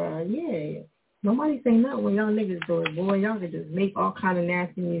 Yeah. Nobody say nothing when y'all niggas do it, boy. Y'all can just make all kind of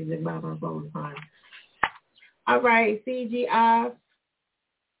nasty music about us all the time. All right, CGI.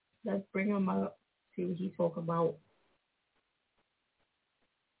 Let's bring him up. See what he talk about.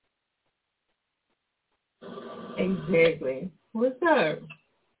 Exactly. What's up?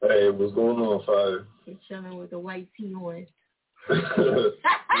 Hey, what's going on, Fire? You're chilling with the white tee on. We're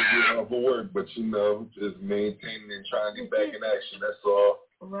getting off of work, but just maintaining and trying to get back in action. That's all.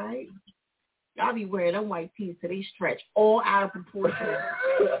 Right. Y'all be wearing them white tees so they stretch all out of proportion.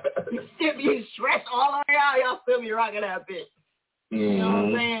 You still be stretched all over y'all still be rocking that bitch. You know what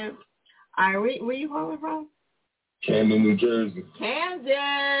I'm saying? All right, where you calling from? Camden, New Jersey.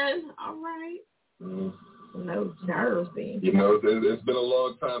 Camden. All right. No Jersey. You know, it's been a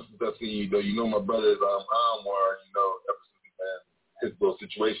long time since I've seen you, though. You know my brother is Anwar, ever since his little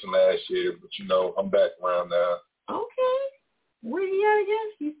situation last year. But, I'm back around now. Okay. Where he at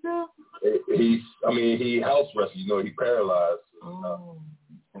again? He still? He house rested. He paralyzed.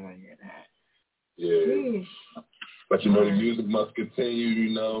 Sorry to hear that. Yeah. Sheesh. But, the music must continue, You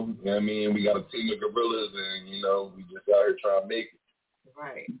know what I mean? We got a team of gorillas, and, we just out here trying to make it.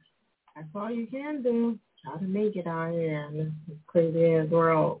 Right. That's all you can do. Try to make it out here in this crazy-ass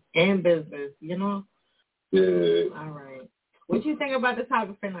world and business, Yeah. All right. What you think about the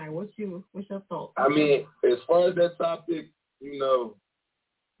topic tonight? What's your thoughts? As far as that topic, she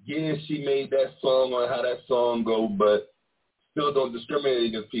made that song on how that song go, but still don't discriminate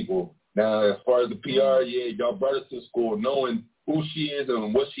against people. Now, as far as the PR, y'all brought us to school knowing who she is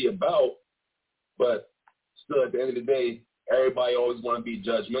and what she about, but still at the end of the day, everybody always want to be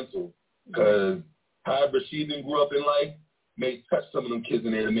judgmental because however she even grew up in life may touch some of them kids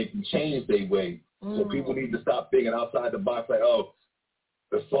in there to make them change their way. So people need to stop thinking outside the box like,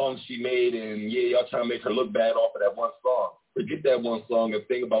 the song she made and, y'all trying to make her look bad off of that one song. Forget that one song and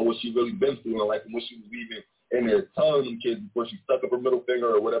think about what she really been through and like when she was even in there telling them kids before she stuck up her middle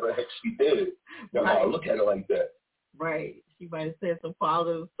finger or whatever the heck she did. Y'all gotta look at it like that. Right. She might have said some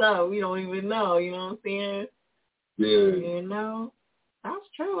positive stuff. We don't even know. You know what I'm saying? Yeah. That's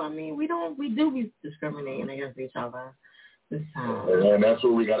true. We do be discriminating against each other. And that's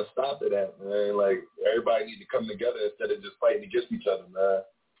where we got to stop it at, man. Like, everybody need to come together instead of just fighting against each other, man.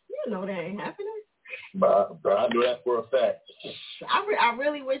 You know that ain't happening. But I know that for a fact. I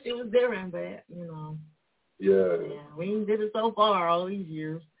really wish it was different, but, Yeah, we did it so far all these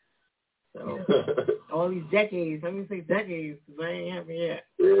years. So, all these decades. Let me say decades, because I ain't happy yet.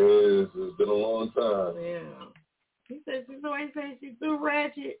 Yes, it's been a long time. Yeah. He said, she's too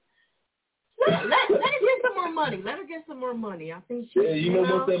ratchet. Let her get some more money. Let her get some more money. I think she. Yeah,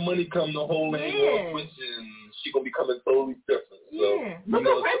 once that money come, the whole ain't gonna switch, and she gonna be coming totally different. So, look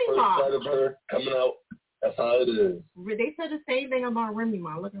at Remy Ma. First part of her coming out. That's how it is. They said the same thing about Remy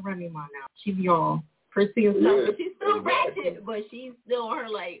Ma. Look at Remy Ma now. She be all prissy and stuff, but she's still ratchet. But she's still on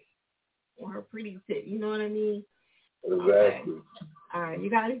her pretty tip. You know what I mean? Exactly. Okay. All right. You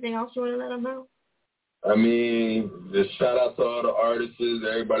got anything else you want to let them know? Just shout out to all the artists,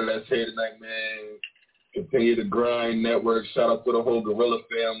 everybody that's here tonight, man. Continue to grind, network. Shout out to the whole Gorilla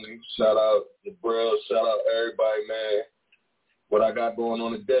family. Shout out to Brill. Shout out everybody, man. What I got going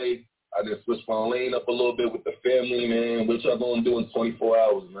on today, I just switched my lane up a little bit with the family, man. What y'all gonna do in 24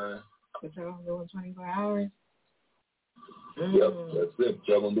 hours, man? But y'all doing 24 hours? Yep, that's it.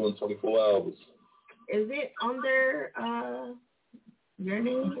 Y'all doing 24 hours. Is it under your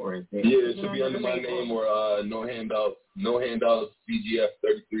name or is it? Yeah, it should be under my name or no handouts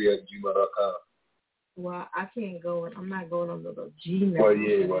CGF33@gmail.com. Well, I can't go. I'm not going under the Gmail. Well,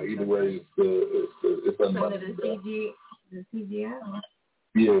 yeah. Well, either way, it's under the CGF.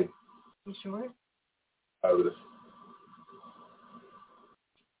 Yeah. You sure?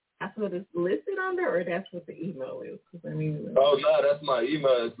 That's what it's listed under, or that's what the email is? Cause I mean, oh no, that's my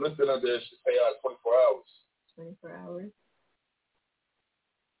email. It's listed under. It should pay out 24 hours. 24 hours.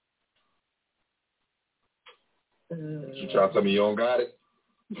 You trying to tell me you don't got it?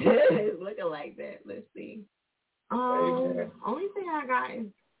 It's looking like that. Let's see. Amen. Only thing I got is,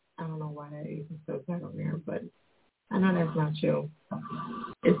 I don't know why that even says that on there, but I know that's not you.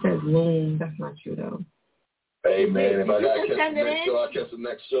 It says Loom. That's not you though. Hey man, if I got to catch the next show, I'll catch the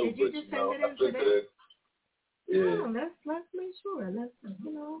next show. Did you just send it in today? Yeah. No, let's make sure.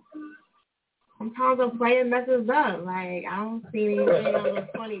 Sometimes I'm playing messes up. Like I don't see anything over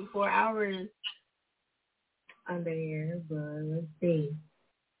 24 hours under here, but let's see.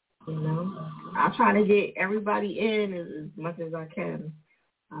 I'll try to get everybody in as much as I can.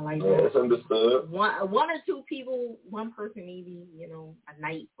 I like that. That's understood. One or two people, one person maybe, a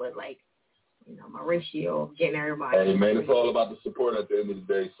night, but like, my ratio of getting everybody. Hey man, it's all about the support at the end of the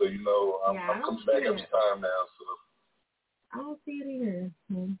day. So I'm coming back every time now. So I don't see it either.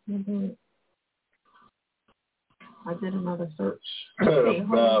 I did another search.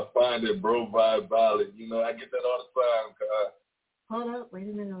 Nah, find it, bro. Vibe Violet. I get that all the time, God. Hold up, wait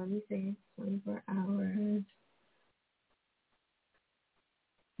a minute. Let me see. 24 hours.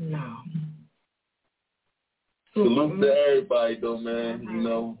 No. Salute to everybody, though, man.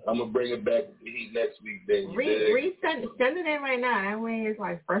 I'm gonna bring it back to the heat next week. Then send it in right now. That way, it's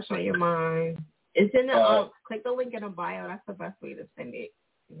like fresh on your mind. It's in the click the link in the bio. That's the best way to send it.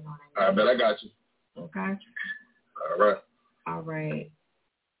 You know what I mean? I bet I got you. Okay. All right.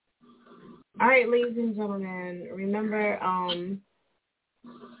 All right, ladies and gentlemen. Remember,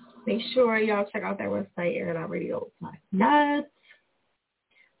 make sure y'all check out their website, Airitoutradio.net.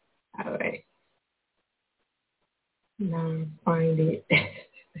 All right. Now find it.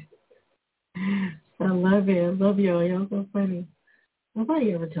 I love it. I love y'all. Y'all so funny.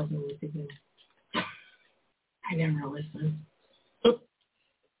 Nobody ever tells me what to do. I never listen.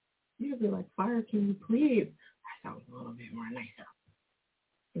 You'd be like, Fire, can you please? That sounds a little bit more nicer.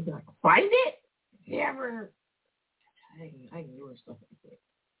 You'd be like, find it? Never. I ignore stuff like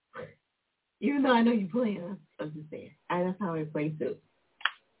that. Even though I know you play it, I'm just saying. That's how I play too.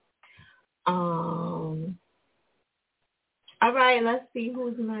 All right, let's see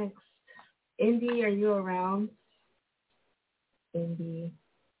who's next. Indy, are you around? Indy,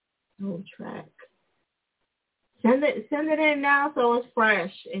 no track. Send it in now so it's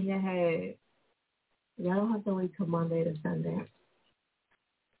fresh in your head. Y'all don't have to wait till Monday to send it.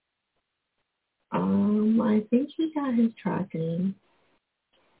 I think he got his track in.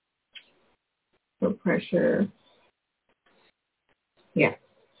 No pressure. Yeah.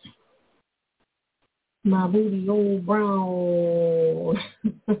 My booty old brown.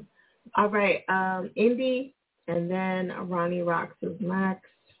 All right, Indy, and then Ronnie Rocks is next.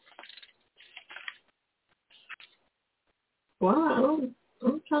 Wow,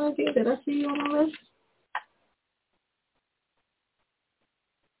 I'm trying to think. Did I see you on the list?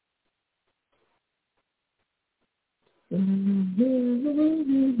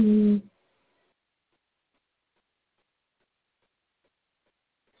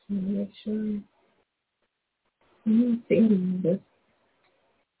 Make sure. See this.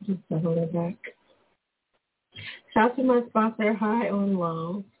 Just settle it back. Shout out to my sponsor, High on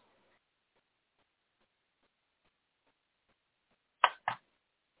Low.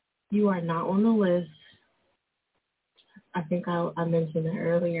 You are not on the list. I think I mentioned it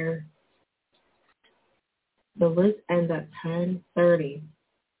earlier. The list ends at 10:30.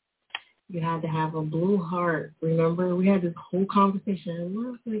 You had to have a blue heart. Remember, we had this whole conversation. And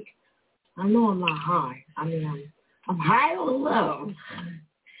I was like, I know I'm not high. I mean, I'm high on love,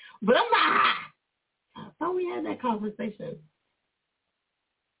 but I'm not high. I thought we had that conversation.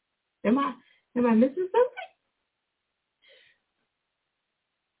 Am I missing something?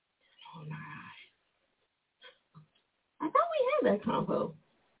 Oh, no. I thought we had that convo.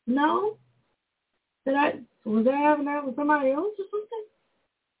 No? Was I having that with somebody else or something?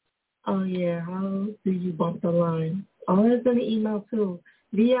 Oh, yeah. How did you bump the line? Oh, that's in the email, too.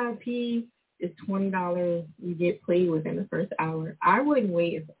 VIP is $20. You get played within the first hour. I wouldn't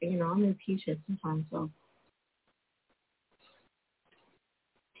wait. If, I'm in T-shirt sometimes, so.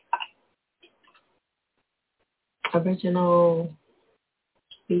 original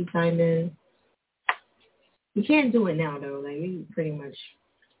speed timing. You can't do it now though. Like we pretty much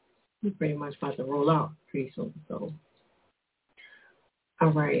about to roll out pretty soon. So,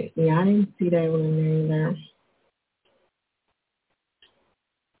 all right. Yeah, I didn't see that one in there.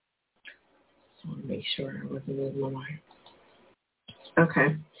 Just want to make sure I wasn't losing my mind.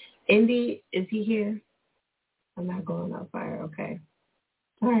 Okay. Indy, is he here? I'm not going up fire. Okay.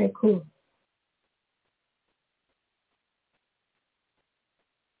 All right, cool.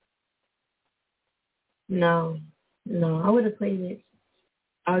 No, I would have played it.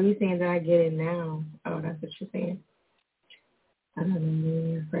 Oh, you saying that I get it now? Oh, that's what you're saying. I don't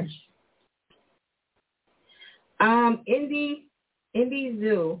know. Refresh. Indy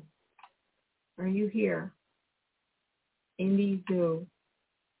Zoo. Are you here? Indy Zoo.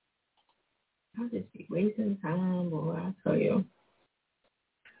 I'll just be wasting time, boy. I'll tell you.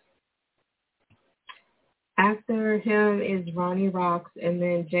 After him is Ronnie Rocks, and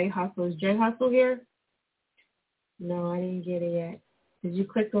then Jay Hustle. Is Jay Hustle here? No, I didn't get it yet. Did you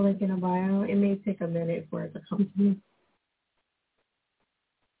click the link in the bio? It may take a minute for it to come to me.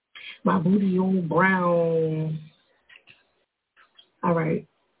 My booty old brown. All right.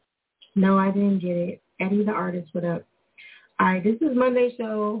 No, I didn't get it. Eddie the artist, what up? All right, this is Monday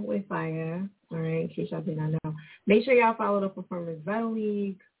Show with Fire. All right, in case y'all did not know. Make sure y'all follow the Performance Battle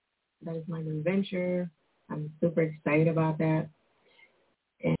League. That is my new venture. I'm super excited about that.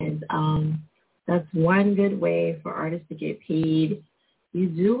 And that's one good way for artists to get paid. You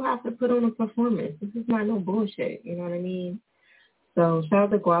do have to put on a performance. This is not no bullshit. You know what I mean? So shout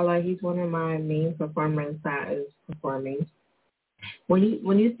out to Guala. He's one of my main performers that is performing. When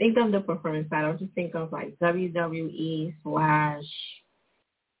you think of the performance side, don't just think of like WWE /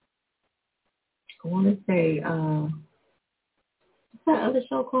 I want to say what's that other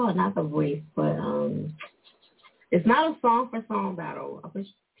show called? Not The Voice, but it's not a song for song battle. I wish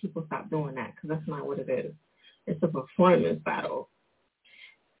people stop doing that because that's not what it is. It's a performance battle.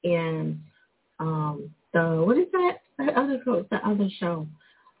 And what is that? The other show.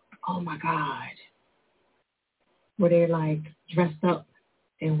 Oh my God. Where they're like dressed up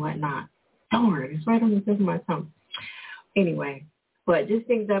and whatnot. Darn, it's right on the tip of my tongue. Anyway, but just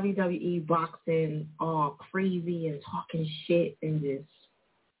think WWE boxing all crazy and talking shit and just,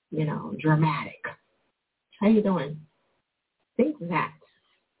 dramatic. How you doing? Think that.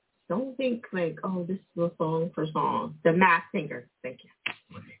 Don't think like, oh, this is a song for song. The Masked Singer. Thank you.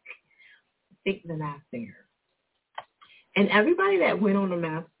 Think The Masked Singer. And everybody that went on the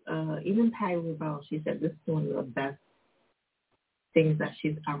Masked, even Patty LaBelle, she said this is one of the best things that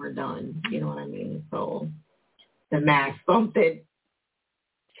she's ever done. You know what I mean? So The Masked something.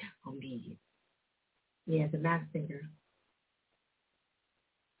 Yeah, The Masked Singer.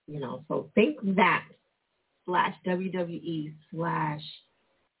 So think that / WWE / I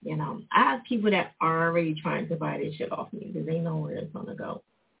have people that are already trying to buy this shit off me because they know where it's going to go.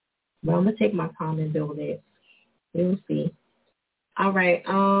 But I'm going to take my time and build it. We'll see. All right.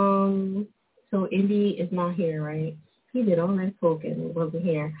 So Indy is not here, right? He did all that talking. He wasn't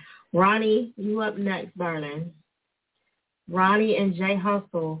here. Ronnie, you up next, darling. Ronnie and Jay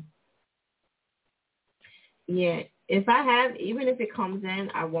Hustle. Yeah. If I have, even if it comes in,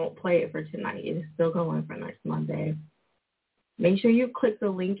 I won't play it for tonight. It is still going for next Monday. Make sure you click the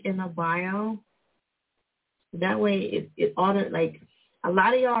link in the bio. That way it like a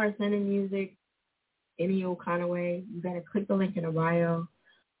lot of y'all are sending music any old kind of way. You got to click the link in the bio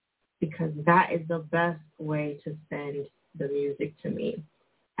because that is the best way to send the music to me.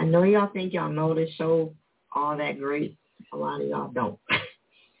 I know y'all think y'all know this show all that great. A lot of y'all don't.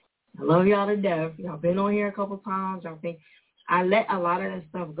 I love y'all to death. Y'all been on here a couple times. Y'all think I let a lot of that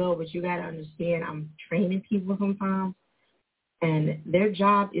stuff go, but you got to understand I'm training people sometimes, and their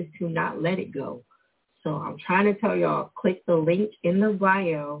job is to not let it go. So I'm trying to tell y'all, click the link in the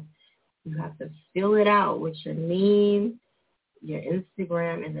bio. You have to fill it out with your name, your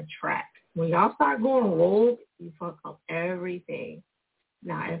Instagram, and the track. When y'all start going rogue, you fuck up everything.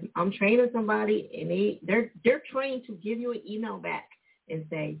 Now, if I'm training somebody and they're trained to give you an email back and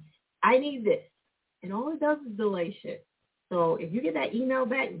say, I need this. And all it does is delay shit. So if you get that email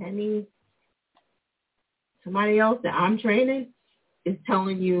back, that means somebody else that I'm training is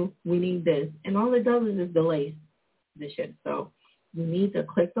telling you we need this. And all it does is just delay the shit. So you need to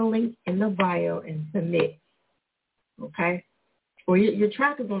click the link in the bio and submit. Okay? Or your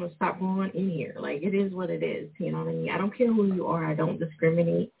track is going to stop going in here. Like, it is what it is. You know what I mean? I don't care who you are. I don't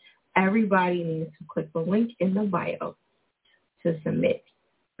discriminate. Everybody needs to click the link in the bio to submit.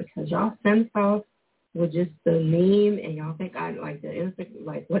 Because y'all send stuff with just the name and y'all think I like the Insta,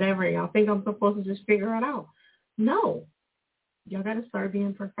 like whatever. And y'all think I'm supposed to just figure it out. No. Y'all got to start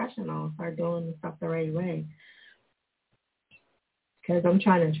being professional. Start doing the stuff the right way. Because I'm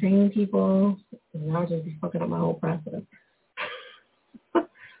trying to train people, and I'll just be fucking up my whole process.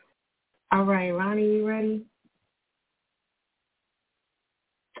 All right, Ronnie, you ready?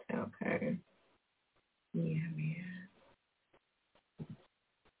 Okay. Yeah, man.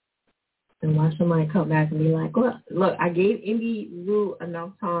 And watch somebody come back and be like, look, I gave Indy Rue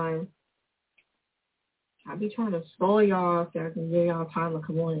enough time. I be trying to stall y'all so I can give y'all time to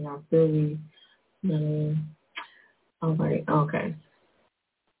come on and y'all still leave. All right, okay.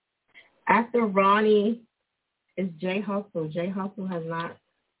 After Ronnie is J Hustle. J Hustle has not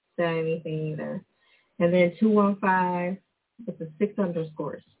said anything either. And then 215 with the 6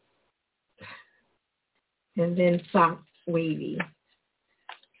 underscores. And then Sock Wavy.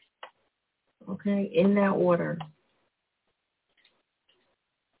 Okay, in that order.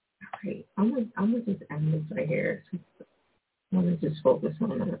 Okay, I'm gonna just end this right here. I'm gonna just focus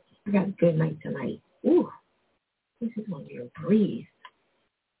on that. I got a good night tonight. Ooh, this is gonna be a breeze.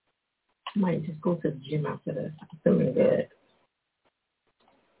 I might just go to the gym after this. I'm feeling good.